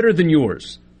situation's better than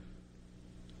yours.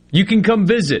 You can come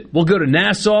visit. We'll go to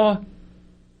Nassau,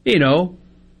 do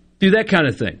that kind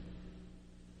of thing.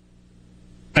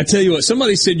 I tell you what,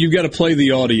 somebody said you've got to play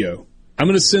the audio. I'm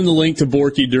going to send the link to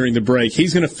Borky during the break.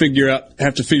 He's going to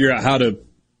have to figure out how to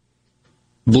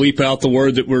bleep out the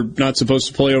word that we're not supposed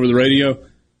to play over the radio,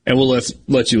 and we'll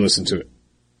let you listen to it.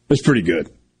 It's pretty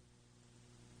good.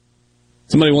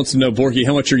 Somebody wants to know, Borky,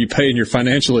 how much are you paying your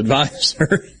financial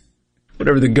advisor?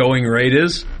 Whatever the going rate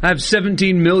is. I have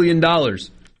 $17 million.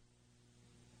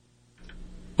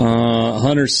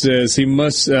 Hunter says he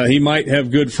might have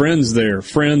good friends there.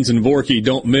 Friends and Borky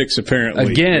don't mix,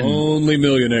 apparently. Again. Only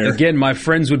millionaire. Again, my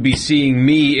friends would be seeing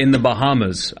me in the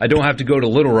Bahamas. I don't have to go to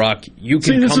Little Rock. You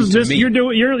can come to me.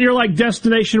 You're like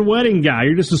destination wedding guy.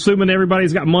 You're just assuming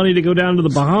everybody's got money to go down to the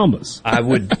Bahamas. I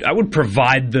would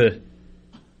provide the...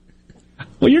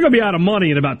 Well, you're going to be out of money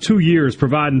in about 2 years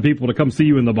providing people to come see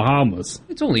you in the Bahamas.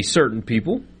 It's only certain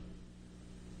people.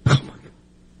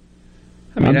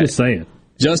 I'm just saying.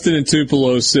 Justin in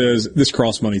Tupelo says, this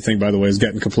Cross money thing, by the way, has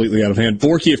gotten completely out of hand.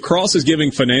 Borky, if Cross is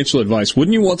giving financial advice,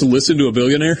 wouldn't you want to listen to a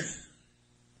billionaire?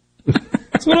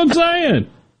 That's what I'm saying.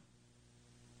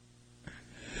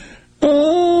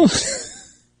 Oh.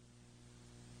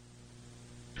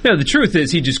 Yeah, the truth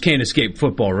is he just can't escape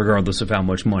football regardless of how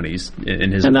much money's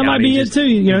in his account. And that might be it, too.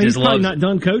 He's probably not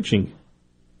done coaching.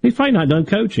 He's probably not done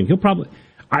coaching. He'll probably...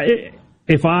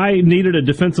 if I needed a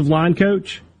defensive line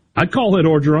coach, I'd call Ed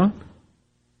Orgeron.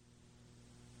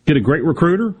 Get a great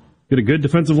recruiter. Get a good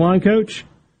defensive line coach.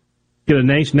 Get a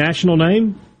national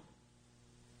name.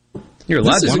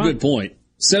 This is a good point.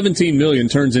 $17 million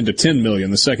turns into $10 million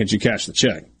the second you cash the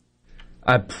check.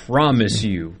 I promise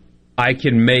you, I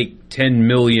can make $10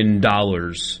 million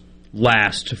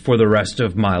last for the rest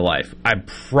of my life. I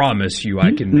promise you,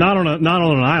 I can. Not on an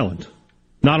island.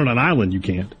 Not on an island. You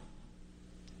can't.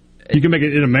 You can make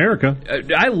it in America.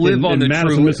 I live on the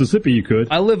Madison, Mississippi. You could.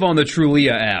 I live on the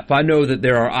Trulia app. I know that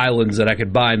there are islands that I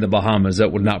could buy in the Bahamas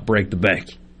that would not break the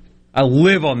bank. I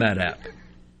live on that app.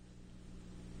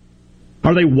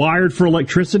 Are they wired for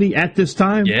electricity at this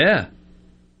time? Yeah.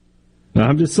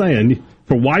 I'm just saying,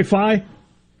 for Wi-Fi.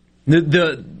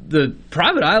 The the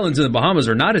private islands in the Bahamas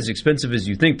are not as expensive as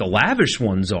you think. The lavish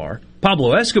ones are.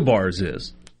 Pablo Escobar's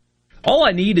is. All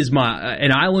I need is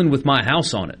an island with my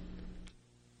house on it.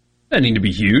 Doesn't need to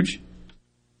be huge.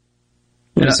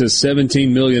 Well, it says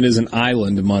 $17 million isn't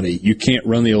island money. You can't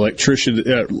run the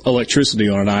electricity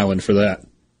on an island for that.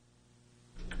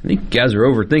 I think you guys are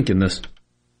overthinking this.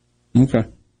 Okay.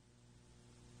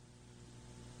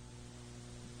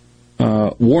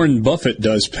 Warren Buffett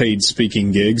does paid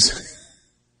speaking gigs.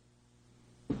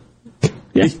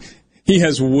 Yeah. He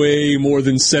has way more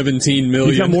than $17 million.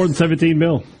 He's got more than $17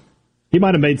 million. He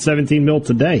might have made $17 million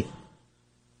today.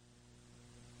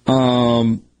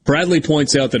 Bradley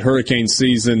points out that hurricane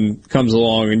season comes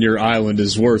along and your island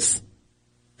is worth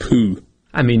poo.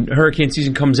 I mean, hurricane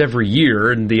season comes every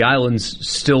year and the islands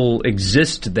still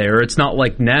exist there. It's not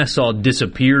like Nassau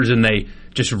disappears and they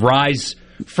just rise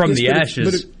from the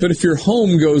ashes. But if your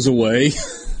home goes away...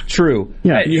 True.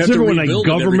 Yeah, you have to when rebuild a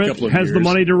government has years. the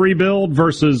money to rebuild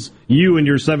versus you and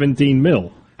your $17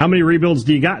 million. How many rebuilds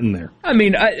do you got in there? I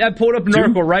mean, I pulled up an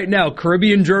article right now.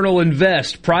 Caribbean Journal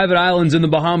Invest, private islands in the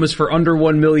Bahamas for under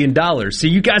 $1 million. See,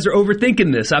 you guys are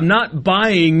overthinking this. I'm not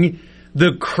buying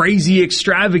the crazy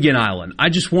extravagant island. I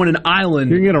just want an island.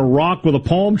 You're going to get a rock with a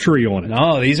palm tree on it.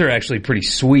 Oh, these are actually pretty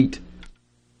sweet.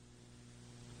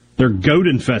 They're goat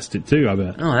infested too, I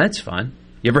bet. Oh, that's fine.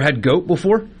 You ever had goat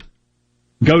before?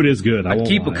 Goat is good. I'd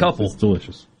keep a couple. It's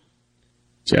delicious.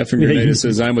 Jeff from Grenada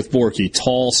says, I'm with Borky.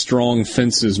 Tall, strong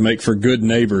fences make for good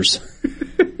neighbors.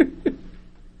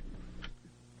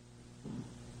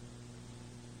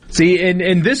 See,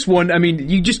 and this one, I mean,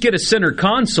 you just get a center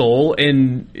console,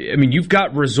 and, I mean, you've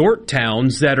got resort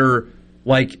towns that are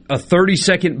like a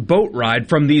 30-second boat ride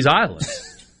from these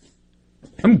islands.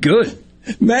 I'm good.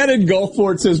 Matt in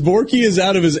Gulfport says, Borky is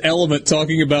out of his element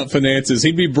talking about finances.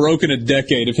 He'd be broke in a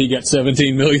decade if he got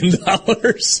 $17 million.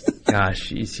 Gosh,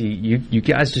 you see, you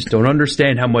guys just don't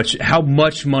understand how much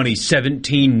money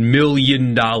 $17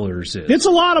 million is. It's a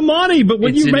lot of money, but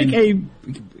when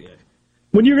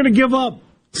when you're going to give up,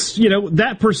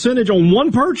 that percentage on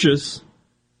one purchase,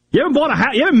 you haven't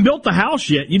bought you haven't built the house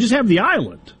yet. You just have the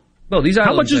island. Well, these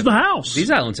islands how much is the house? These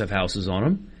islands have houses on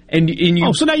them. And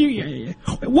you, so now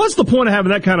what's the point of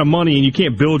having that kind of money and you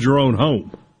can't build your own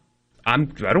home? I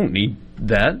don't need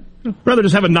that. Rather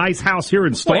just have a nice house here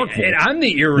in Starkville. And I'm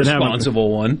the irresponsible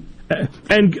one.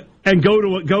 And go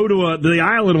to the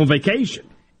island on vacation.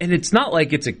 And it's not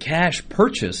like it's a cash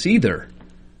purchase either.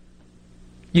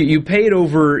 You pay it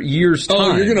over years' time.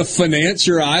 Oh, you're going to finance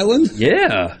your island?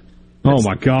 Yeah. Oh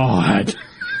my God.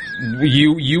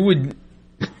 You would.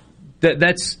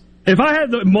 That's. If I had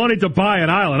the money to buy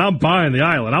an island, I'm buying the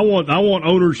island. I want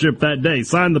ownership that day.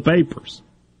 Sign the papers.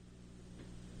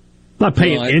 I'm not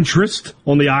paying interest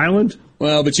on the island.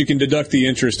 Well, but you can deduct the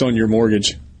interest on your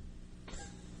mortgage.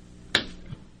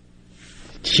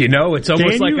 It's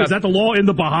almost like is that the law in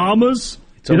the Bahamas?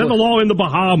 Is that the law in the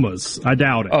Bahamas? I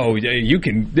doubt it. Oh, you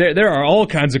can. There are all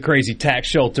kinds of crazy tax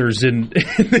shelters in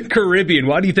the Caribbean.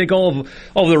 Why do you think all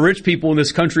the rich people in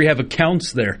this country have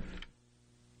accounts there?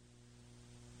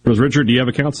 Richard, do you have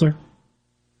accounts there?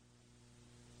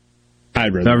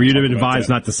 I'd rather. However, you'd have been advised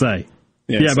not to say.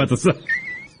 Yeah, about to say.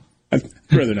 I'd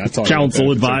rather not talk.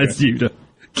 Counsel advised you to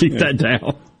keep that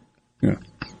down. Yeah.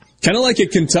 Kind of like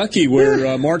at Kentucky,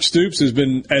 where Mark Stoops has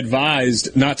been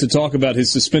advised not to talk about his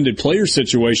suspended player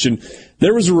situation.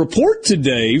 There was a report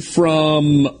today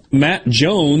from Matt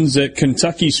Jones at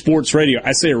Kentucky Sports Radio.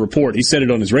 I say a report. He said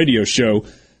it on his radio show.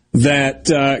 That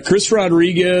Chris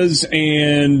Rodriguez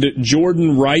and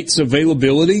Jordan Wright's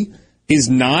availability is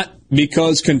not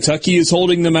because Kentucky is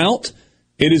holding them out.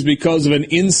 It is because of an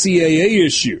NCAA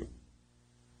issue.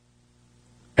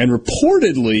 And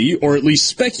reportedly, or at least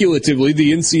speculatively,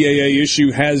 the NCAA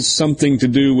issue has something to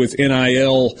do with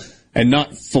NIL and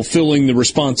not fulfilling the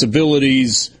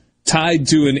responsibilities tied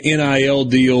to an NIL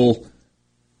deal.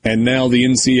 And now the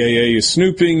NCAA is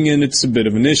snooping, and it's a bit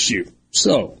of an issue.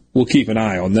 So we'll keep an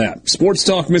eye on that. Sports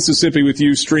Talk Mississippi with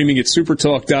you, streaming at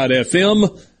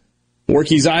supertalk.fm.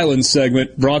 Borky's Island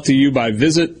segment brought to you by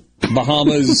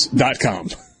visitbahamas.com.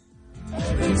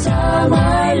 Every time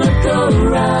I look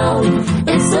around,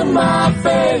 it's in my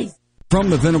face. From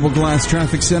the Venable Glass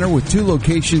Traffic Center with 2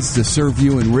 locations to serve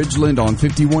you in Ridgeland on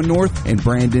 51 North and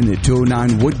Brandon at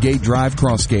 209 Woodgate Drive,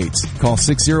 Crossgates. Call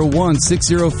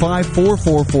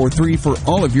 601-605-4443 for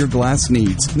all of your glass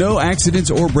needs. No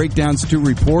accidents or breakdowns to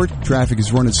report. Traffic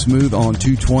is running smooth on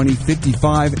 220,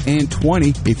 55, and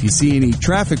 20. If you see any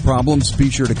traffic problems, be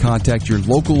sure to contact your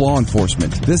local law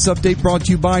enforcement. This update brought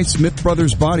to you by Smith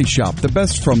Brothers Body Shop, the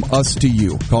best from us to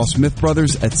you. Call Smith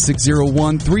Brothers at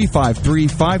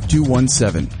 601-353-5217.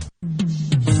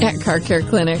 At Car Care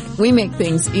Clinic, we make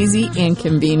things easy and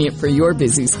convenient for your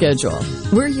busy schedule.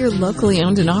 We're your locally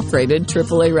owned and operated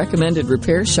AAA recommended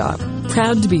repair shop,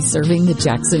 proud to be serving the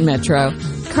Jackson Metro.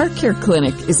 Car Care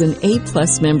Clinic is an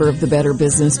A-plus member of the Better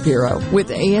Business Bureau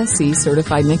with ASE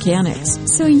certified mechanics,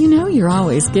 so you know you're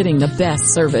always getting the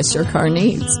best service your car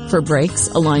needs for brakes,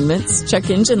 alignments, check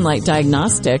engine light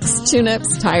diagnostics,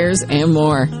 tune-ups, tires, and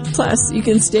more. Plus, you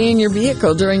can stay in your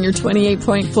vehicle during your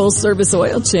 28-point full-service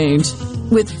oil change.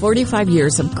 With 45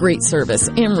 years of great service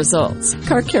and results,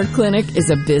 Car Care Clinic is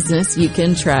a business you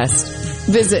can trust.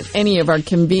 Visit any of our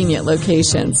convenient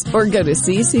locations or go to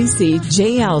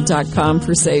cccjl.com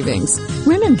for savings.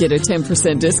 Women get a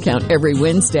 10% discount every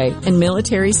Wednesday, and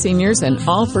military seniors and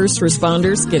all first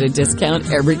responders get a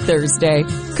discount every Thursday.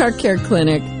 Car Care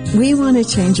Clinic. We want to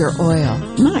change your oil,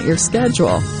 not your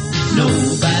schedule.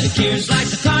 Nobody cares like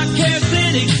the Car Care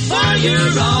Clinic for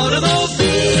your automobile.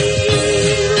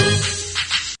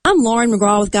 I'm Lauren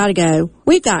McGraw with Gotta Go.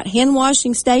 We've got hand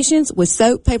washing stations with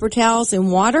soap, paper towels, and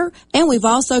water, and we've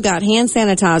also got hand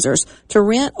sanitizers to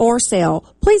rent or sell.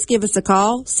 Please give us a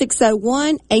call,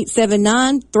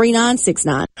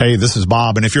 601-879-3969. Hey, this is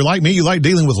Bob, and if you're like me, you like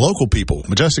dealing with local people.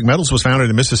 Majestic Metals was founded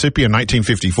in Mississippi in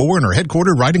 1954 and are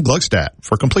headquartered right in Gluckstadt.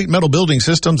 For complete metal building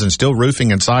systems and steel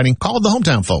roofing and siding, call the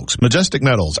hometown folks. Majestic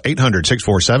Metals,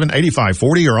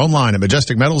 800-647-8540 or online at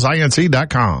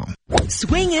majesticmetalsinc.com.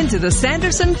 Swing into the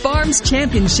Sanderson Farms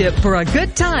Championship for a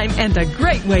good time and a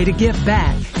great way to give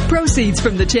back. Proceeds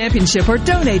from the championship are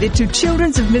donated to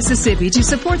Children's of Mississippi to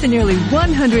support the nearly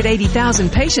 180,000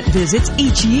 patient visits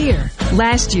each year.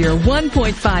 Last year,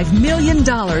 $1.5 million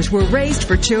were raised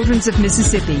for Children's of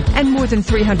Mississippi, and more than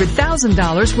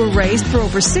 $300,000 were raised for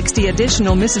over 60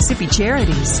 additional Mississippi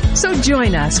charities. So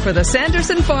join us for the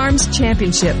Sanderson Farms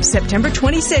Championship, September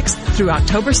 26th through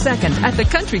October 2nd at the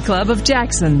Country Club of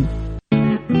Jackson.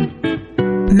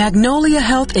 Magnolia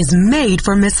Health is made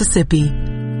for Mississippi.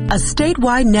 A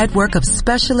statewide network of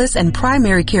specialists and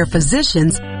primary care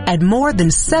physicians at more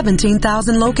than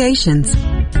 17,000 locations,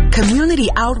 community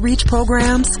outreach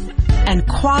programs, and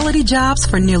quality jobs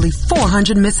for nearly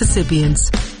 400 Mississippians.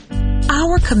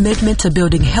 Our commitment to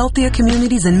building healthier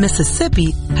communities in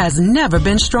Mississippi has never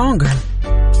been stronger.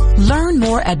 Learn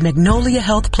more at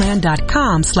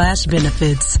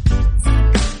magnoliahealthplan.com/benefits.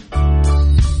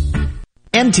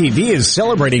 MTV is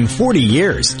celebrating 40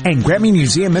 years, and Grammy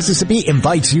Museum Mississippi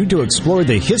invites you to explore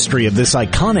the history of this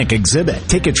iconic exhibit.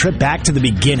 Take a trip back to the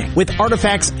beginning with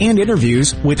artifacts and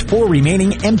interviews with 4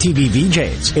 remaining MTV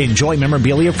VJs. Enjoy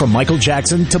memorabilia from Michael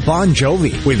Jackson to Bon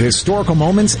Jovi, with historical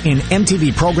moments in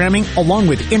MTV programming along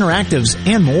with interactives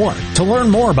and more. To learn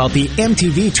more about the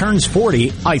MTV Turns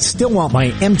 40, I Still Want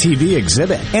My MTV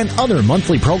exhibit, and other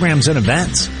monthly programs and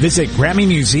events, visit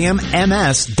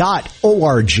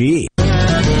GrammyMuseumMS.org.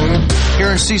 Here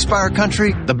in C Spire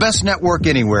country, the best network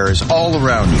anywhere is all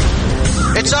around you.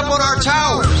 It's up on our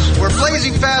towers, where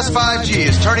blazing fast 5G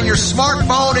is turning your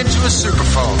smartphone into a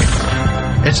superphone.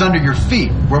 It's under your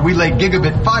feet, where we lay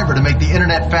gigabit fiber to make the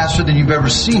internet faster than you've ever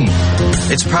seen.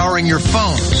 It's powering your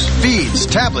phones, feeds,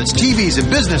 tablets, TVs, and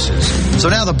businesses. So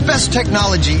now the best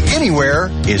technology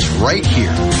anywhere is right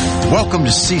here. Welcome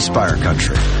to C Spire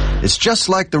country. It's just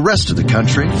like the rest of the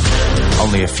country,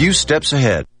 only a few steps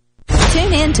ahead.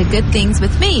 Tune in to Good Things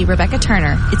with me, Rebecca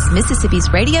Turner. It's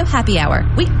Mississippi's Radio Happy Hour,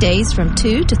 weekdays from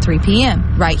 2 to 3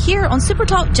 p.m., right here on Super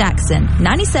Talk Jackson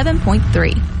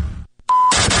 97.3.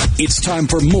 It's time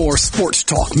for more Sports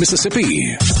Talk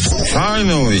Mississippi.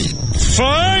 Finally.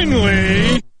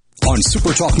 On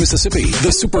Super Talk Mississippi,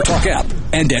 the Super Talk app,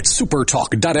 and at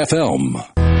supertalk.fm.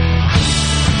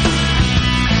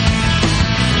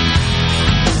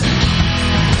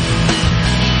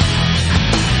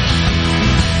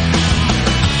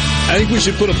 I think we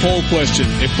should put a poll question.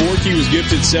 If Borky was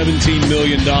gifted $17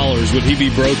 million, would he be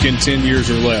broke in 10 years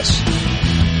or less?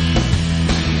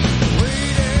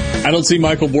 I don't see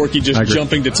Michael Borky just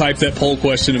jumping to type that poll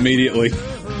question immediately.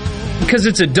 Because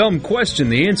it's a dumb question.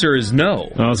 The answer is no.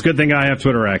 Well, it's a good thing I have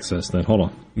Twitter access then. Hold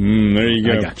on. There you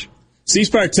go. I got you.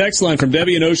 C-Spire text line from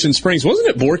Debbie in Ocean Springs. Wasn't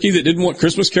it Borky that didn't want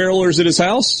Christmas carolers at his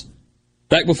house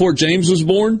back before James was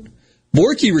born?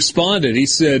 Borky responded. He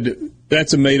said,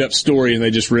 that's a made-up story, and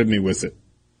they just ribbed me with it.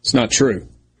 It's not true.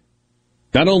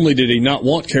 Not only did he not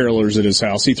want carolers at his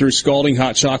house, he threw scalding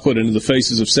hot chocolate into the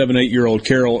faces of 7-8-year-old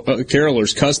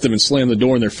carolers, cussed them, and slammed the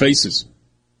door in their faces.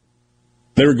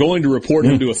 They were going to report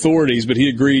him to authorities, but he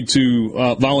agreed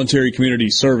to voluntary community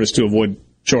service to avoid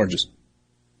charges.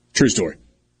 True story.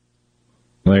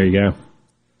 There you go.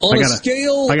 On a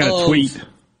scale I got a tweet.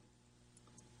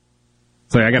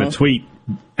 Sorry, I got a tweet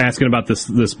asking about this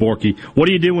Borky. What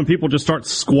do you do when people just start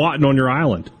squatting on your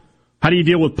island? How do you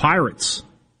deal with pirates?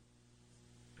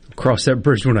 Cross that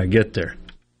bridge when I get there.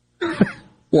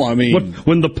 Well, I mean,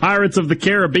 when the Pirates of the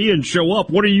Caribbean show up,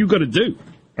 what are you going to do?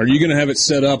 Are you going to have it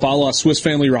set up a la Swiss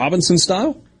Family Robinson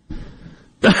style?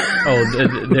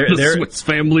 They're Swiss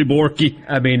Family Borky.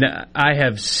 I mean, I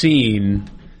have seen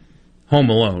Home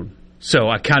Alone, so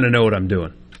I kind of know what I'm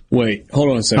doing. Wait, hold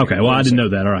on a second. Okay, well, I didn't know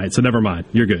that. All right, so never mind.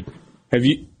 You're good.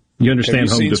 You understand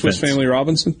home seen defense? Swiss Family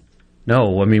Robinson?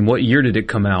 No, I mean, what year did it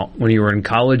come out? When you were in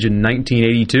college in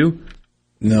 1982?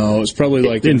 No, it's probably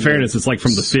like... In fairness, it's like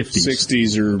from the 50s.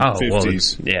 60s or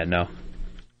 50s. Well, yeah, no.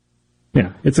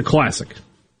 Yeah, it's a classic.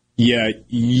 Yeah,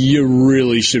 you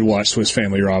really should watch Swiss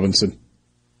Family Robinson.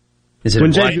 Is it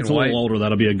when black Jay gets and a white? little older,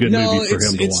 that'll be a good movie for him to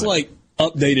watch. It's like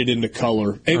updated into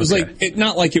color. It was like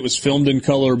not like it was filmed in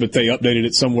color, but they updated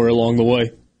it somewhere along the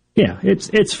way. Yeah,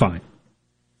 it's fine.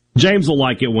 James will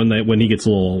like it when he gets a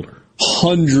little older.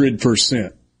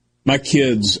 100%. My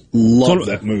kids love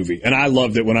that movie, and I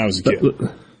loved it when I was a kid.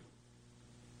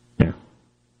 Yeah.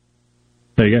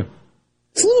 There you go.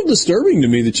 It's a little disturbing to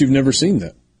me that you've never seen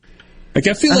that. Like,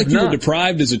 I feel like you were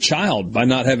deprived as a child by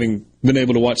not having been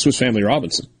able to watch Swiss Family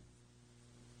Robinson.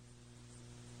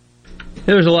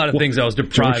 There's a lot of things I was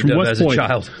deprived of as a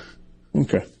child.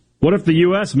 Okay. What if the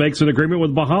U.S. makes an agreement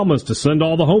with Bahamas to send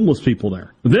all the homeless people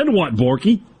there? Then what,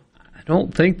 Borky? I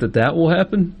don't think that will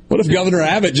happen. What if Governor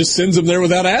Abbott just sends them there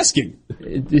without asking?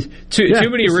 Too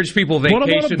many rich people vacation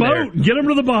there. Put them on a boat. Get them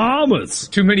to the Bahamas.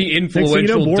 Too many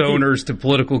influential donors to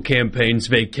political campaigns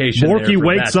vacation there. Borky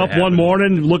wakes up one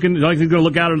morning looking like he's going to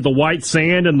look out into the white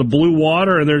sand and the blue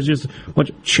water, and there's just a bunch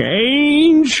of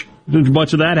change. There's a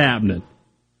bunch of that happening.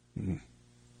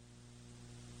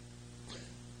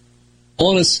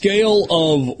 On a scale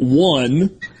of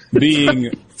 1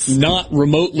 being not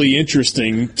remotely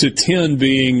interesting to 10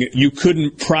 being you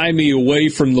couldn't pry me away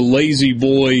from the lazy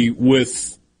boy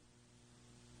with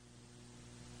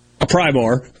a pry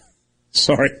bar.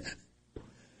 Sorry.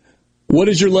 What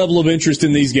is your level of interest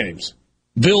in these games?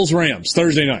 Bills-Rams,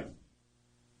 Thursday night.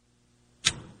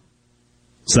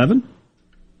 7?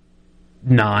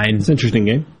 9. It's an interesting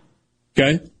game.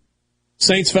 Okay.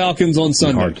 Saints-Falcons on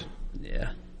Sunday. Hard.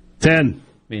 Yeah. 10.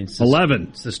 11.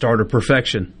 It's the start of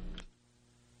perfection.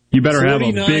 You better have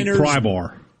a big pry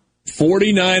bar.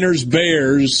 49ers,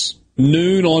 Bears,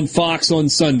 noon on Fox on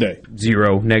Sunday.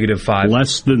 0, -5.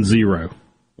 Less than 0.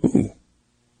 Ooh.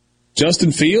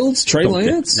 Justin Fields, Trey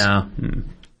Lance? No.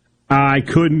 I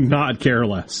could not care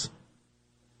less.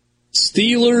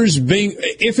 Steelers,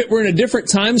 if it were in a different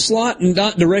time slot and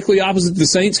not directly opposite the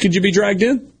Saints, could you be dragged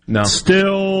in? No.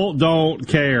 Still don't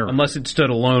care. Unless it stood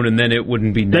alone, and then it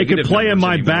wouldn't be negative. They could play in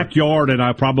my backyard, and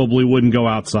I probably wouldn't go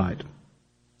outside.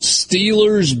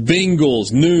 Steelers,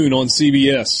 Bengals, noon on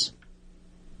CBS.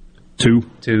 2.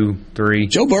 2, 3.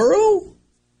 Joe Burrow?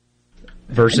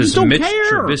 Versus Mitch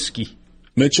Trubisky.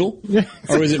 Mitchell?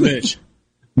 Or is it Mitch?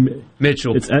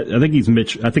 Mitchell. I think he's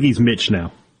Mitch. I think he's Mitch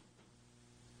now.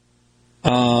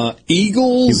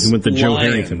 Eagles, he went the Joe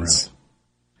Lions. Harrington route.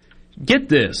 Get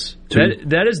this.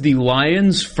 That is the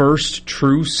Lions' first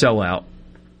true sellout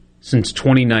since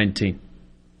 2019.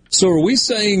 So are we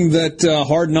saying that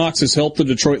Hard Knocks has helped the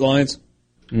Detroit Lions?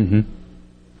 Mm-hmm.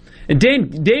 And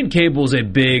Dan Cable's a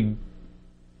big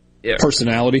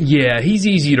personality. Yeah, he's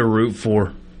easy to root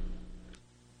for.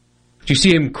 Did you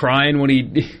see him crying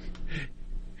when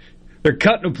they're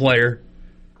cutting a player,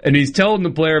 and he's telling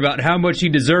the player about how much he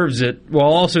deserves it,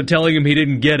 while also telling him he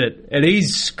didn't get it, and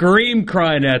he's crying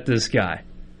at this guy.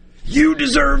 You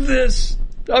deserve this.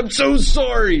 I'm so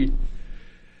sorry.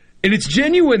 And it's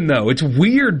genuine, though. It's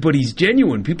weird, but he's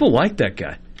genuine. People like that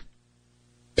guy.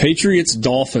 Patriots,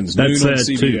 Dolphins, noon on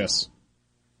CBS.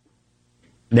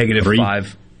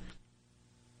 -5.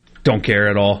 Don't care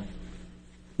at all.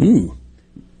 Ooh.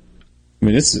 I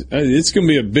mean, it's going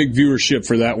to be a big viewership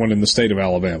for that one in the state of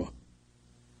Alabama.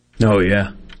 Oh,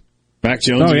 yeah. Mac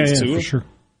Jones against Tua? For sure.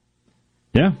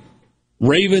 Yeah.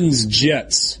 Ravens,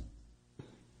 Jets.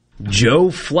 Joe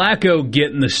Flacco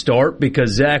getting the start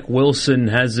because Zach Wilson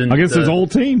hasn't... Against his old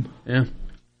team. Yeah.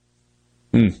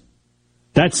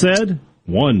 That said,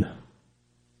 1.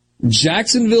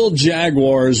 Jacksonville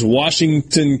Jaguars,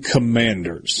 Washington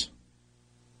Commanders.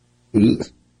 Ugh.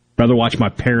 Rather watch my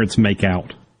parents make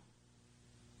out.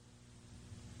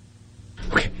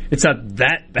 Okay, it's not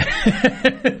that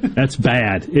bad. That's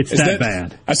bad. It's that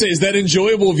bad. I say, is that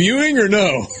enjoyable viewing or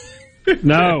no?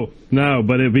 No,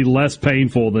 but it'd be less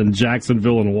painful than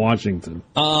Jacksonville and Washington.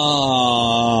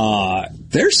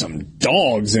 There's some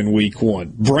dogs in week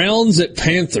 1. Browns at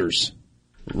Panthers.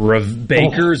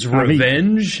 Baker's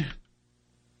revenge?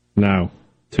 No.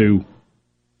 2.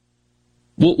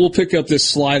 We'll pick up this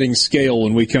sliding scale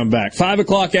when we come back. 5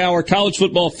 o'clock hour, college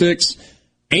football fix,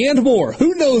 and more.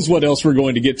 Who knows what else we're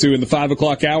going to get to in the 5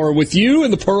 o'clock hour with you in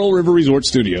the Pearl River Resort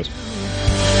Studios.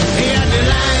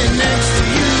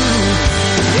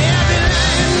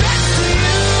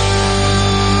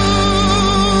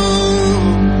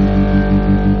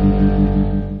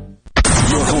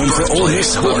 Ole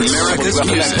Miss Sports. America's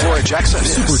music. Jackson.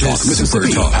 Super Talk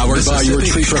Mississippi. Powered by your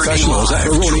tree professionals at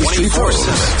Baroni's Tree Pros.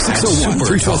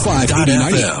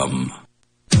 601-345-8090.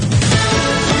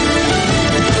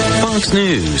 Fox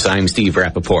News, I'm Steve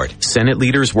Rappaport. Senate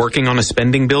leaders working on a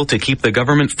spending bill to keep the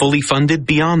government fully funded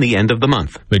beyond the end of the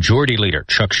month. Majority Leader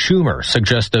Chuck Schumer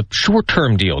suggests a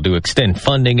short-term deal to extend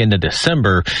funding into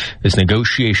December as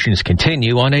negotiations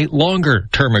continue on a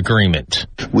longer-term agreement.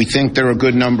 We think there are a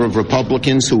good number of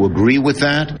Republicans who agree with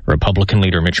that. Republican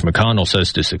leader Mitch McConnell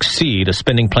says to succeed, a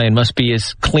spending plan must be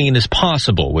as clean as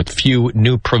possible with few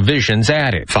new provisions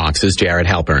added. Fox's Jared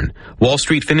Halpern. Wall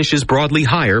Street finishes broadly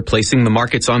higher, placing the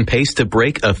markets on pace to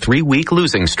break a 3-week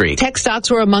losing streak. Tech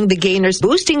stocks were among the gainers,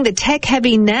 boosting the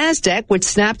tech-heavy NASDAQ, which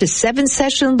snapped a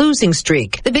 7-session losing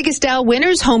streak. The biggest Dow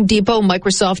winners, Home Depot,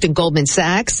 Microsoft, and Goldman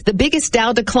Sachs. The biggest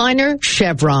Dow decliner,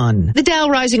 Chevron. The Dow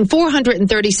rising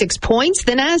 436 points,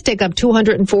 the NASDAQ up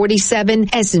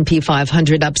 247, S&P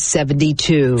 500 up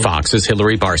 72. Fox's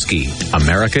Hillary Barsky.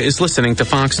 America is listening to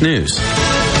Fox News.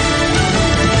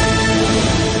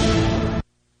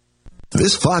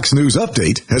 This Fox News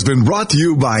update has been brought to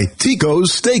you by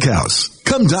Tico's Steakhouse.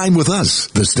 Come dine with us.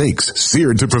 The steaks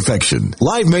seared to perfection.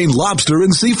 Live Maine lobster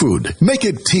and seafood. Make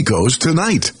it Tico's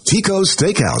tonight. Tico's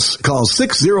Steakhouse. Call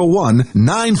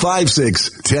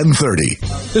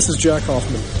 601-956-1030. This is Jack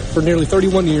Hoffman. For nearly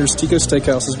 31 years, Tico's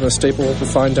Steakhouse has been a staple of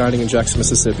fine dining in Jackson,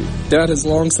 Mississippi. Dad has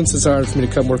long since desired for me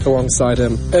to come work alongside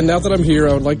him. And now that I'm here,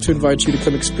 I would like to invite you to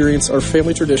come experience our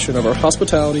family tradition of our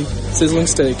hospitality, sizzling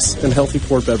steaks, and healthy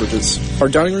poured beverages. Our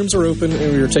dining rooms are open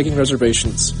and we are taking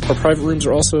reservations. Our private rooms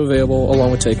are also available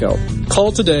along with takeout.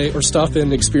 Call today or stop in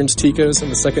to experience Tico's in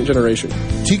the second generation.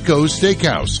 Tico's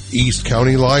Steakhouse, East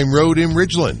County Line Road in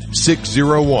Ridgeland,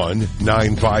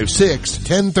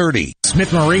 601-956-1030.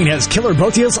 Smith Marine has killer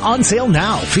boat deals on sale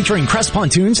now, featuring Crest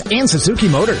pontoons and Suzuki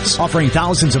motors, offering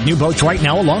thousands of new boats right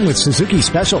now along with Suzuki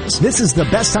specials. This is the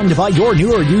best time to buy your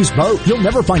new or used boat. You'll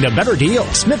never find a better deal.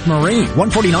 Smith Marine,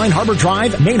 149 Harbor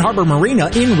Drive, Main Harbor Marina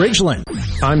in Ridgeland.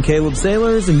 I'm Caleb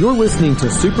Sailors, and you're listening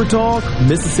to Super Talk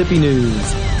Mississippi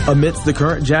News. Amidst the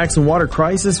current Jackson water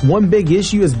crisis, one big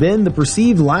issue has been the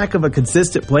perceived lack of a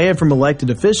consistent plan from elected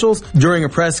officials. During a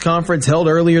press conference held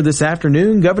earlier this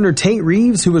afternoon, Governor Tate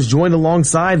Reeves, who was joined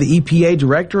alongside the EPA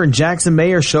Director and Jackson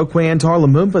Mayor Chokwe Antar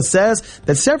Lumumba, says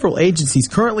that several agencies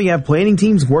currently have planning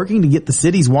teams working to get the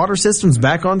city's water systems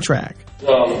back on track.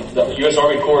 The U.S.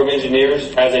 Army Corps of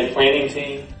Engineers has a planning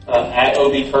team at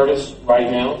O.B. Curtis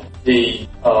right now. The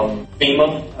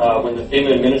FEMA, when the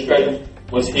FEMA administrator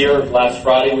was here last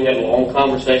Friday, we had a long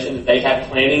conversation that they have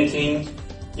planning teams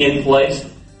in place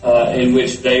in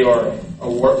which they are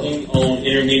working on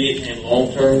intermediate and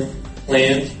long-term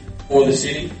plans for the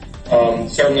city.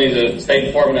 Certainly the State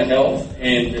Department of Health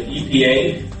and the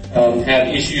EPA have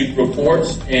issued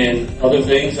reports and other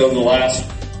things over the last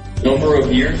number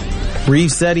of years.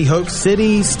 Reeves said he hopes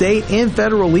city, state, and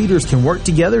federal leaders can work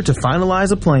together to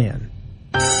finalize a plan.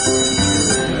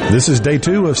 This is day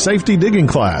 2 of safety digging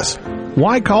class.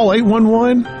 Why call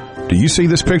 811? Do you see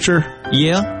this picture?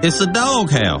 Yeah, it's a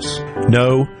doghouse.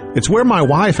 No, it's where my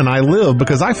wife and I live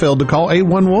because I failed to call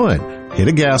 811, hit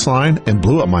a gas line, and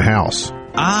blew up my house.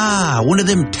 Ah, one of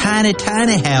them tiny,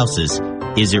 tiny houses.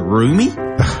 Is it roomy?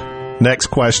 Next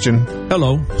question.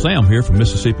 Hello, Sam here from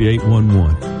Mississippi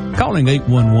 811. Calling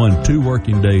 811 2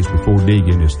 working days before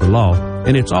digging is the law,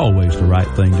 and it's always the right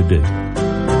thing to do.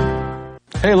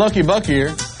 Hey, Lucky Buck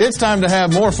here. It's time to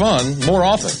have more fun more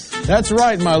often. That's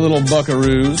right, my little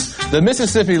buckaroos. The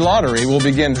Mississippi Lottery will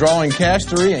begin drawing Cash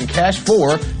 3 and Cash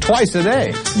 4 twice a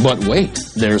day. But wait,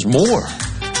 there's more.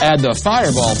 Add the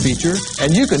Fireball feature,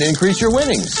 and you can increase your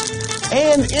winnings.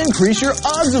 And increase your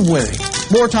odds of winning.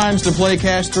 More times to play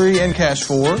Cash 3 and Cash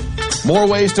 4. More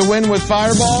ways to win with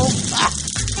Fireball.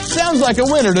 Sounds like a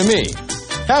winner to me.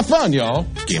 Have fun, y'all.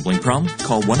 Gambling problem?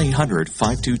 Call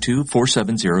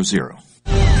 1-800-522-4700.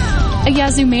 A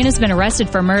Yazoo man has been arrested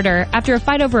for murder after a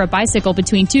fight over a bicycle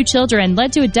between 2 children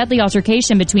led to a deadly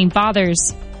altercation between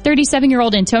fathers.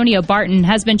 37-year-old Antonio Barton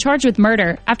has been charged with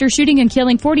murder after shooting and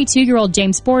killing 42-year-old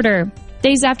James Porter.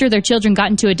 Days after their children got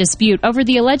into a dispute over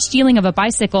the alleged stealing of a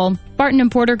bicycle, Barton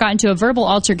and Porter got into a verbal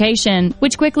altercation,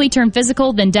 which quickly turned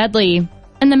physical then deadly.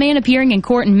 And the man appearing in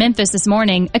court in Memphis this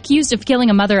morning, accused of killing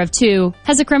a mother of 2,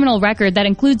 has a criminal record that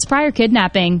includes prior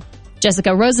kidnapping.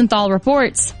 Jessica Rosenthal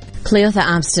reports. Cleotha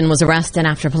Abston was arrested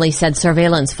after police said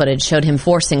surveillance footage showed him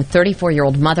forcing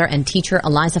 34-year-old mother and teacher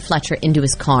Eliza Fletcher into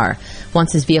his car.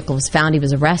 Once his vehicle was found, he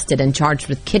was arrested and charged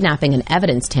with kidnapping and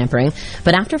evidence tampering.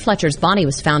 But after Fletcher's body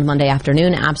was found Monday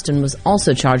afternoon, Abston was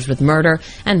also charged with murder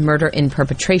and murder in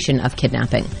perpetration of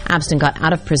kidnapping. Abston got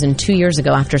out of prison 2 years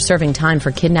ago after serving time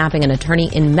for kidnapping an attorney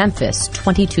in Memphis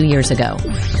 22 years ago.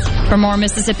 For more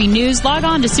Mississippi news, log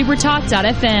on to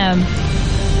supertalk.fm.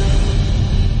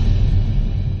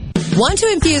 Want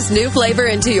to infuse new flavor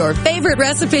into your favorite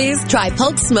recipes? Try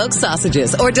Polk's smoked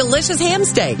sausages or delicious ham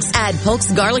steaks. Add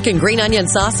Polk's garlic and green onion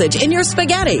sausage in your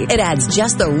spaghetti. It adds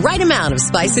just the right amount of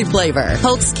spicy flavor.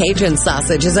 Polk's Cajun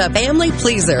sausage is a family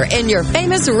pleaser in your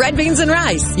famous red beans and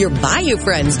rice. Your Bayou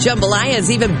Friends jambalaya is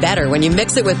even better when you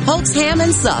mix it with Polk's ham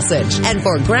and sausage. And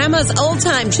for Grandma's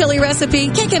old-time chili recipe,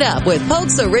 kick it up with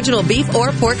Polk's original beef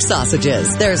or pork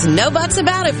sausages. There's no buts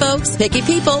about it, folks. Picky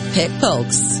people pick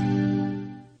Polk's.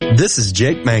 This is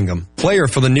Jake Mangum, player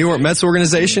for the New York Mets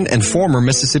organization and former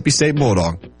Mississippi State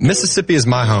Bulldog. Mississippi is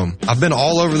my home. I've been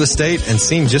all over the state and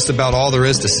seen just about all there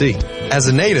is to see. As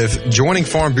a native, joining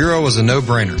Farm Bureau was a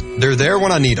no-brainer. They're there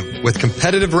when I need them, with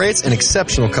competitive rates and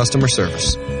exceptional customer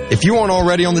service. If you aren't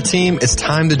already on the team, it's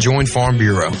time to join Farm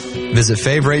Bureau. Visit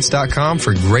favrates.com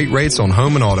for great rates on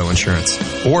home and auto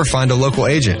insurance, or find a local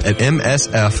agent at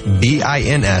msfbins.com.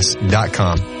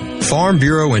 Farm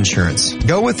Bureau Insurance.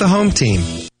 Go with the home team.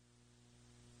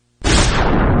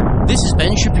 This is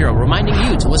Ben Shapiro reminding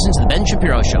you to listen to The Ben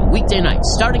Shapiro Show weekday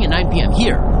nights starting at 9 p.m.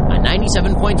 here on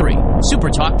 97.3 Super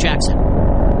Talk Jackson.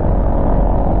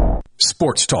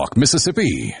 Sports Talk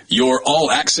Mississippi, your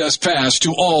all-access pass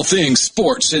to all things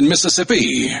sports in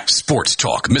Mississippi. Sports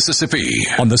Talk Mississippi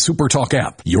on the Super Talk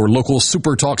app, your local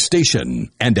Super Talk station,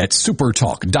 and at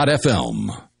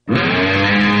supertalk.fm.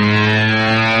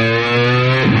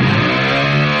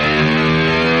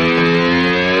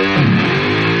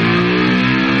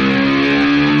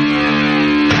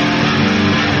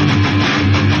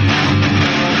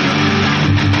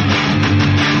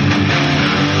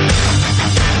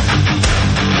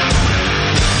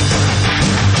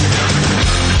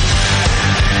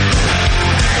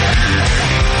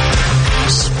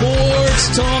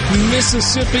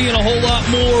 Mississippi and a whole lot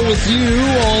more with you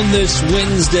on this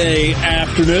Wednesday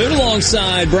afternoon.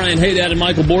 Alongside Brian Haydad and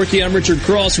Michael Borky, I'm Richard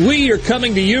Cross. We are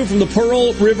coming to you from the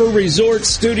Pearl River Resort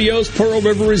Studios. Pearl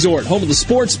River Resort, home of the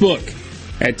sports book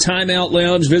at Timeout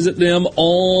Lounge. Visit them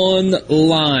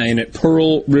online at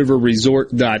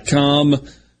pearlriverresort.com.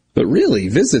 But really,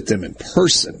 visit them in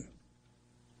person.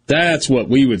 That's what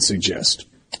we would suggest.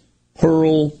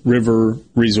 Pearl River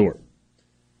Resort.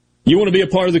 You want to be a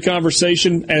part of the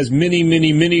conversation, as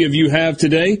many of you have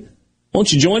today?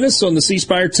 Won't you join us on the C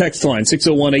Spire text line,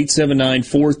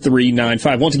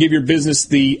 601-879-4395. Want to give your business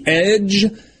the edge?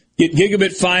 Get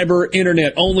gigabit fiber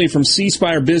internet only from C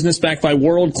Spire Business, backed by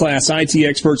world-class IT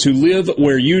experts who live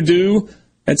where you do.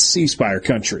 That's C Spire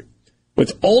country.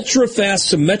 With ultra-fast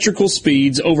symmetrical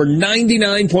speeds, over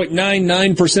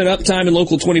 99.99% uptime and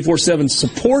local 24/7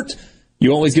 support,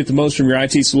 you always get the most from your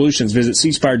IT solutions. Visit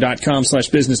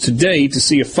cspire.com/business today to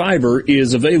see if fiber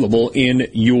is available in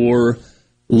your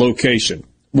location.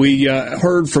 We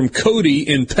heard from Cody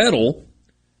in Petal,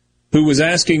 who was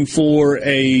asking for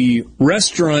a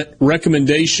restaurant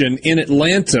recommendation in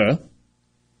Atlanta.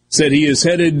 Said he is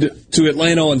headed to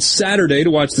Atlanta on Saturday to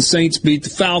watch the Saints beat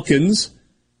the Falcons.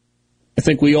 I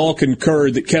think we all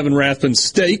concurred that Kevin Rathman's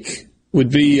Steak would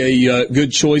be a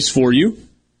good choice for you.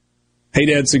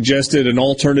 Haydad suggested an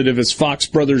alternative as Fox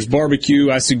Brothers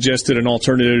Barbecue. I suggested an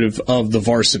alternative of the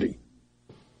Varsity.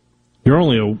 You're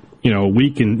only a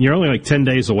week, and you're only like 10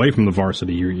 days away from the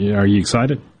Varsity. Are you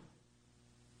excited?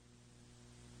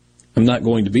 I'm not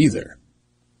going to be there.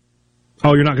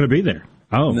 Oh, you're not going to be there?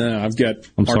 Oh, no, I've got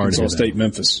Arkansas State,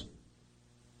 Memphis.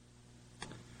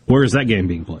 Where is that game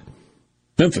being played?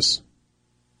 Memphis.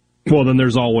 Well, then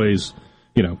there's always,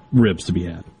 ribs to be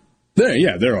had.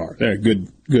 There are. There are good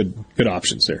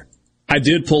options there. I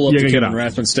did pull up the Kevin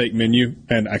Rathman Steak menu,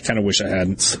 and I kind of wish I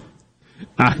hadn't.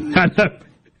 I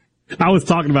was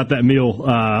talking about that meal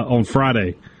on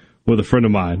Friday with a friend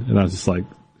of mine, and I was just like,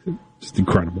 just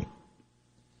incredible.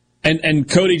 And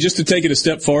Cody, just to take it a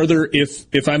step farther,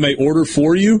 if I may order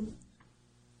for you,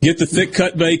 get the thick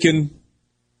cut bacon.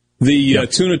 The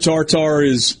tuna tartare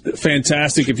is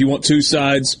fantastic if you want two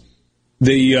sides.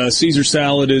 The Caesar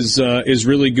salad is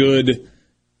really good.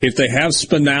 If they have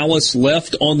spinalis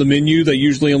left on the menu, they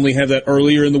usually only have that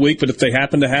earlier in the week, but if they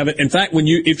happen to have it, in fact,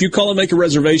 if you call and make a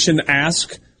reservation,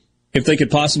 ask if they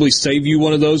could possibly save you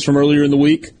one of those from earlier in the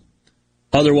week.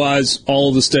 Otherwise, all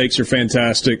of the steaks are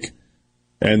fantastic.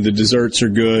 and the desserts are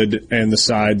good, and the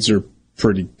sides are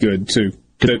pretty good, too.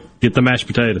 Get the mashed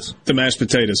potatoes. The mashed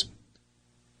potatoes.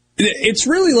 It's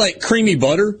really like creamy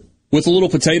butter with a little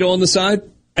potato on the side,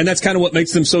 and that's kind of what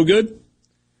makes them so good.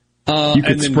 You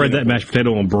could spread that mashed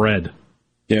potato on bread.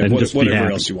 Yeah, and just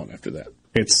whatever else you want after that.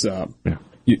 It's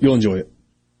you'll enjoy it.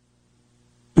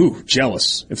 Ooh,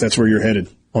 jealous if that's where you're headed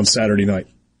on Saturday night.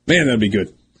 Man, that'd be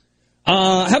good.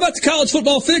 How about the college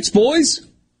football fix, boys?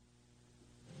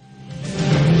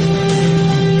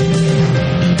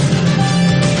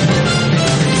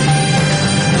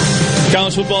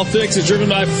 College Football Fix is driven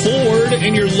by Ford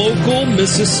and your local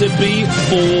Mississippi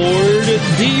Ford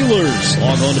dealers.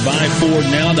 Log on to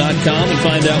buyfordnow.com and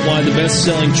find out why the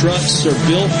best-selling trucks are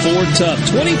built Ford tough.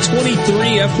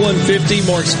 2023 F-150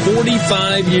 marks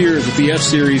 45 years with the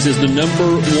F-Series as the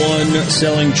 #1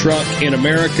 selling truck in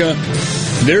America.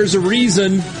 There's a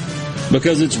reason,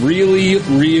 because it's really,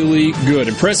 really good.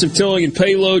 Impressive towing and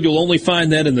payload. You'll only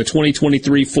find that in the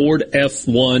 2023 Ford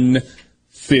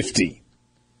F-150.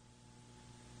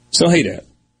 So, hey, Dad.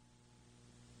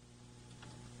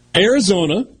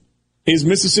 Arizona is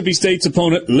Mississippi State's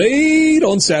opponent late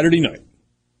on Saturday night.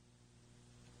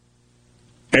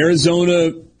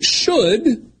 Arizona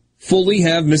should fully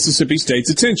have Mississippi State's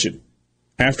attention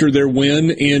after their win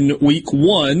in Week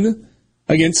 1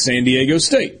 against San Diego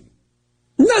State.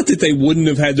 Not that they wouldn't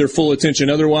have had their full attention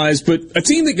otherwise, but a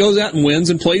team that goes out and wins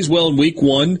and plays well in Week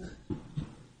 1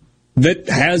 that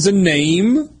has a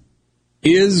name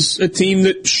is a team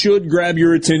that should grab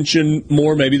your attention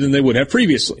more maybe than they would have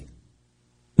previously.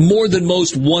 More than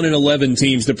most 1-11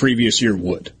 teams the previous year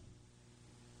would.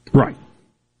 Right.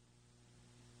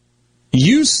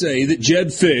 You say that Jedd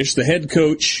Fisch, the head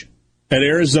coach at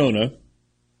Arizona,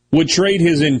 would trade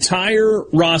his entire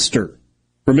roster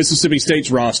for Mississippi State's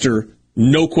roster,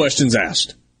 no questions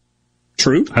asked.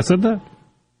 True? I said that?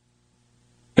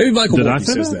 Maybe Michael Borky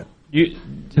says that.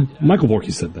 Michael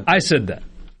Borky said that. I said that.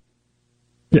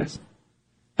 Yes.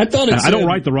 I thought it said, I don't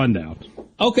write the rundown.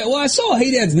 Okay, well, I saw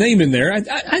Hey Dad's name in there.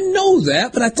 I know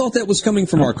that, but I thought that was coming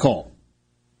from our call.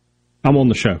 I'm on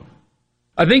the show.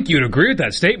 I think you'd agree with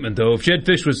that statement, though. If Jedd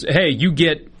Fisch was, hey, you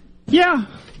get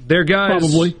their guys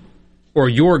probably, or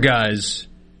your guys,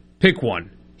 pick one,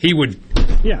 he would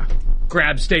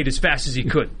grab State as fast as he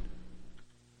could.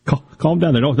 Calm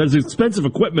down there. There's expensive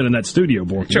equipment in that studio,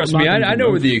 Borky. Trust me, I know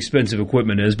where the expensive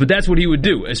equipment is, but that's what he would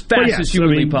do, as fast as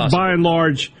humanly possible. By and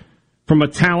large, from a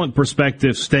talent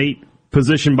perspective, State,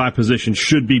 position by position,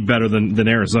 should be better than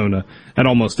Arizona at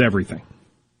almost everything.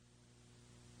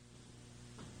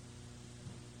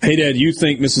 Hey, Dad, you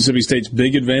think Mississippi State's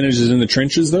big advantage is in the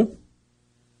trenches, though?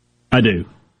 I do.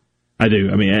 I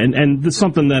mean, and this is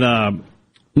something that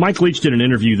Mike Leach did an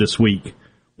interview this week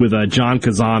with John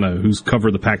Kazana, who's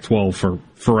covered the Pac-12 for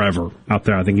forever out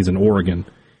there. I think he's in Oregon.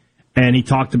 And he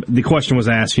talked. The question was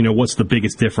asked, what's the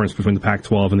biggest difference between the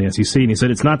Pac-12 and the SEC? And he said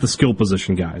it's not the skill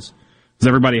position guys, because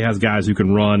everybody has guys who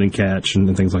can run and catch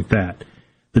and things like that.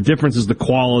 The difference is the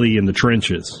quality in the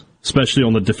trenches, especially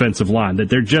on the defensive line. That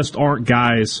there just aren't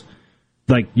guys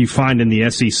like you find in the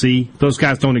SEC. Those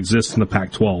guys don't exist in the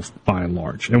Pac-12 by and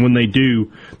large. And when they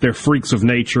do, they're freaks of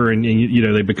nature, and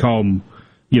they become.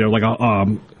 Like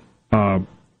oh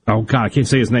God, I can't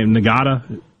say his name.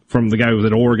 Nagata, from the guy who was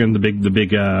at Oregon, the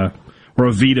big or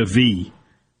Avita V.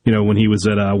 When he was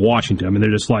at Washington. I mean, they're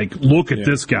just like, look at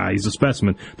this guy, he's a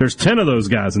specimen. There's 10 of those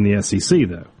guys in the SEC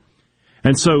though,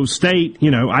 and so State.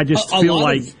 I just feel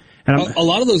like a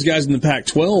lot of those guys in the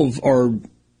Pac-12 are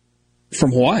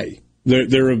from Hawaii.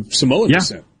 They're of Samoan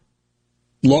descent.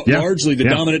 Largely the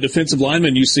dominant defensive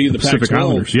linemen you see in the Pacific Pac-12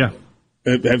 Islanders,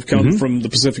 have come from the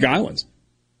Pacific Islands.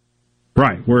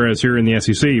 Right, whereas here in the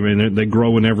SEC, I mean, they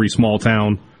grow in every small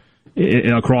town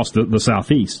across the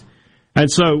Southeast. And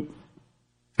so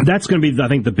that's going to be, I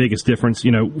think, the biggest difference,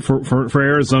 for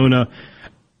Arizona.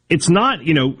 It's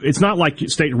not like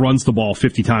State runs the ball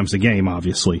 50 times a game,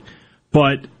 obviously,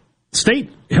 but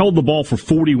State held the ball for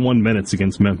 41 minutes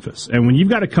against Memphis. And when you've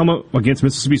got to come up against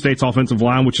Mississippi State's offensive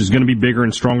line, which is going to be bigger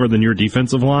and stronger than your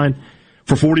defensive line,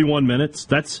 for 41 minutes,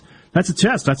 that's a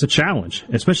test. That's a challenge,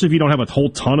 especially if you don't have a whole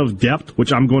ton of depth,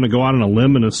 which I'm going to go out on a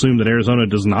limb and assume that Arizona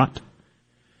does not.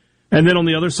 And then on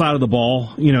the other side of the ball,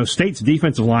 State's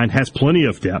defensive line has plenty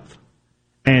of depth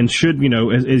and should,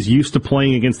 is used to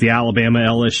playing against the Alabama,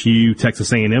 LSU,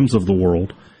 Texas A&Ms of the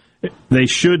world. They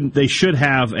should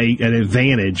have an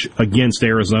advantage against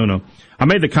Arizona. I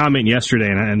made the comment yesterday,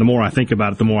 and the more I think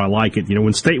about it, the more I like it.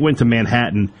 When State went to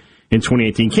Manhattan in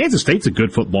 2018, Kansas State's a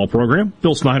good football program.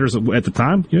 Bill Snyder's at the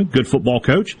time, good football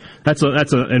coach. That's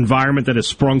an environment that has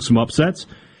sprung some upsets.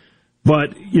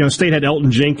 But, State had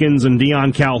Elton Jenkins and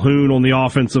Deion Calhoun on the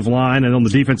offensive line, and on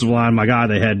the defensive line, my God,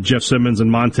 they had Jeff Simmons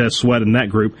and Montez Sweat in that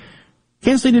group.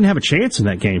 Kansas State didn't have a chance in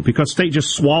that game because State just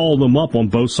swallowed them up on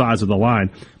both sides of the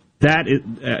line. That is,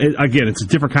 again, it's a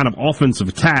different kind of offensive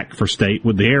attack for State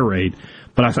with the air raid,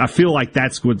 but I feel like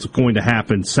that's what's going to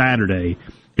happen Saturday,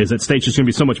 is that State's just going to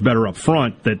be so much better up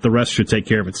front that the rest should take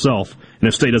care of itself. And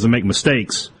if State doesn't make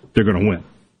mistakes, they're going to win.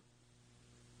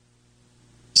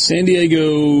 San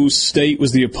Diego State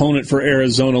was the opponent for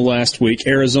Arizona last week.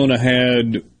 Arizona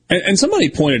had, and somebody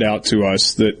pointed out to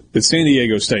us that San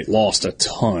Diego State lost a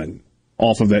ton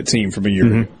off of that team from a year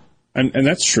ago. And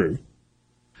that's true.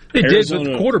 They did, but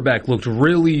the quarterback looked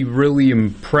really, really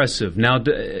impressive. Now,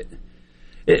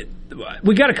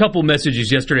 we got a couple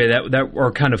messages yesterday that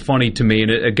are kind of funny to me, and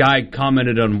a guy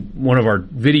commented on one of our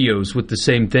videos with the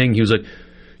same thing. He was like,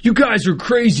 "You guys are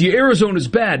crazy. Arizona's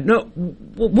bad." No,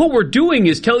 what we're doing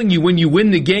is telling you when you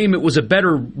win the game, it was a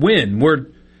better win.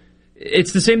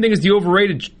 It's the same thing as the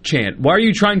overrated chant. Why are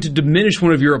you trying to diminish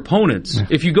one of your opponents? Yeah.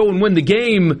 If you go and win the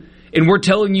game, and we're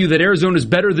telling you that Arizona's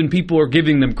better than people are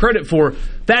giving them credit for,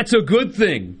 that's a good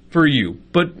thing for you.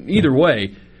 But either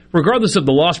way, regardless of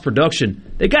the lost production,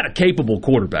 they got a capable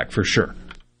quarterback for sure.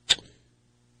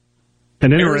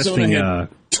 An interesting, Arizona had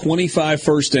 25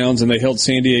 first downs, and they held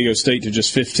San Diego State to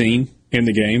just 15 in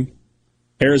the game.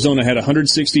 Arizona had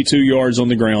 162 yards on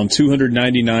the ground,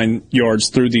 299 yards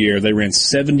through the air. They ran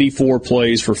 74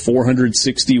 plays for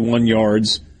 461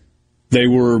 yards. They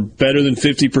were better than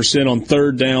 50% on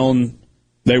third down.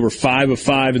 They were 5 of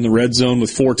 5 in the red zone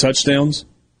with 4 touchdowns.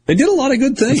 They did a lot of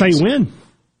good things. That's how you win.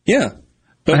 Yeah.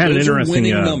 But I had those an interesting, are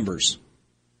winning numbers.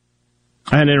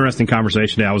 I had an interesting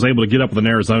conversation today. I was able to get up with an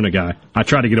Arizona guy. I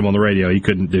tried to get him on the radio. He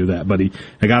couldn't do that. But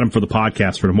I got him for the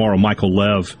podcast for tomorrow, Michael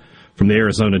Lev from the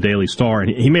Arizona Daily Star. And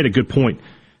he made a good point.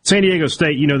 San Diego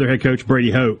State, their head coach,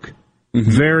 Brady Hoke.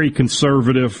 Mm-hmm. Very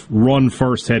conservative,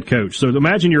 run-first head coach. So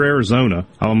imagine you're Arizona.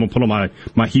 I'm going to put on my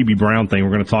Hubie Brown thing.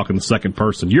 We're going to talk in the second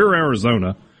person. You're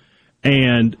Arizona,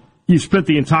 and you spent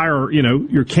the entire,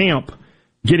 your camp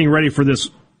getting ready for this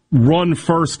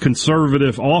run-first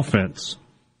conservative offense.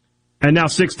 And now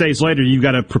 6 days later, you've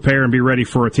got to prepare and be ready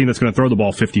for a team that's going to throw the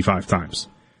ball 55 times.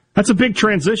 That's a big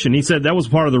transition. He said that was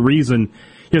part of the reason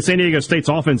San Diego State's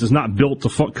offense is not built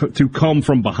to come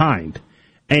from behind.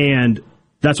 And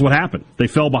that's what happened. They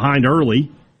fell behind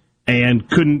early and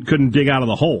couldn't dig out of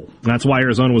the hole. And that's why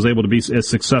Arizona was able to be as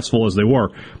successful as they were.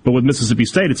 But with Mississippi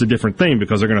State, it's a different thing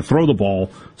because they're going to throw the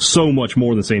ball so much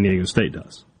more than San Diego State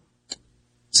does.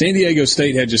 San Diego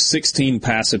State had just 16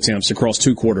 pass attempts across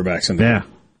 2 quarterbacks in there.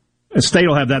 Yeah. State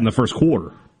will have that in the first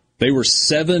quarter. They were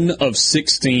 7 of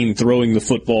 16 throwing the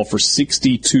football for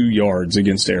 62 yards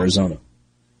against Arizona.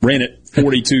 Ran it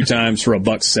 42 times for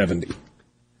 $170.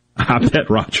 I bet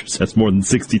Rodgers has more than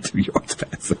 62 yards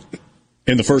passing.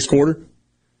 In the first quarter?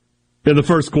 In the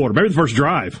first quarter. Maybe the first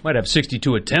drive. Might have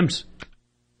 62 attempts.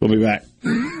 We'll be back.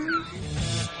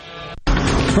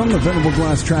 From the Venable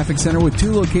Glass Traffic Center with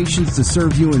 2 locations to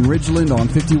serve you in Ridgeland on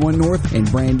 51 North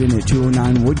and Brandon at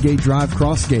 209 Woodgate Drive,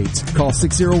 Crossgates. Call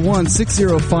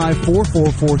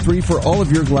 601-605-4443 for all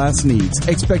of your glass needs.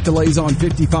 Expect delays on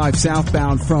 55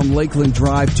 southbound from Lakeland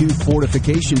Drive to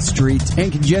Fortification Street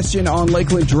and congestion on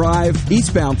Lakeland Drive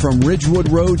eastbound from Ridgewood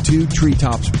Road to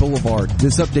Treetops Boulevard.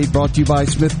 This update brought to you by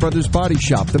Smith Brothers Body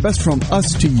Shop. The best from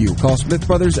us to you. Call Smith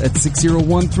Brothers at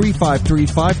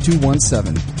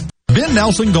 601-353-5217. Ben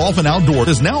Nelson Golf and Outdoor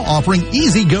is now offering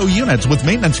Easy Go units with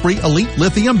maintenance-free Elite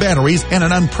lithium batteries and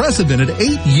an unprecedented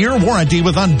 8-year warranty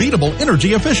with unbeatable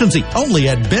energy efficiency. Only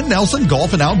at Ben Nelson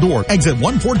Golf and Outdoor, exit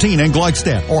 114 in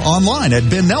Gluckstadt, or online at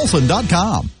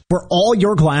bennelson.com. For all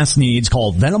your glass needs,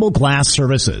 call Venable Glass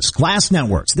Services. Glass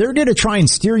Networks. They're going to try and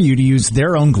steer you to use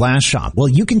their own glass shop. Well,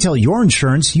 you can tell your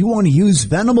insurance you want to use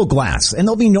Venable Glass, and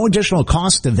there'll be no additional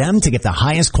cost to them to get the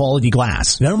highest quality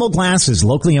glass. Venable Glass is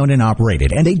locally owned and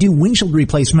operated, and they do windshield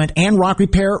replacement and rock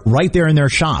repair right there in their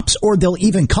shops. Or they'll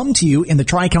even come to you in the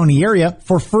Tri-County area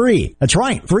for free. That's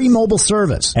right, free mobile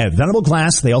service. At Venable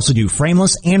Glass, they also do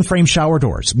frameless and frame shower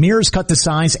doors, mirrors cut to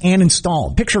size and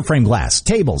installed, picture frame glass,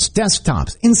 tables,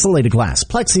 desktops, insulated glass,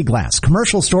 plexiglass,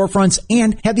 commercial storefronts,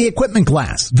 and heavy equipment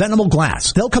glass. Venable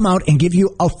Glass. They'll come out and give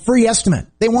you a free estimate.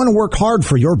 They want to work hard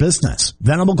for your business.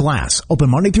 Venable Glass. Open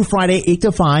Monday through Friday, 8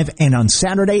 to 5, and on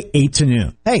Saturday, 8 to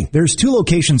noon. Hey, there's 2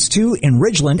 locations too in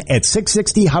Ridgeland at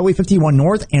 660 Highway 51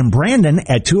 North and Brandon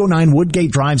at 209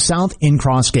 Woodgate Drive South in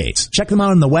Crossgates. Check them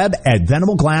out on the web at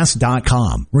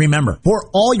venableglass.com. Remember, for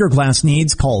all your glass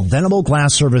needs, call Venable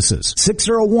Glass Services.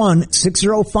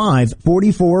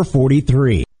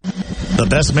 601-605-4443. The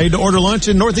best made-to-order lunch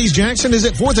in Northeast Jackson is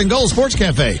at 4th and Gold Sports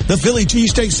Cafe. The Philly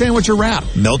cheesesteak sandwich or wrap,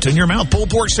 melt-in-your-mouth pulled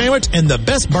pork sandwich, and the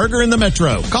best burger in the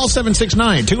metro. Call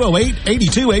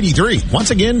 769-208-8283.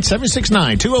 Once again,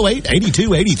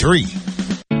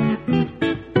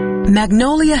 769-208-8283.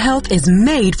 Magnolia Health is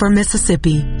made for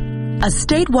Mississippi. A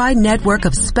statewide network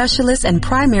of specialists and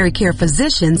primary care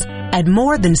physicians at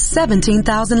more than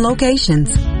 17,000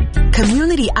 locations.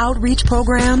 Community outreach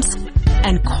programs,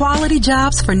 and quality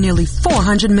jobs for nearly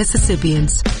 400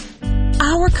 Mississippians.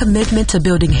 Our commitment to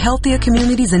building healthier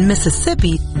communities in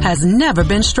Mississippi has never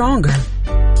been stronger.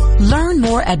 Learn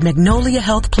more at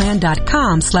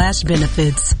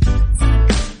magnoliahealthplan.com/benefits.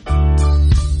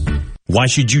 Why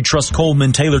should you trust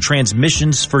Coleman Taylor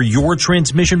Transmissions for your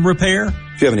transmission repair?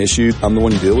 If you have an issue, I'm the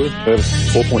one you deal with. I have a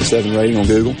 4.7 rating on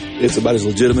Google. It's about as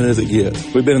legitimate as it gets.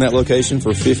 We've been in that location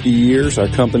for 50 years. Our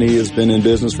company has been in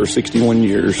business for 61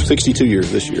 years, 62 years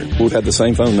this year. We've had the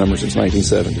same phone number since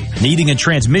 1970. Needing a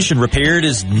transmission repaired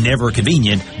is never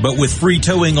convenient, but with free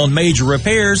towing on major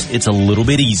repairs, it's a little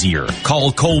bit easier.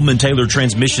 Call Coleman Taylor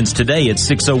Transmissions today at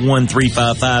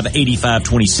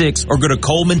 601-355-8526 or go to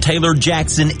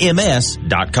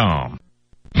ColemanTaylorJacksonMS.com.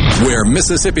 Where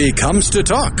Mississippi comes to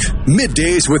talk.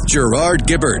 Middays with Gerard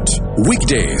Gibbert.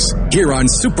 Weekdays here on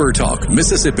Super Talk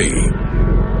Mississippi.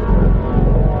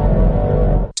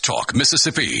 Talk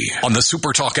Mississippi on the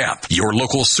Super Talk app, your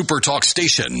local Super Talk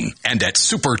station, and at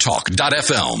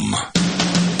supertalk.fm.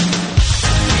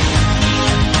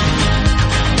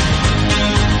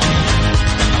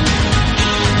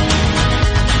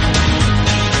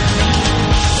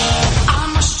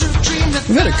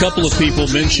 We've had a couple of people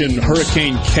mention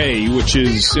Hurricane K, which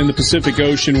is in the Pacific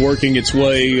Ocean working its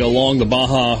way along the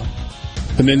Baja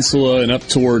Peninsula and up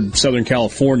toward Southern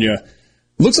California.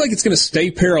 Looks like it's going to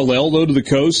stay parallel, though, to the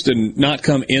coast and not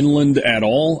come inland at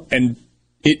all. And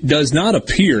it does not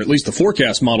appear, at least the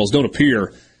forecast models don't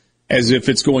appear, as if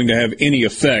it's going to have any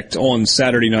effect on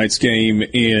Saturday night's game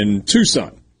in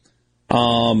Tucson.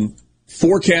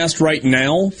 Forecast right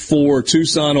now for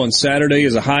Tucson on Saturday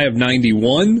is a high of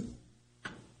 91.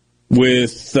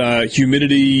 With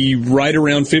humidity right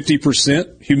around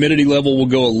 50%. Humidity level will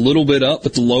go a little bit up,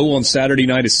 but the low on Saturday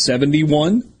night is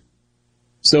 71.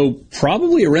 So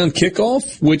probably around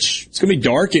kickoff, which it's going to be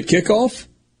dark at kickoff,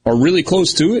 or really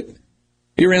close to it,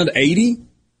 be around 80,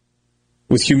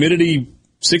 with humidity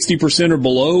 60% or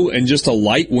below and just a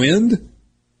light wind.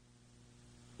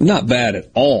 Not bad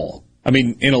at all. I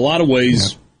mean, in a lot of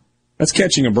ways, that's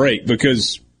catching a break,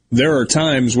 because there are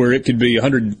times where it could be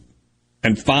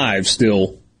 105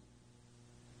 still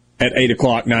at 8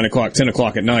 o'clock, 9 o'clock, 10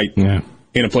 o'clock at night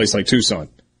in a place like Tucson.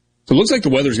 So it looks like the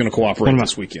weather's going to cooperate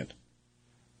this weekend.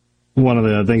 One of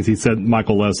the things he said,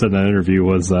 Michael Les said in that interview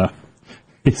was,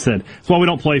 he said, that's why we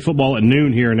don't play football at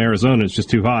noon here in Arizona. It's just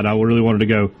too hot. I really wanted to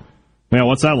go, man,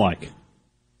 what's that like?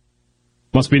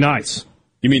 Must be nice.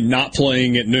 You mean not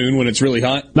playing at noon when it's really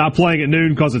hot? Not playing at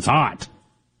noon because it's hot.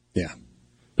 Yeah.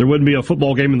 There wouldn't be a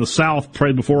football game in the South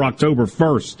played before October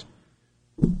 1st.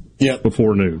 Yep.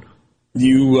 Before noon.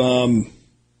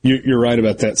 You're right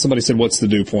about that. Somebody said, what's the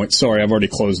dew point? Sorry, I've already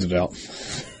closed it out.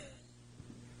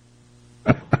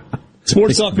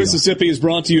 Sports Talk Mississippi is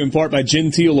brought to you in part by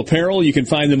Genteel Apparel. You can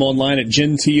find them online at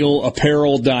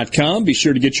genteelapparel.com. Be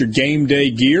sure to get your game day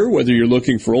gear, whether you're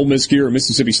looking for Ole Miss gear or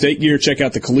Mississippi State gear. Check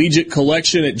out the collegiate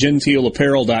collection at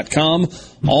genteelapparel.com.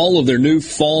 All of their new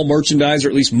fall merchandise, or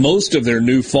at least most of their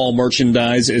new fall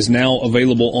merchandise, is now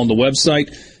available on the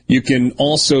website. You can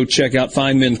also check out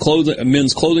fine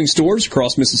men's clothing stores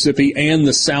across Mississippi and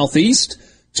the Southeast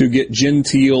to get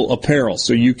Genteel Apparel.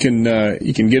 So you can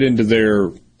get into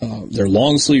their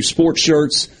long sleeve sports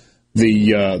shirts,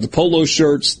 the polo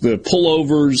shirts, the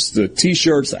pullovers, the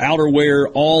t-shirts, the outerwear,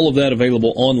 all of that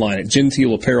available online at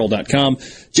genteelapparel.com.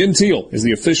 Genteel is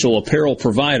the official apparel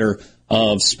provider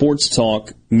of Sports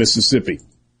Talk Mississippi.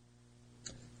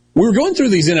 We were going through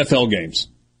these NFL games,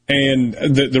 and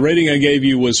the rating I gave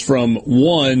you was from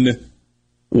 1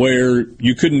 where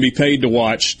you couldn't be paid to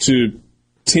watch to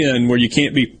 10 where you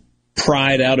can't be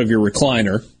pried out of your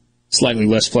recliner. Slightly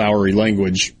less flowery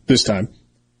language this time,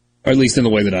 or at least in the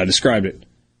way that I described it.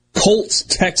 Colts,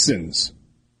 Texans.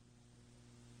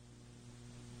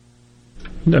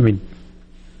 I mean,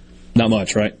 not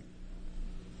much, right?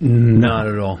 Not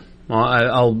at all.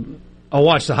 I'll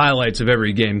watch the highlights of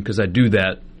every game because I do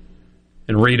that,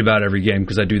 and read about every game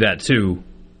because I do that too.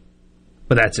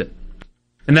 But that's it.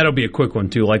 And that'll be a quick one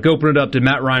too. Like, open it up. Did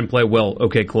Matt Ryan play well?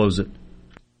 Okay, close it.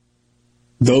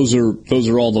 Those are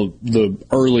all the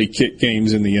early kick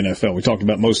games in the NFL. We talked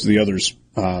about most of the others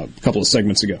a couple of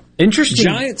segments ago. Interesting.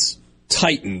 Giants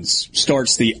Titans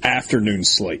starts the afternoon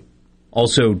slate.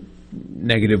 Also,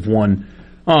 -1.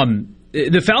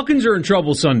 The Falcons are in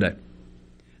trouble Sunday.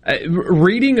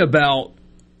 Reading about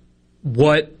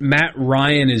what Matt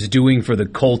Ryan is doing for the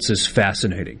Colts is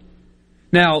fascinating.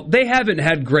 Now, they haven't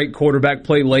had great quarterback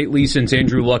play lately since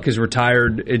Andrew Luck has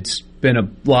retired. It's been a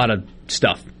lot of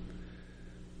stuff.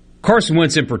 Carson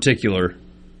Wentz in particular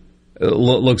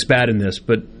looks bad in this,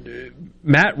 but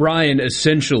Matt Ryan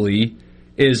essentially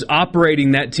is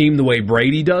operating that team the way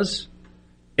Brady does,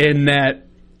 in that,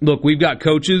 look, we've got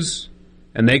coaches,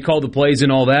 and they call the plays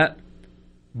and all that,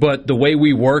 but the way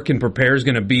we work and prepare is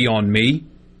going to be on me.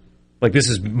 Like, this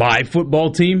is my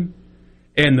football team,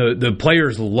 and the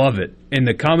players love it. In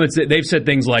the comments, they've said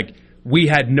things like, we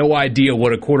had no idea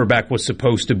what a quarterback was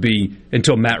supposed to be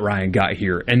until Matt Ryan got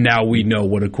here, and now we know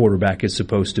what a quarterback is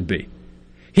supposed to be.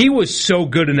 He was so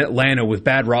good in Atlanta with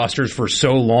bad rosters for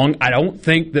so long, I don't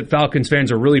think that Falcons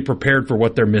fans are really prepared for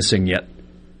what they're missing yet.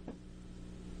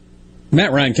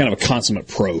 Matt Ryan, kind of a consummate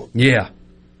pro. Yeah.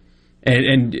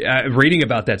 And reading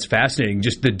about that's fascinating.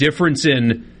 Just the difference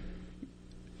in,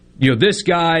 this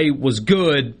guy was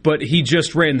good, but he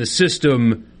just ran the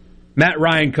system. Matt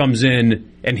Ryan comes in,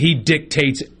 and he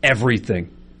dictates everything.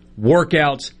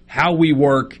 Workouts, how we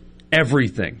work,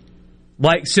 everything.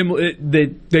 Like,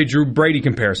 they drew Brady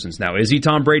comparisons now. Is he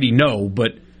Tom Brady? No,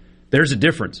 but there's a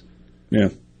difference. Yeah.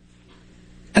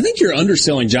 I think you're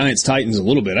underselling Giants-Titans a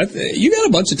little bit. You got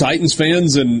a bunch of Titans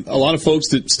fans and a lot of folks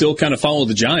that still kind of follow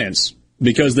the Giants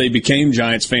because they became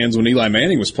Giants fans when Eli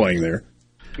Manning was playing there.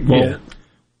 Well,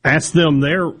 ask them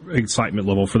their excitement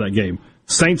level for that game.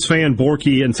 Saints fan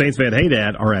Borky and Saints fan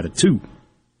Haydad are at a 2.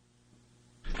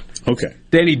 Okay.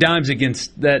 Danny Dimes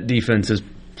against that defense is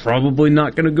probably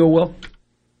not going to go well.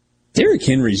 Derrick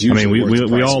Henry's usually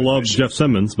we all love Jeff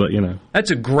Simmons, but,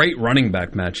 That's a great running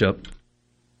back matchup.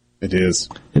 It is.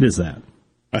 It is that.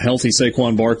 A healthy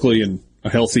Saquon Barkley and a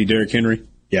healthy Derrick Henry.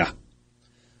 Yeah.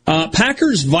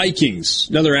 Packers-Vikings,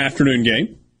 another afternoon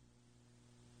game.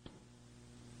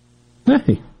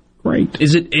 Hey, great.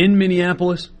 Is it in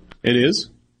Minneapolis? It is.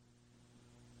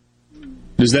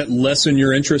 Does that lessen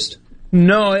your interest?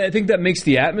 No, I think that makes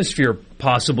the atmosphere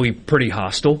possibly pretty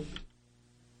hostile.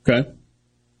 Okay.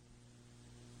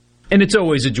 And it's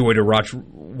always a joy to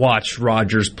watch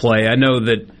Rodgers play. I know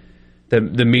that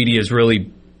the media's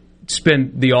really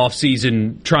spent the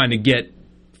offseason trying to get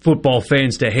football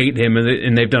fans to hate him,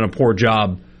 and they've done a poor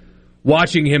job.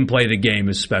 Watching him play the game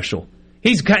is special.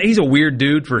 He's a weird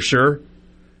dude for sure,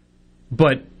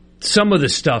 but some of the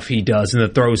stuff he does and the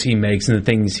throws he makes and the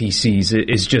things he sees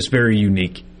is just very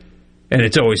unique. And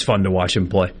it's always fun to watch him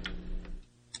play.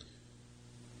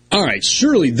 All right,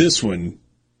 surely this one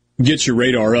gets your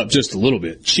radar up just a little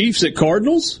bit. Chiefs at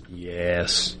Cardinals?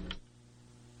 Yes.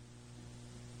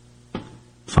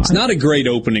 It's not a great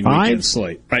opening weekend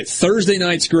slate. Right, Thursday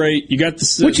night's great. You got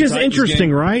the which is Titans interesting,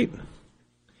 game. Right?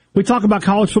 We talk about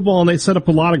college football, and they set up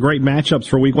a lot of great matchups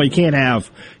for week one. You can't have,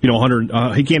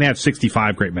 100. He can't have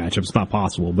 65 great matchups. It's not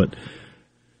possible. But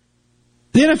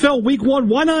the NFL week one,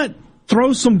 why not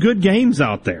throw some good games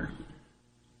out there?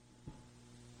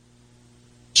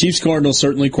 Chiefs-Cardinals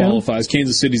certainly qualifies. Yeah.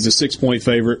 Kansas City's a 6-point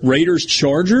favorite.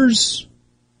 Raiders-Chargers?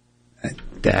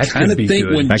 I kind of think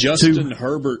good. When Justin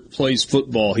Herbert plays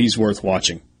football, he's worth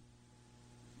watching.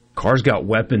 Carr's got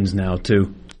weapons now,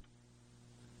 too.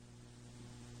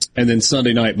 And then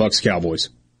Sunday night, Bucs-Cowboys.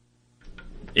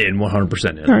 In 100%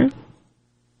 in. All right.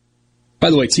 By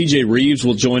the way, TJ Reeves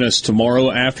will join us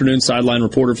tomorrow afternoon, sideline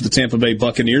reporter for the Tampa Bay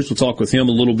Buccaneers. We'll talk with him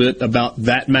a little bit about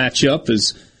that matchup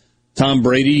as Tom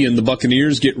Brady and the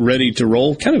Buccaneers get ready to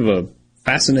roll. Kind of a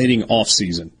fascinating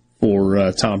offseason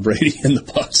for Tom Brady and the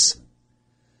Bucs.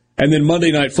 And then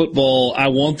Monday Night Football, I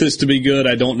want this to be good.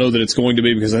 I don't know that it's going to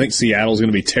be because I think Seattle's going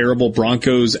to be terrible.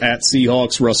 Broncos at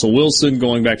Seahawks. Russell Wilson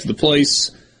going back to the place.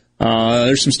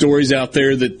 There's some stories out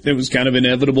there that it was kind of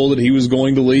inevitable that he was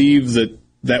going to leave,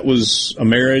 that was a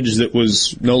marriage that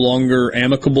was no longer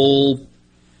amicable,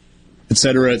 et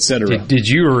cetera, et cetera. Did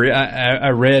you I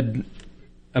read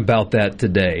about that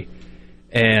today,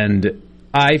 and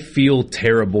I feel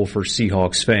terrible for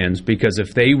Seahawks fans because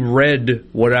if they read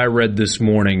what I read this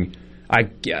morning,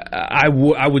 I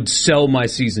would sell my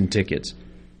season tickets.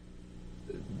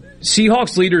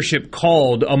 Seahawks leadership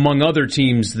called, among other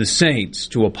teams, the Saints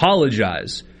to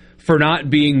apologize for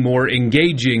not being more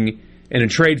engaging in a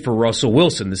trade for Russell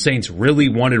Wilson. The Saints really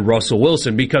wanted Russell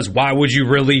Wilson because why would you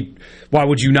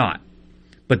not?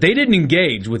 But they didn't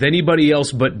engage with anybody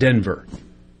else but Denver.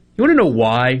 You want to know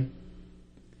why?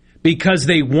 Because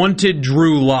they wanted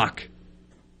Drew Lock.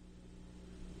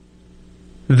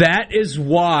 That is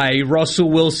why Russell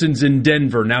Wilson's in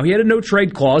Denver. Now, he had a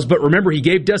no-trade clause, but remember, he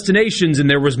gave destinations, and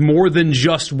there was more than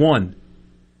just one.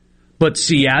 But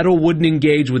Seattle wouldn't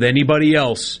engage with anybody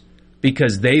else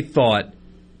because they thought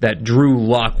that Drew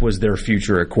Lock was their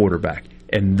future at quarterback.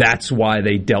 And that's why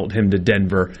they dealt him to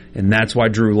Denver. And that's why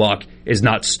Drew Lock is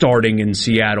not starting in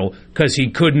Seattle, because he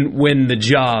couldn't win the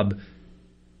job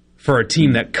for a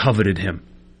team that coveted him.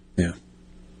 Yeah.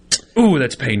 Ooh,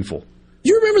 that's painful.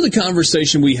 You remember the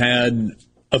conversation we had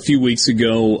a few weeks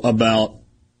ago about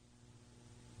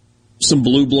some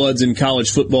blue bloods in college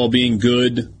football being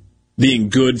good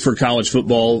for college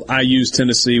football? I used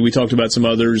Tennessee. We talked about some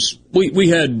others. We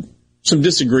had some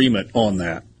disagreement on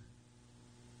that.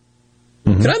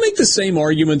 Mm-hmm. Can I make the same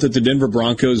argument that the Denver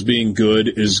Broncos being good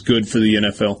is good for the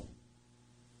NFL?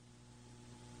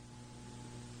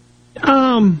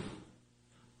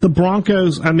 The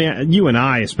Broncos, I mean, you and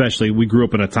I especially, we grew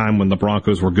up in a time when the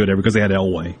Broncos were good because they had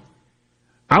Elway.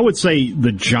 I would say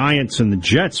the Giants and the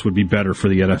Jets would be better for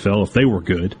the NFL if they were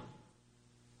good.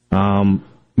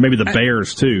 Maybe the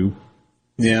Bears, too.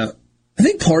 Yeah. I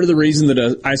think part of the reason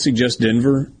that I suggest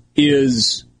Denver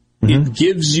is it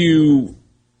gives you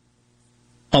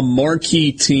a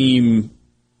marquee team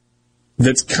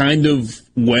that's kind of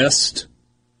west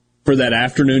for that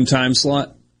afternoon time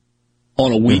slot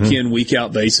on a week-in,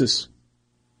 week-out basis.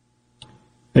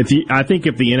 I think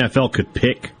if the NFL could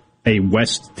pick a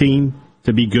West team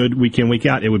to be good week in, week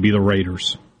out, it would be the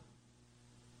Raiders.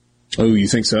 Oh, you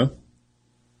think so?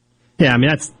 Yeah, I mean,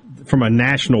 that's from a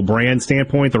national brand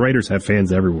standpoint, the Raiders have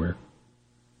fans everywhere.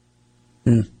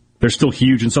 They're still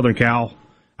huge in Southern Cal.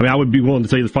 I mean, I would be willing to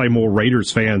tell you there's probably more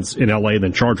Raiders fans in L.A.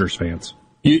 than Chargers fans.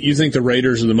 You think the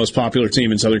Raiders are the most popular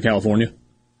team in Southern California?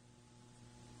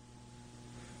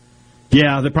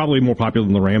 Yeah, they're probably more popular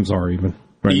than the Rams are even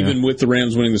now. With the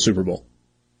Rams winning the Super Bowl?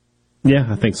 Yeah,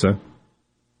 I think so.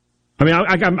 I mean,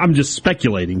 I'm just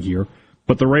speculating here,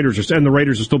 but the Raiders are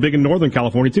still big in Northern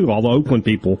California, too. All the Oakland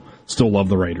people still love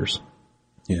the Raiders.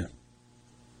 Yeah.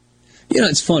 You know,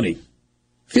 it's funny.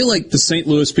 I feel like the St.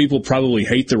 Louis people probably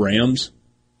hate the Rams,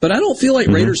 but I don't feel like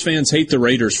Raiders fans hate the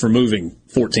Raiders for moving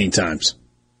 14 times.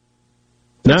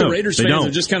 No, the Raiders fans don't.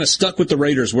 are just kind of stuck with the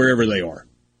Raiders wherever they are.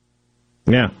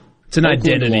 Yeah. It's an Oakland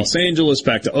identity. To Los Angeles,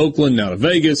 back to Oakland, now to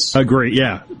Vegas. Agree,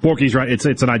 yeah. Borky's right.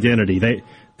 It's an identity.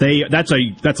 That's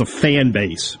a fan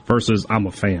base versus I'm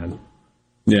a fan.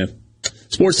 Yeah.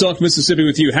 Sports Talk Mississippi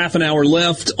with you. Half an hour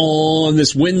left on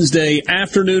this Wednesday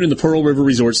afternoon in the Pearl River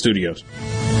Resort Studios.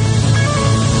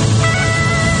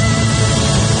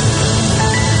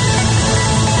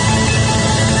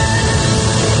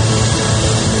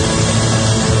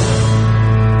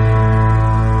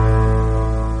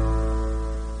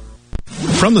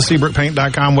 From the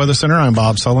SeabrookPaint.com Weather Center, I'm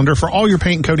Bob Sullender. For all your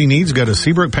paint and coating needs, go to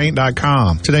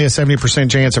SeabrookPaint.com. Today, a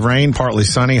 70% chance of rain, partly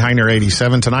sunny, high near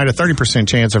 87. Tonight, a 30%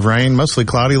 chance of rain, mostly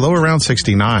cloudy, low around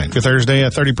 69. For Thursday,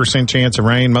 a 30% chance of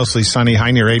rain, mostly sunny,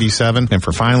 high near 87. And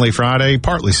for finally Friday,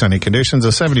 partly sunny conditions, a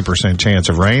 70% chance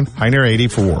of rain, high near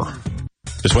 84.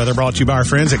 This weather brought to you by our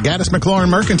friends at Gaddis McLaurin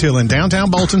Mercantile in downtown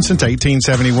Bolton since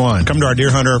 1871. Come to our Deer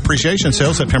Hunter Appreciation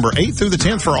Sale September 8th through the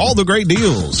 10th for all the great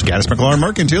deals. Gaddis McLaurin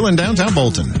Mercantile in downtown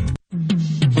Bolton.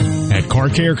 At Car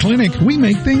Care Clinic, we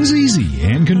make things easy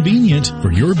and convenient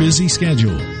for your busy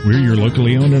schedule. We're your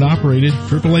locally owned and operated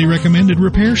AAA recommended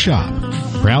repair shop.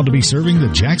 Proud to be serving the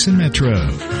Jackson Metro.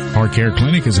 Car Care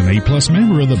Clinic is an A+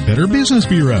 member of the Better Business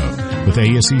Bureau with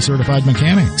ASE certified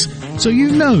mechanics. So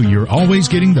you know you're always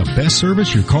getting the best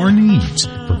service your car needs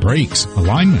for brakes,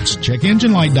 alignments, check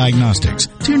engine light diagnostics,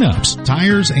 tune-ups,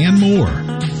 tires, and more.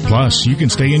 Plus, you can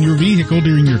stay in your vehicle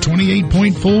during your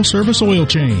 28-point full service oil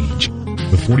change.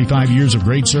 With 45 years of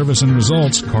great service and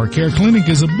results, Car Care Clinic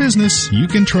is a business you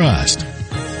can trust.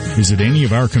 Visit any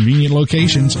of our convenient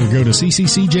locations or go to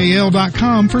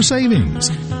cccjl.com for savings.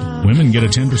 Women get a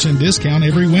 10% discount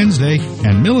every Wednesday,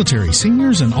 and military,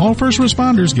 seniors, and all first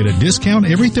responders get a discount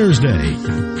every Thursday.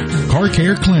 Car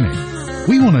Care Clinic.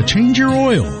 We want to change your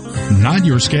oil, not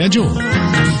your schedule.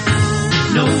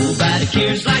 Nobody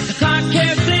cares like the Car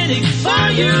Care Clinic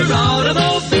for your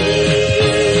automobile.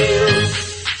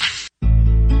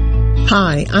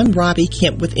 Hi, I'm Robbie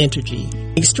Kemp with Entergy.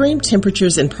 Extreme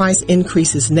temperatures and price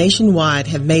increases nationwide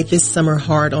have made this summer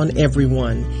hard on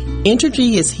everyone.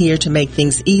 Entergy is here to make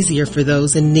things easier for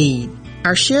those in need.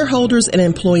 Our shareholders and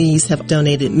employees have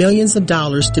donated millions of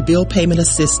dollars to bill payment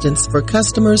assistance for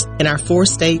customers in our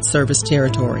 4-state service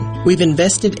territory. We've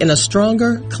invested in a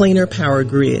stronger, cleaner power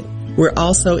grid. We're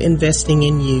also investing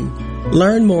in you.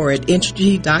 Learn more at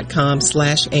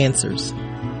Entergy.com/answers.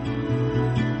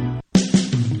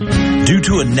 Due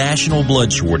to a national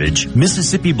blood shortage,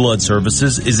 Mississippi Blood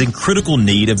Services is in critical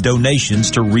need of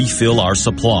donations to refill our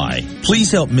supply.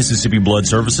 Please help Mississippi Blood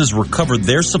Services recover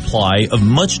their supply of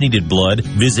much-needed blood.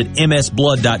 Visit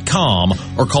msblood.com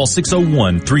or call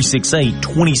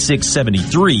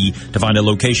 601-368-2673 to find a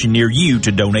location near you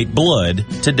to donate blood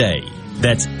today.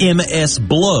 That's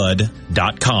msblood.com.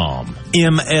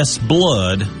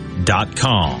 msblood.com.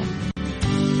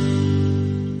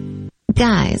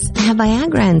 Guys, have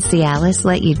Viagra and Cialis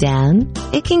let you down?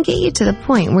 It can get you to the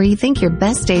point where you think your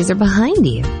best days are behind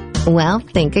you. Well,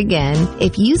 think again.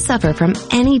 If you suffer from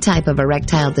any type of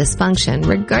erectile dysfunction,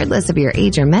 regardless of your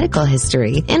age or medical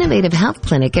history, Innovative Health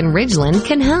Clinic in Ridgeland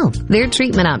can help. Their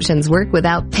treatment options work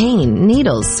without pain,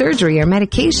 needles, surgery, or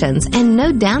medications, and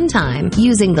no downtime,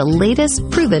 using the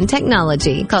latest proven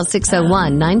technology. Call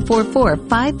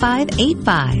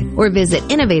 601-944-5585 or visit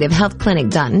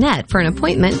innovativehealthclinic.net for an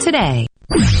appointment today.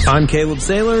 I'm Caleb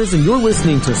Sailors, and you're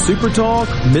listening to Super Talk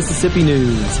Mississippi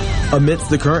News. Amidst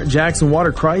the current Jackson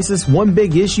water crisis, one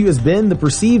big issue has been the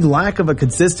perceived lack of a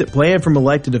consistent plan from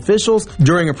elected officials.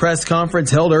 During a press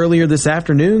conference held earlier this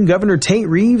afternoon, Governor Tate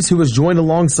Reeves, who was joined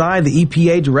alongside the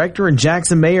EPA Director and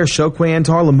Jackson Mayor Chokwe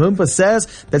Antar Lumumba, says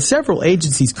that several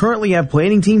agencies currently have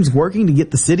planning teams working to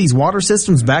get the city's water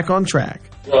systems back on track.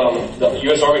 The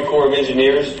U.S. Army Corps of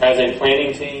Engineers has a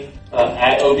planning team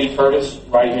at O.B. Curtis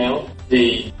right now.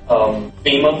 The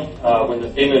FEMA, when the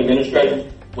FEMA administrator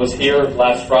was here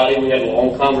last Friday, we had a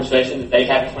long conversation. They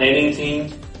have planning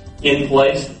teams in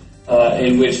place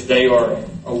in which they are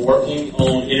working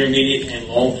on intermediate and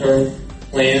long-term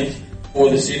plans for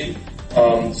the city.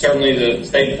 Certainly the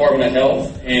State Department of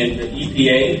Health and the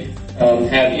EPA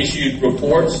have issued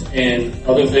reports and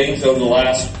other things over the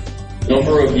last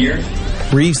number of years.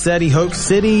 Reeves said he hopes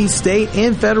city, state,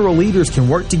 and federal leaders can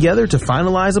work together to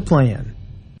finalize a plan.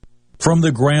 From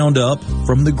the ground up,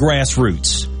 from the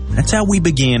grassroots. That's how we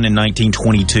began in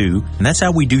 1922, and that's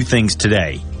how we do things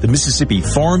today. The Mississippi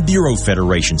Farm Bureau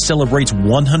Federation celebrates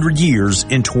 100 years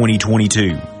in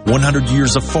 2022. 100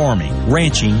 years of farming,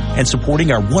 ranching, and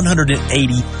supporting our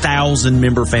 180,000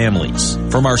 member families.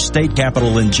 From our state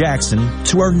capital in Jackson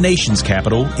to our nation's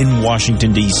capital in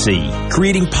Washington, D.C.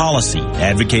 Creating policy,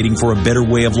 advocating for a better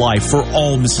way of life for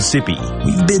all Mississippi.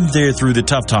 We've been there through the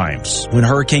tough times when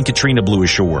Hurricane Katrina blew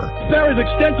ashore. There is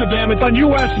extensive damage on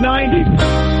U.S.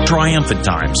 90. Triumphant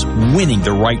times, winning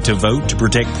the right to vote to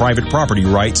protect private property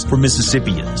rights for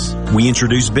Mississippians. We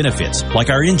introduced benefits like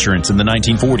our insurance in the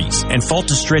 1940s and fought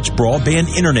to stretch broadband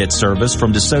internet service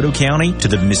from DeSoto County to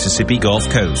the Mississippi Gulf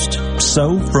Coast.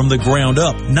 So, from the ground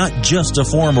up, not just a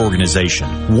farm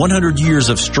organization, 100 years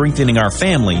of strengthening our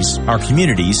families, our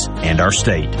communities, and our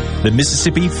state. The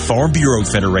Mississippi Farm Bureau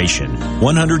Federation.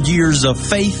 100 years of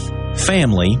faith,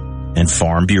 family, and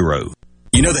Farm Bureau.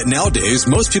 You know that nowadays,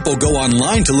 most people go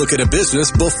online to look at a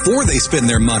business before they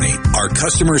spend their money. Are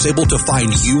customers able to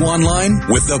find you online?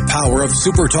 With the power of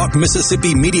SuperTalk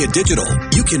Mississippi Media Digital,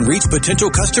 you can reach potential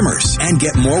customers and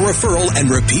get more referral and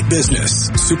repeat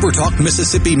business. SuperTalk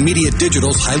Mississippi Media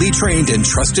Digital's highly trained and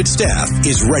trusted staff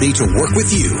is ready to work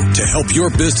with you to help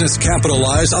your business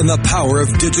capitalize on the power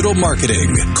of digital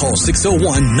marketing. Call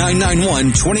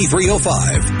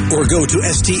 601-991-2305 or go to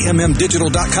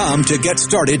stmmdigital.com to get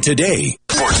started today.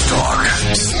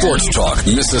 Sports Talk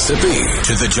Mississippi,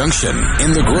 to the junction,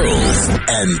 in the Grove,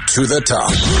 and to the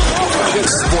top.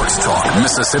 Sports Talk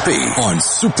Mississippi on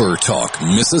Super Talk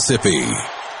Mississippi.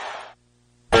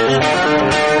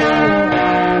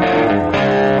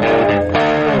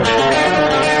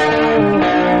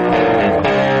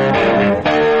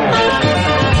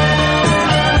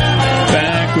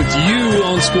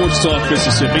 Sports Talk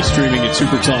Mississippi, streaming at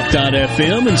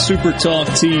supertalk.fm and Supertalk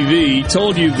TV.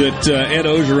 Told you that Ed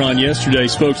Ogeron yesterday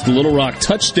spoke to the Little Rock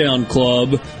Touchdown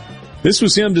Club. This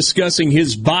was him discussing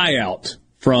his buyout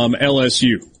from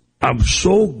LSU. I'm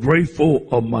so grateful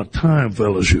of my time for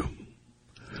LSU.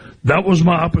 That was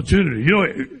my opportunity. You know,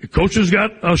 coaches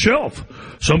got a shelf.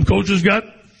 Some coaches got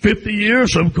 50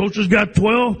 years. Some coaches got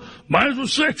 12. Mine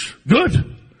was 6.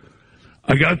 Good.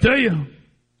 I got to tell you,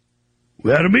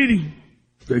 we had a meeting.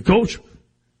 Hey, Coach,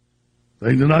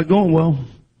 things are not going well.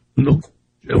 No,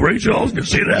 Ray Charles can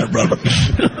see that, brother.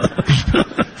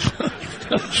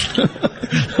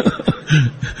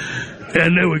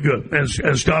 And they were good. And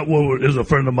Scott Woodward is a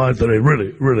friend of mine today.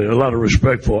 Really, really, a lot of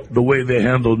respect for the way they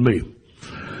handled me.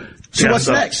 So what's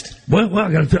next? Well,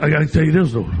 I got to tell you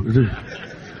this, though.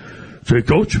 Say,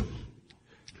 Coach,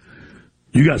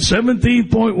 you got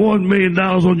 $17.1 million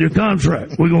on your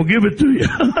contract. We're going to give it to you.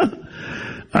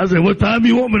 I said, what time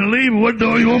you want me to leave and what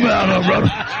door you want me out of,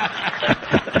 brother?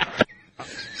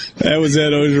 That was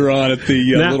Ed Ogeron at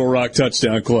the Little Rock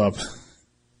Touchdown Club.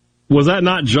 Was that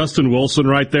not Justin Wilson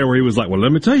right there where he was like, well,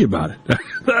 let me tell you about it?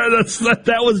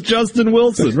 That was Justin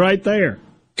Wilson right there.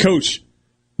 Coach,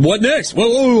 what next?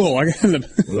 Whoa. Let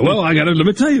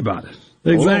me tell you about it.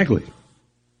 Exactly.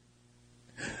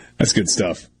 That's good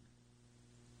stuff.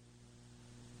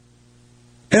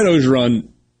 Ed Orgeron,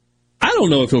 I don't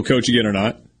know if he'll coach again or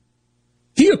not.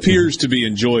 He appears to be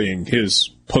enjoying his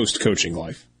post-coaching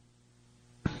life.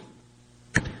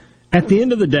 At the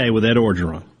end of the day, with Ed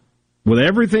Orgeron, with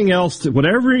everything else,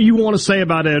 whatever you want to say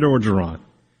about Ed Orgeron,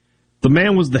 the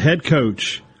man was the head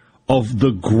coach of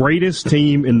the greatest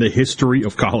team in the history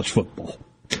of college football.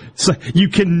 So you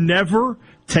can never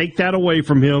take that away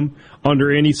from him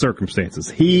under any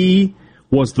circumstances. He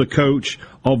was the coach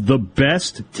of the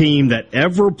best team that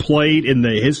ever played in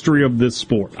the history of this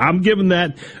sport. I'm giving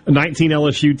that 19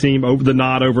 LSU team over the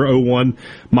nod over 01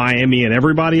 Miami and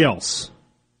everybody else.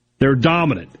 They're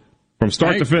dominant from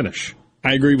start to finish.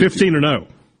 I agree with 15 you. 15-0.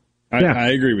 I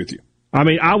agree with you. I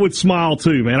mean, I would smile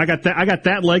too, man. I got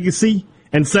that legacy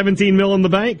and $17 million in the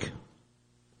bank.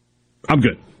 I'm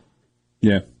good.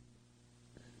 Yeah.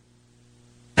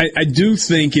 I do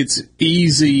think it's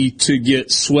easy to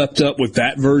get swept up with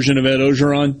that version of Ed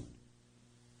Orgeron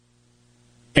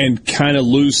and kind of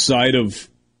lose sight of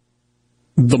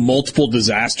the multiple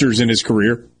disasters in his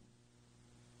career.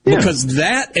 Yeah. Because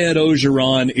that Ed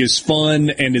Orgeron is fun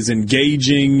and is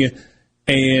engaging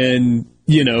and,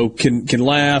 you know, can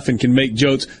laugh and can make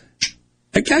jokes.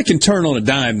 That guy can turn on a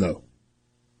dime, though.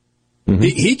 Mm-hmm.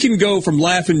 He can go from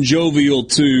laughing jovial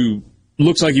to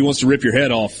looks like he wants to rip your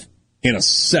head off in a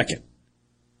second.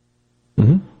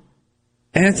 Mm-hmm.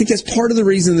 And I think that's part of the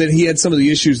reason that he had some of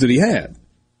the issues that he had.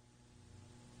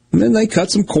 And then they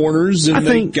cut some corners and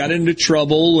they got into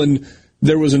trouble, and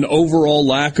there was an overall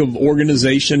lack of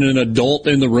organization and adult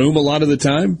in the room a lot of the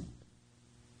time.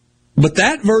 But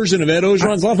that version of Ed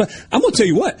Orgeron's a lot of fun. I'm going to tell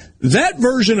you what, that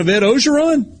version of Ed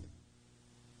Orgeron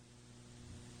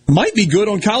might be good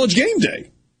on College Game Day.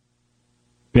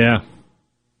 Yeah.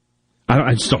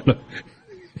 I just don't know.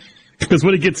 Because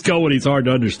when he gets going, he's hard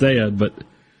to understand. But,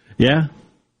 yeah.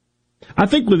 I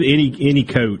think with any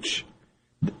coach,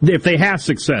 if they have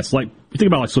success, like, think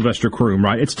about like Sylvester Croom,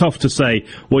 right? It's tough to say,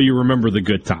 well, you remember the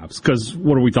good times. Because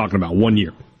what are we talking about? 1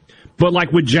 year. But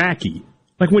like with Jackie,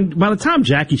 by the time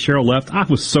Jackie Sherrill left, I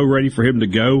was so ready for him to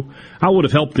go. I would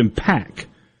have helped him pack.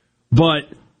 But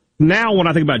now when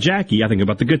I think about Jackie, I think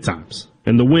about the good times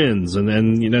and the wins and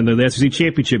then, you know, the SEC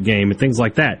championship game and things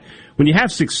like that. When you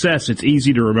have success, it's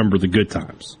easy to remember the good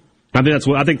times. I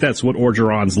think that's what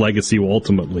Orgeron's legacy will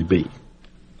ultimately be.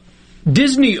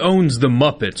 Disney owns the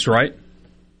Muppets, right?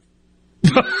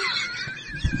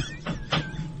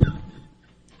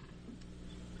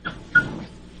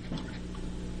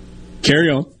 Carry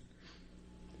on.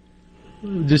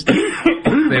 Just they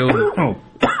own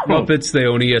Muppets. They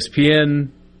own ESPN.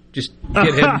 Just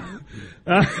get him.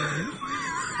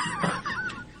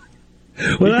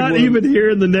 Without even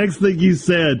hearing the next thing you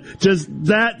said, just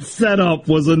that setup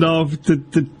was enough to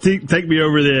take me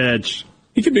over the edge.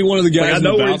 He could be one of the guys in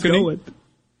the balcony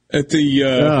at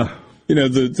the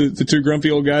the two grumpy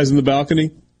old guys in the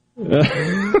balcony,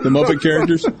 the Muppet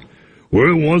characters. We're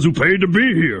the ones who paid to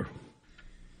be here.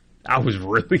 That was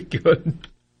really good.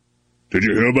 Did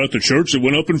you hear about the church that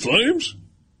went up in flames?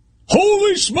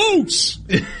 Holy smokes!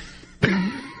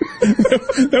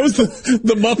 That was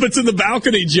the Muppets in the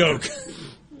balcony joke.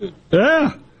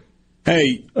 Yeah. Hey,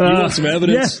 you want some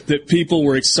evidence that people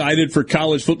were excited for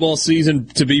college football season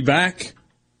to be back?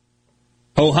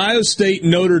 Ohio State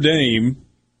Notre Dame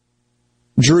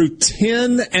drew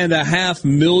 10.5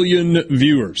 million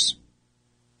viewers.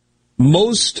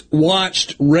 Most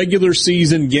watched regular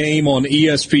season game on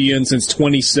ESPN since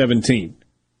 2017.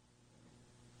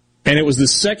 And it was the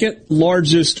second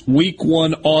largest week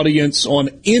one audience on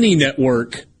any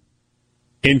network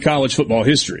in college football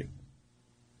history.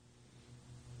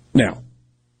 Now,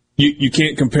 you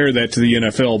can't compare that to the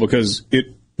NFL because it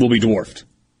will be dwarfed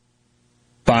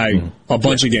by a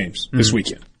bunch of games this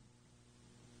weekend.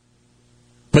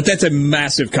 But that's a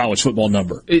massive college football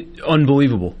number.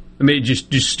 Unbelievable. I mean,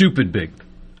 just stupid big.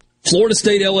 Florida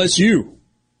State LSU,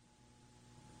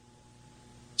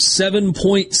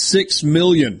 7.6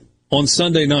 million on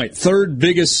Sunday night. Third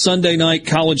biggest Sunday night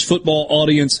college football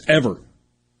audience ever.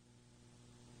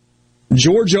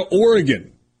 Georgia,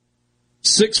 Oregon,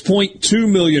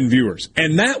 6.2 million viewers.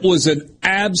 And that was an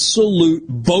absolute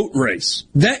boat race.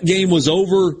 That game was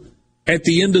over at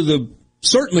the end of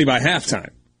certainly by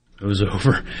halftime. It was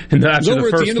over. And after the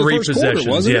first three possessions,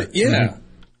 wasn't it? Yeah. Mm-hmm.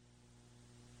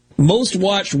 Most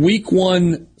watched week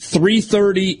one,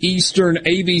 3:30 Eastern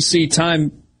ABC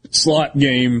time slot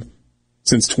game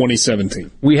since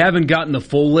 2017. We haven't gotten the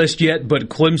full list yet, but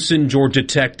Clemson, Georgia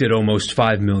Tech did almost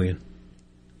 $5 million.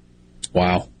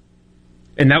 Wow.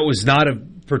 And that was not a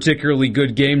particularly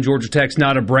good game. Georgia Tech's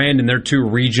not a brand, and they're two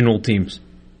regional teams.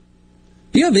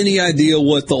 Do you have any idea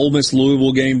what the Ole Miss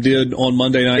Louisville game did on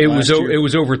Monday night? It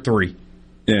was over 3.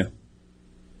 Yeah.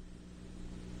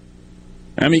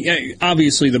 I mean,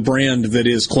 obviously the brand that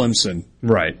is Clemson,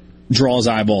 right, draws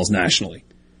eyeballs nationally.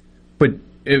 But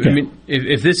I mean,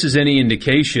 if this is any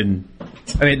indication,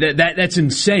 I mean that's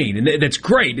insane, and that's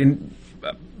great, and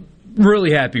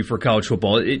really happy for college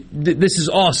football. This is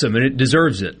awesome, and it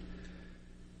deserves it.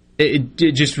 It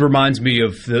just reminds me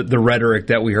of the rhetoric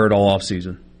that we heard all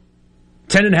offseason.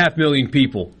 10.5 million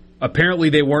people. Apparently,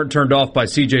 they weren't turned off by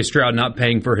C.J. Stroud not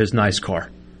paying for his nice car.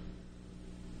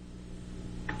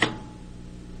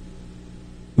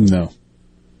 No.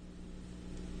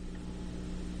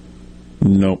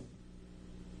 Nope.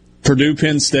 Purdue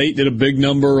Penn State did a big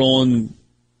number on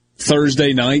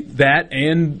Thursday night. That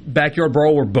and Backyard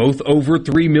Brawl were both over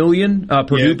 3 million.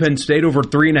 Purdue Penn State over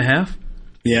 3.5.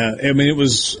 Yeah, I mean it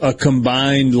was a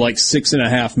combined like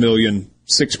 6.5 million,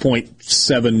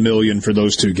 6.7 million for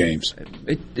those two games.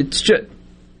 It's just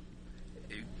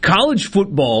college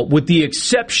football, with the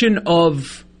exception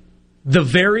of the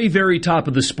very, very top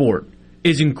of the sport,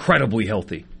 is incredibly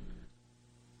healthy.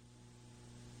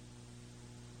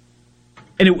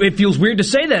 And it feels weird to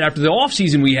say that after the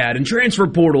offseason we had and transfer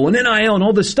portal and NIL and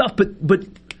all this stuff,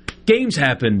 but games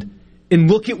happened, and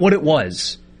look at what it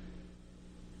was.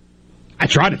 I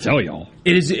try to tell y'all.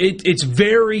 It's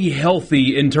very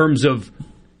healthy in terms of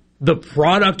the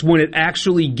product when it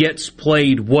actually gets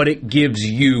played. What it gives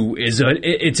you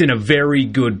it's in a very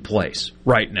good place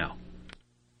right now.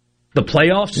 The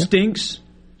playoff stinks,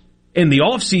 and the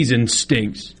offseason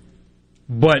stinks,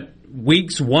 but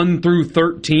weeks 1 through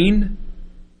 13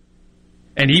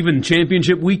 and even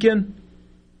championship weekend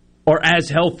are as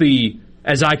healthy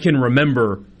as I can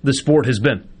remember the sport has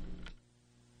been.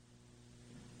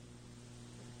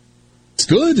 It's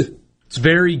good. It's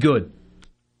very good.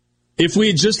 If we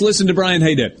had just listened to Brian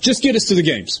Haydad, just get us to the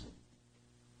games.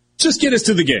 Just get us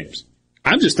to the games.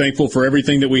 I'm just thankful for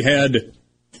everything that we had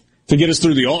to get us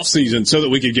through the offseason so that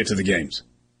we could get to the games.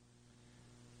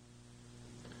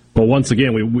 But once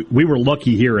again, we were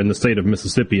lucky here in the state of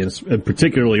Mississippi, and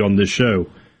particularly on this show,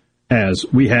 as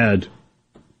we had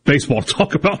baseball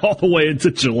talk about all the way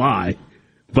into July.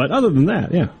 But other than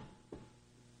that, yeah.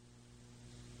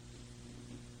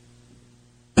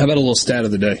 How about a little stat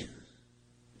of the day?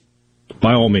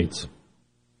 By all means.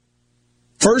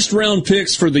 First round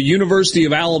picks for the University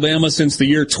of Alabama since the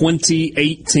year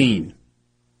 2018.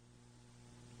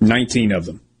 19 of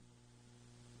them.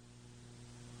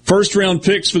 First round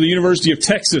picks for the University of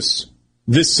Texas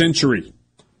this century.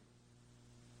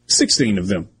 16 of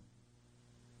them.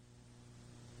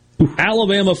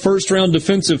 Alabama first round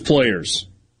defensive players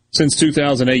since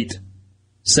 2008.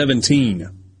 17.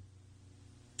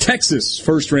 Texas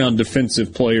first round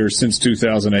defensive players since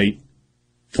 2008.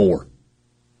 4.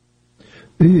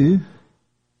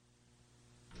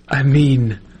 I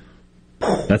mean,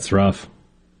 that's rough.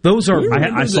 Those are.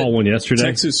 I saw one yesterday.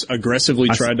 Texas aggressively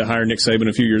tried to hire Nick Saban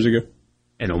a few years ago,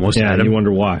 and almost had him. And you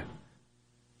wonder why.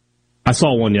 I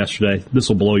saw one yesterday. This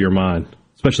will blow your mind,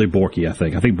 especially Borky. I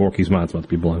think Borky's mind's about to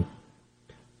be blown.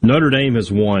 Notre Dame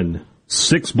has won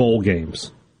 6 bowl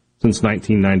games since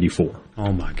 1994.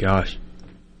 Oh my gosh,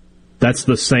 that's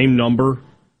the same number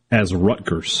as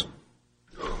Rutgers.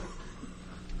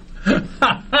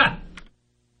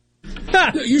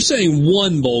 You're saying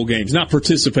 1 bowl games, not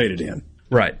participated in.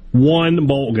 Right. 1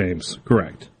 bowl games,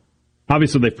 correct.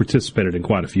 Obviously, they've participated in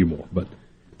quite a few more, but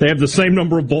they have the same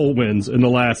number of bowl wins in the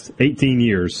last 18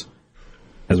 years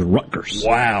as Rutgers.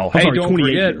 Wow. Hey, don't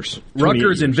forget,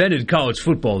 Rutgers invented college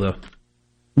football, though.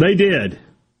 They did.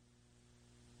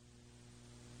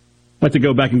 I'd like to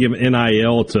go back and give an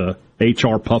NIL to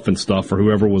H.R. Puffin stuff or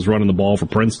whoever was running the ball for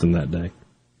Princeton that day.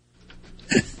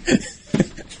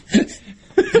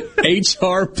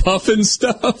 H.R. Puffin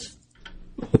stuff?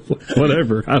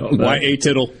 Whatever. I don't know. Y.A.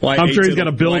 Tittle. I'm sure he's got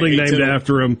a building named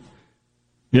after him.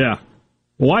 Yeah.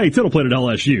 Y.A. Tittle played at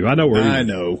LSU. I know where he is. I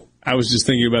know. I was just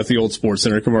thinking about the old Sports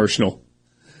Center commercial.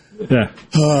 Yeah.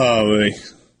 Oh, boy.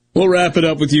 We'll wrap it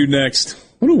up with you next.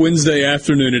 What a Wednesday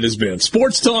afternoon it has been.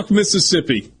 Sports Talk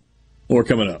Mississippi. More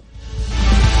coming up.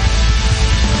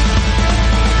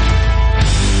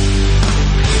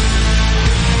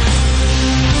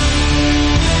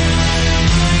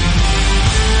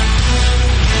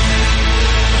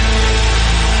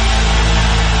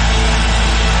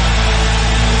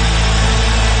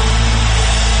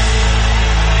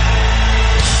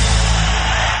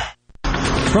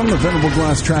 From the Venable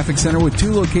Glass Traffic Center with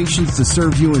 2 locations to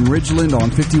serve you in Ridgeland on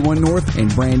 51 North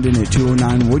and Brandon at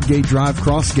 209 Woodgate Drive,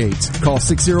 Crossgates. Call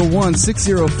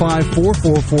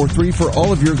 601-605-4443 for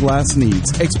all of your glass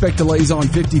needs. Expect delays on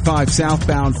 55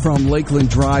 southbound from Lakeland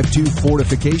Drive to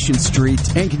Fortification Street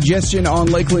and congestion on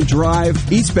Lakeland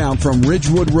Drive eastbound from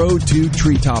Ridgewood Road to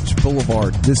Treetops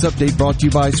Boulevard. This update brought to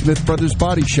you by Smith Brothers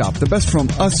Body Shop. The best from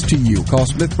us to you. Call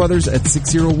Smith Brothers at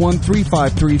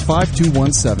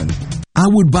 601-353-5217. I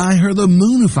would buy her the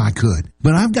moon if I could,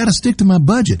 but I've got to stick to my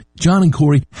budget. John and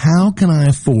Corey, how can I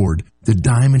afford the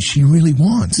diamond she really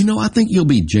wants? You know, I think you'll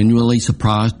be genuinely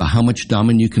surprised by how much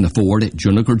diamond you can afford at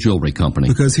Juniker Jewelry Company.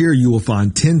 Because here you will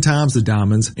find 10 times the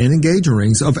diamonds and engagement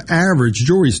rings of average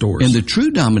jewelry stores. And the true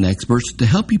diamond experts to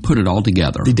help you put it all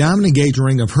together. The diamond engagement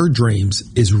ring of her dreams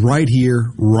is right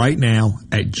here, right now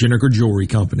at Juniker Jewelry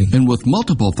Company. And with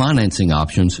multiple financing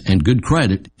options and good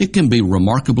credit, it can be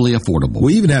remarkably affordable.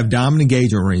 We even have diamond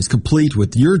engagement rings complete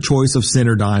with your choice of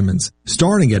center diamonds,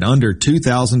 starting at under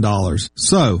 $2,000.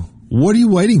 So, what are you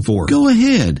waiting for? Go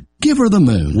ahead. Give her the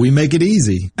moon. We make it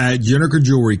easy at Juniker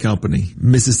Jewelry Company,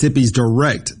 Mississippi's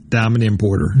direct diamond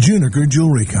importer. Juniker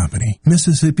Jewelry Company,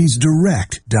 Mississippi's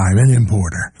direct diamond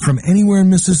importer. From anywhere in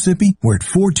Mississippi, we're at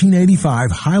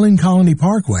 1485 Highland Colony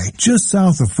Parkway, just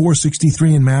south of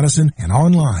 463 in Madison, and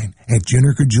online at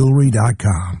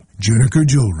JunikerJewelry.com. Juniker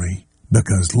Jewelry,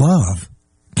 because love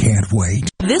can't wait.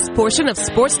 This portion of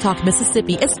Sports Talk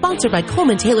Mississippi is sponsored by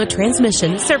Coleman Taylor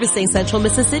Transmission, servicing Central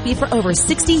Mississippi for over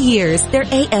 60 years. Their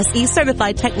ASE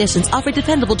certified technicians offer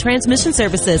dependable transmission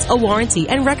services, a warranty,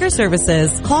 and record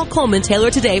services. Call Coleman Taylor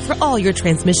today for all your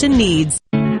transmission needs.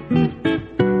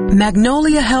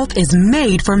 Magnolia Health is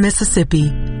made for Mississippi.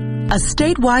 A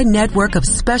statewide network of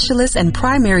specialists and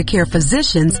primary care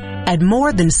physicians at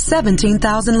more than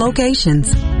 17,000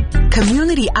 locations.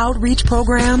 Community outreach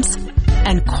programs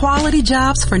and quality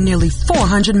jobs for nearly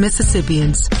 400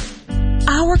 Mississippians.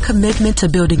 Our commitment to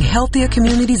building healthier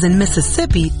communities in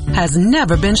Mississippi has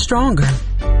never been stronger.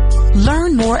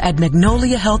 Learn more at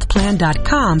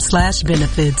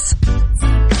magnoliahealthplan.com/benefits.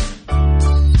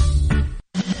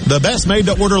 The best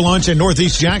made-to-order lunch in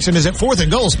Northeast Jackson is at 4th and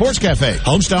Goal Sports Cafe.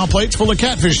 Homestyle plates full of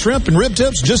catfish, shrimp, and rib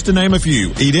tips, just to name a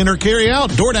few. Eat in or carry out,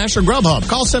 DoorDash or Grubhub.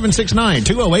 Call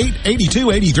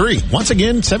 769-208-8283. Once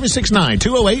again,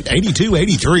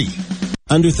 769-208-8283.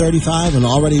 Under 35 and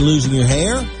already losing your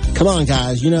hair? Come on,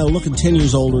 guys. You know, looking 10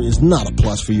 years older is not a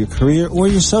plus for your career or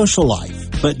your social life.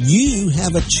 But you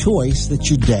have a choice that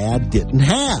your dad didn't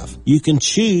have. You can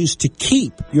choose to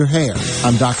keep your hair.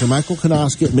 I'm Dr. Michael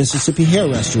Konoski at Mississippi Hair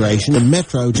Restoration in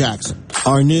Metro Jackson.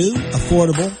 Our new,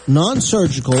 affordable,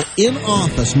 non-surgical,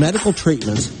 in-office medical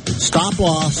treatments stop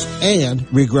loss and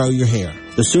regrow your hair.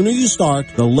 The sooner you start,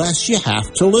 the less you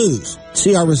have to lose.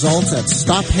 See our results at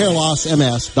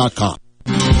stophairlossms.com.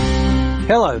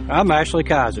 Hello, I'm Ashley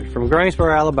Kaiser from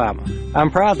Greensboro, Alabama. I'm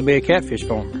proud to be a catfish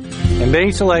farmer, and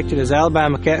being selected as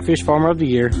Alabama Catfish Farmer of the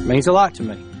Year means a lot to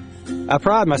me. I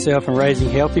pride myself in raising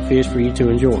healthy fish for you to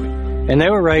enjoy, and they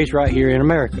were raised right here in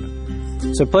America.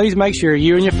 So please make sure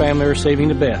you and your family are receiving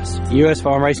the best U.S.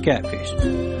 farm-raised catfish.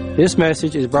 This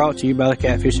message is brought to you by the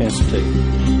Catfish Institute.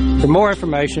 For more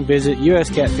information, visit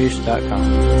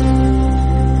uscatfish.com.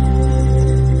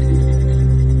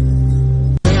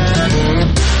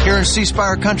 Here in C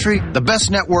Spire country, the best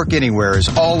network anywhere is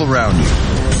all around you.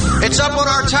 It's up on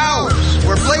our towers,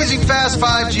 where blazing fast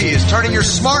 5G is turning your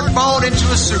smartphone into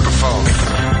a superphone.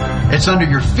 It's under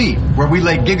your feet, where we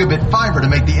lay gigabit fiber to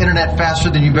make the internet faster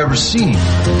than you've ever seen.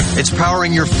 It's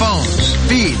powering your phones,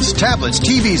 feeds, tablets,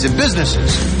 TVs, and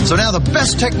businesses. So now the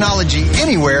best technology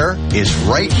anywhere is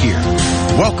right here.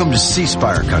 Welcome to C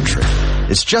Spire country.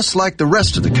 It's just like the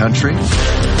rest of the country,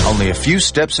 only a few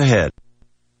steps ahead.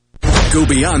 Go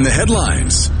beyond the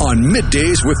headlines on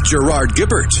Middays with Gerard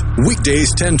Gibbert.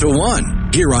 Weekdays 10 to 1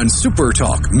 here on Super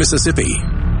Talk Mississippi.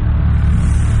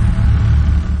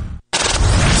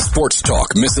 Sports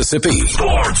Talk Mississippi.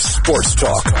 Sports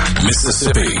Talk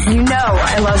Mississippi. You know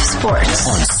I love sports.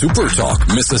 On Super Talk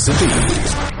Mississippi.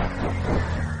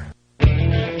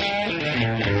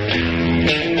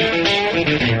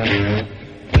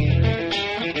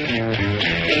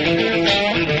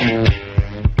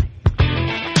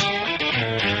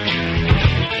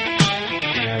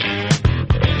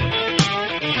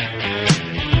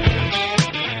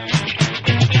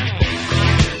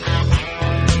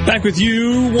 Back with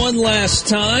you one last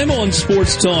time on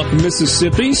Sports Talk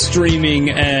Mississippi, streaming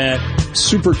at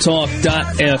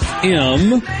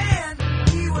supertalk.fm.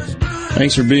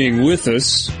 Thanks for being with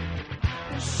us.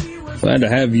 Glad to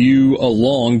have you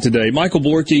along today. Michael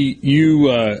Borky, you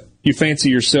fancy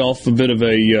yourself a bit of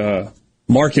a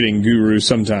marketing guru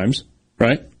sometimes.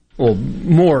 right? Well,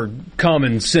 more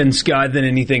common sense guy than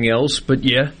anything else, but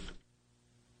yeah.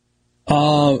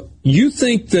 You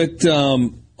think that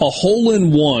a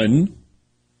hole-in-one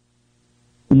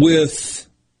with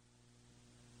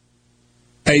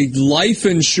a life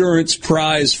insurance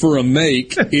prize for a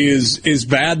make is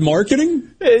bad marketing?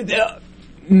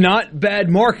 Not bad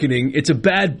marketing. It's a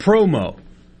bad promo.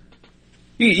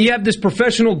 You have this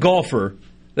professional golfer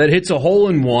that hits a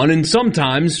hole-in-one, and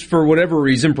sometimes, for whatever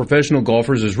reason, professional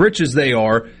golfers, as rich as they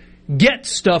are, get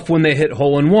stuff when they hit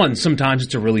hole-in-one. Sometimes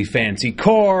it's a really fancy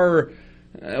car,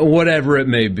 whatever it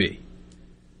may be.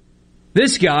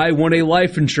 This guy won a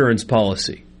life insurance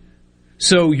policy.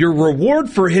 So your reward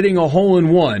for hitting a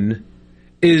hole-in-one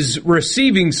is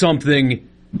receiving something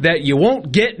that you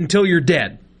won't get until you're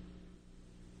dead.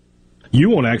 You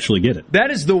won't actually get it.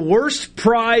 That is the worst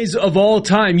prize of all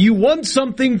time. You won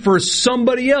something for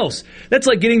somebody else. That's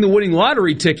like getting the winning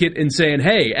lottery ticket and saying,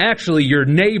 hey, actually, your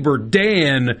neighbor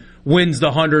Dan wins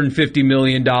the $150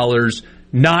 million,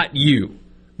 not you.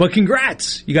 But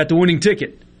congrats, you got the winning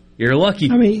ticket. You're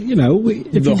lucky. I mean,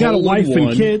 if you've got a wife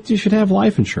and kids, you should have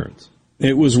life insurance.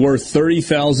 It was worth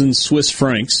 30,000 Swiss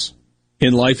francs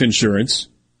in life insurance,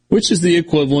 which is the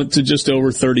equivalent to just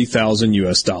over 30,000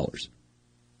 US dollars.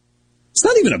 It's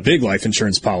not even a big life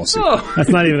insurance policy. Oh. That's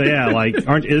not even,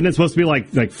 isn't it supposed to be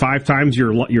like 5 times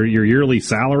your yearly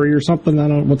salary or something? I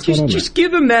don't know what's going on there. Just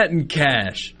give him that in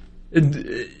cash.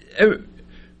 That's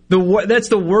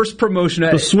the worst promotion.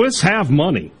 The Swiss have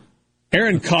money.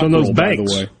 Aaron Cockrell, by the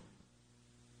way.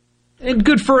 And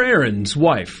good for Aaron's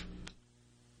wife.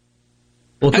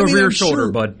 Look over your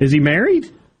shoulder, bud. Is he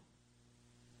married?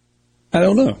 I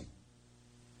don't know.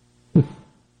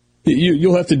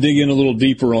 You'll have to dig in a little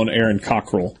deeper on Aaron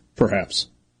Cockrell, perhaps.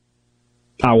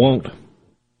 I won't.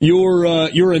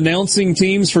 You're announcing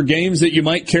teams for games that you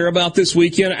might care about this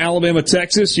weekend. Alabama,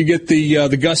 Texas. You get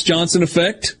the Gus Johnson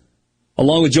effect,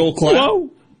 along with Joel Klatt. Hello.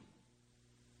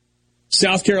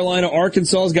 South Carolina,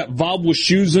 Arkansas has got Bob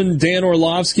Wischusen, Dan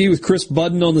Orlovsky with Chris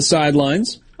Budden on the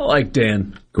sidelines. I like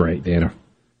Dan. Great, Dan.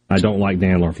 I don't like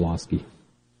Dan Orlovsky.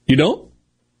 You don't?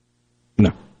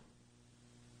 No.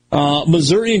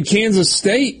 Missouri and Kansas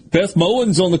State. Beth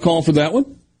Moen's on the call for that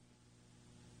one.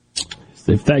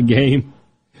 If that game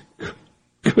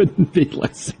couldn't be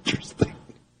less interesting.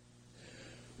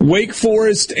 Wake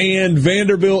Forest and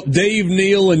Vanderbilt. Dave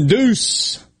Neal and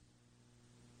Deuce.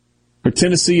 For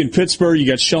Tennessee and Pittsburgh, you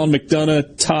got Sean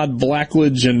McDonough, Todd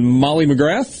Blackledge, and Molly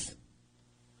McGrath.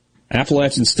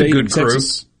 Appalachian State and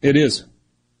Texas. Crew. It is.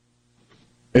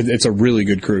 It's a really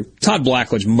good crew. Todd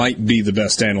Blackledge might be the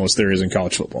best analyst there is in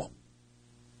college football.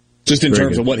 Just in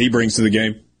terms of what he brings to the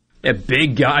game. A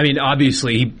big guy. I mean,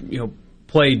 obviously, he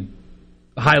played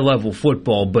high-level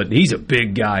football, but he's a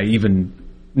big guy, even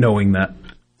knowing that.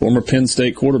 Former Penn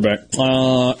State quarterback.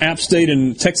 App State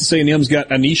and Texas A&M's got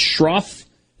Anish Shroff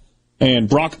and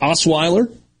Brock Osweiler.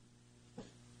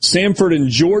 Samford and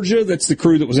Georgia, that's the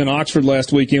crew that was in Oxford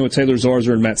last weekend with Taylor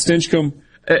Zarzour and Matt Stinchcomb.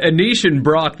 Anish and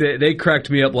Brock, they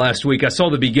cracked me up last week. I saw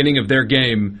the beginning of their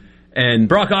game, and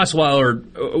Brock Osweiler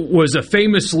was a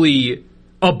famously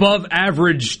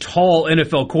above-average tall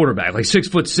NFL quarterback, like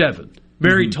 6'7",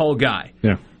 very tall guy.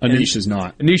 Yeah, Anish is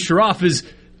not. Anish Shroff is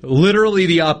literally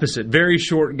the opposite, very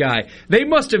short guy. They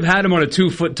must have had him on a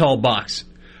 2-foot-tall box,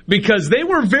 because they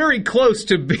were very close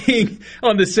to being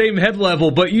on the same head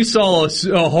level, but you saw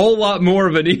a whole lot more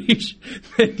of Anish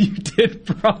than you did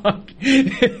Brock.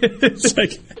 It's like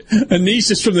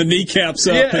Anish is from the kneecaps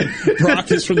up, and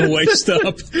Brock is from the waist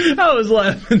up. I was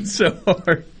laughing so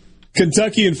hard.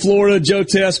 Kentucky and Florida, Joe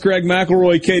Tess, Greg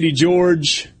McElroy, Katie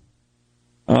George.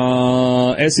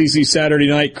 SEC Saturday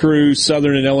night crew,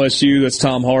 Southern and LSU, that's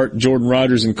Tom Hart, Jordan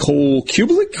Rogers, and Cole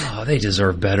Kubelik. Oh, they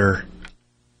deserve better.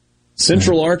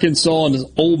 Central Arkansas and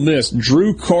Ole Miss,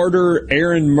 Drew Carter,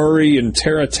 Aaron Murray, and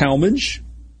Tara Talmadge.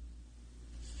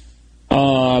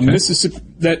 Mississippi,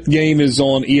 that game is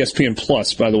on ESPN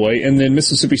Plus, by the way. And then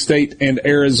Mississippi State and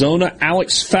Arizona,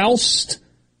 Alex Faust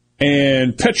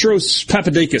and Petros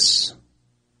Papadakis.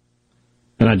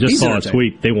 And I just saw a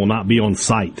tweet, they will not be on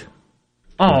site.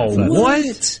 Oh,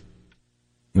 what?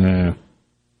 Yeah.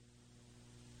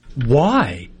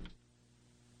 Why?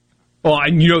 Well,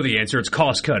 you know the answer. It's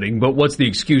cost-cutting, but what's the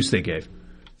excuse they gave?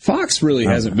 Fox really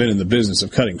hasn't been in the business of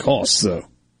cutting costs, though.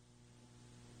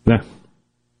 Yeah.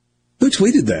 Who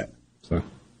tweeted that? So,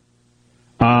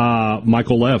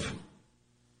 Michael Lev.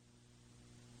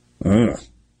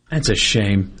 That's a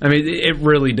shame. I mean, it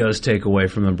really does take away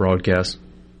from the broadcast.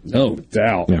 No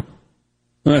doubt. Yeah.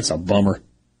 That's a bummer.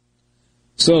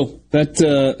 So that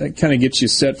kind of gets you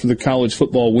set for the college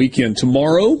football weekend.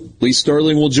 Tomorrow, Lee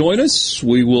Sterling will join us.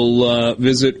 We will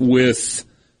visit with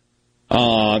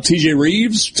TJ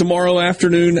Reeves tomorrow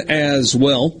afternoon as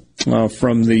well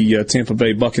from the Tampa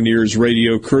Bay Buccaneers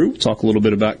radio crew. Talk a little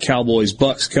bit about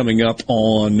Cowboys-Bucks coming up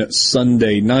on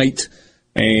Sunday night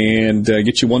and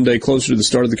get you one day closer to the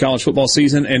start of the college football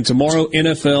season. And tomorrow,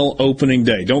 NFL opening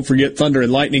day. Don't forget Thunder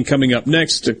and Lightning coming up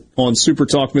next on Super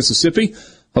Talk Mississippi,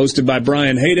 hosted by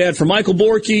Brian Haydad. For Michael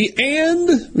Borky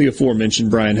and the aforementioned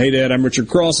Brian Haydad, I'm Richard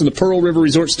Cross in the Pearl River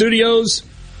Resort Studios.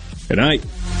 Good night.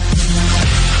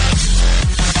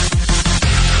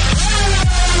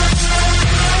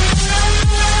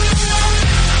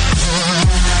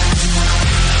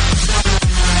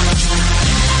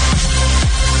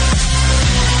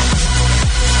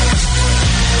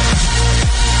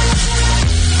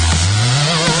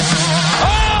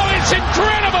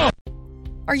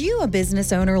 Are you a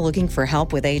business owner looking for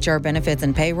help with HR benefits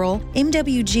and payroll?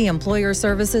 MWG Employer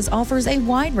Services offers a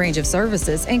wide range of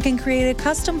services and can create a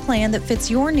custom plan that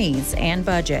fits your needs and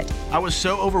budget. I was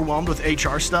so overwhelmed with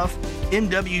HR stuff.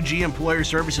 MWG Employer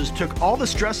Services took all the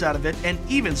stress out of it and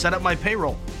even set up my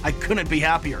payroll. I couldn't be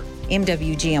happier.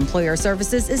 MWG Employer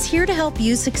Services is here to help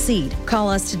you succeed. Call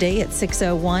us today at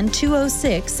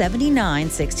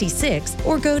 601-206-7966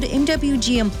 or go to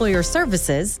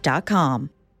MWGEmployerServices.com.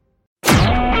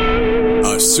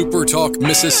 A SuperTalk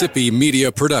Mississippi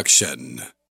media production.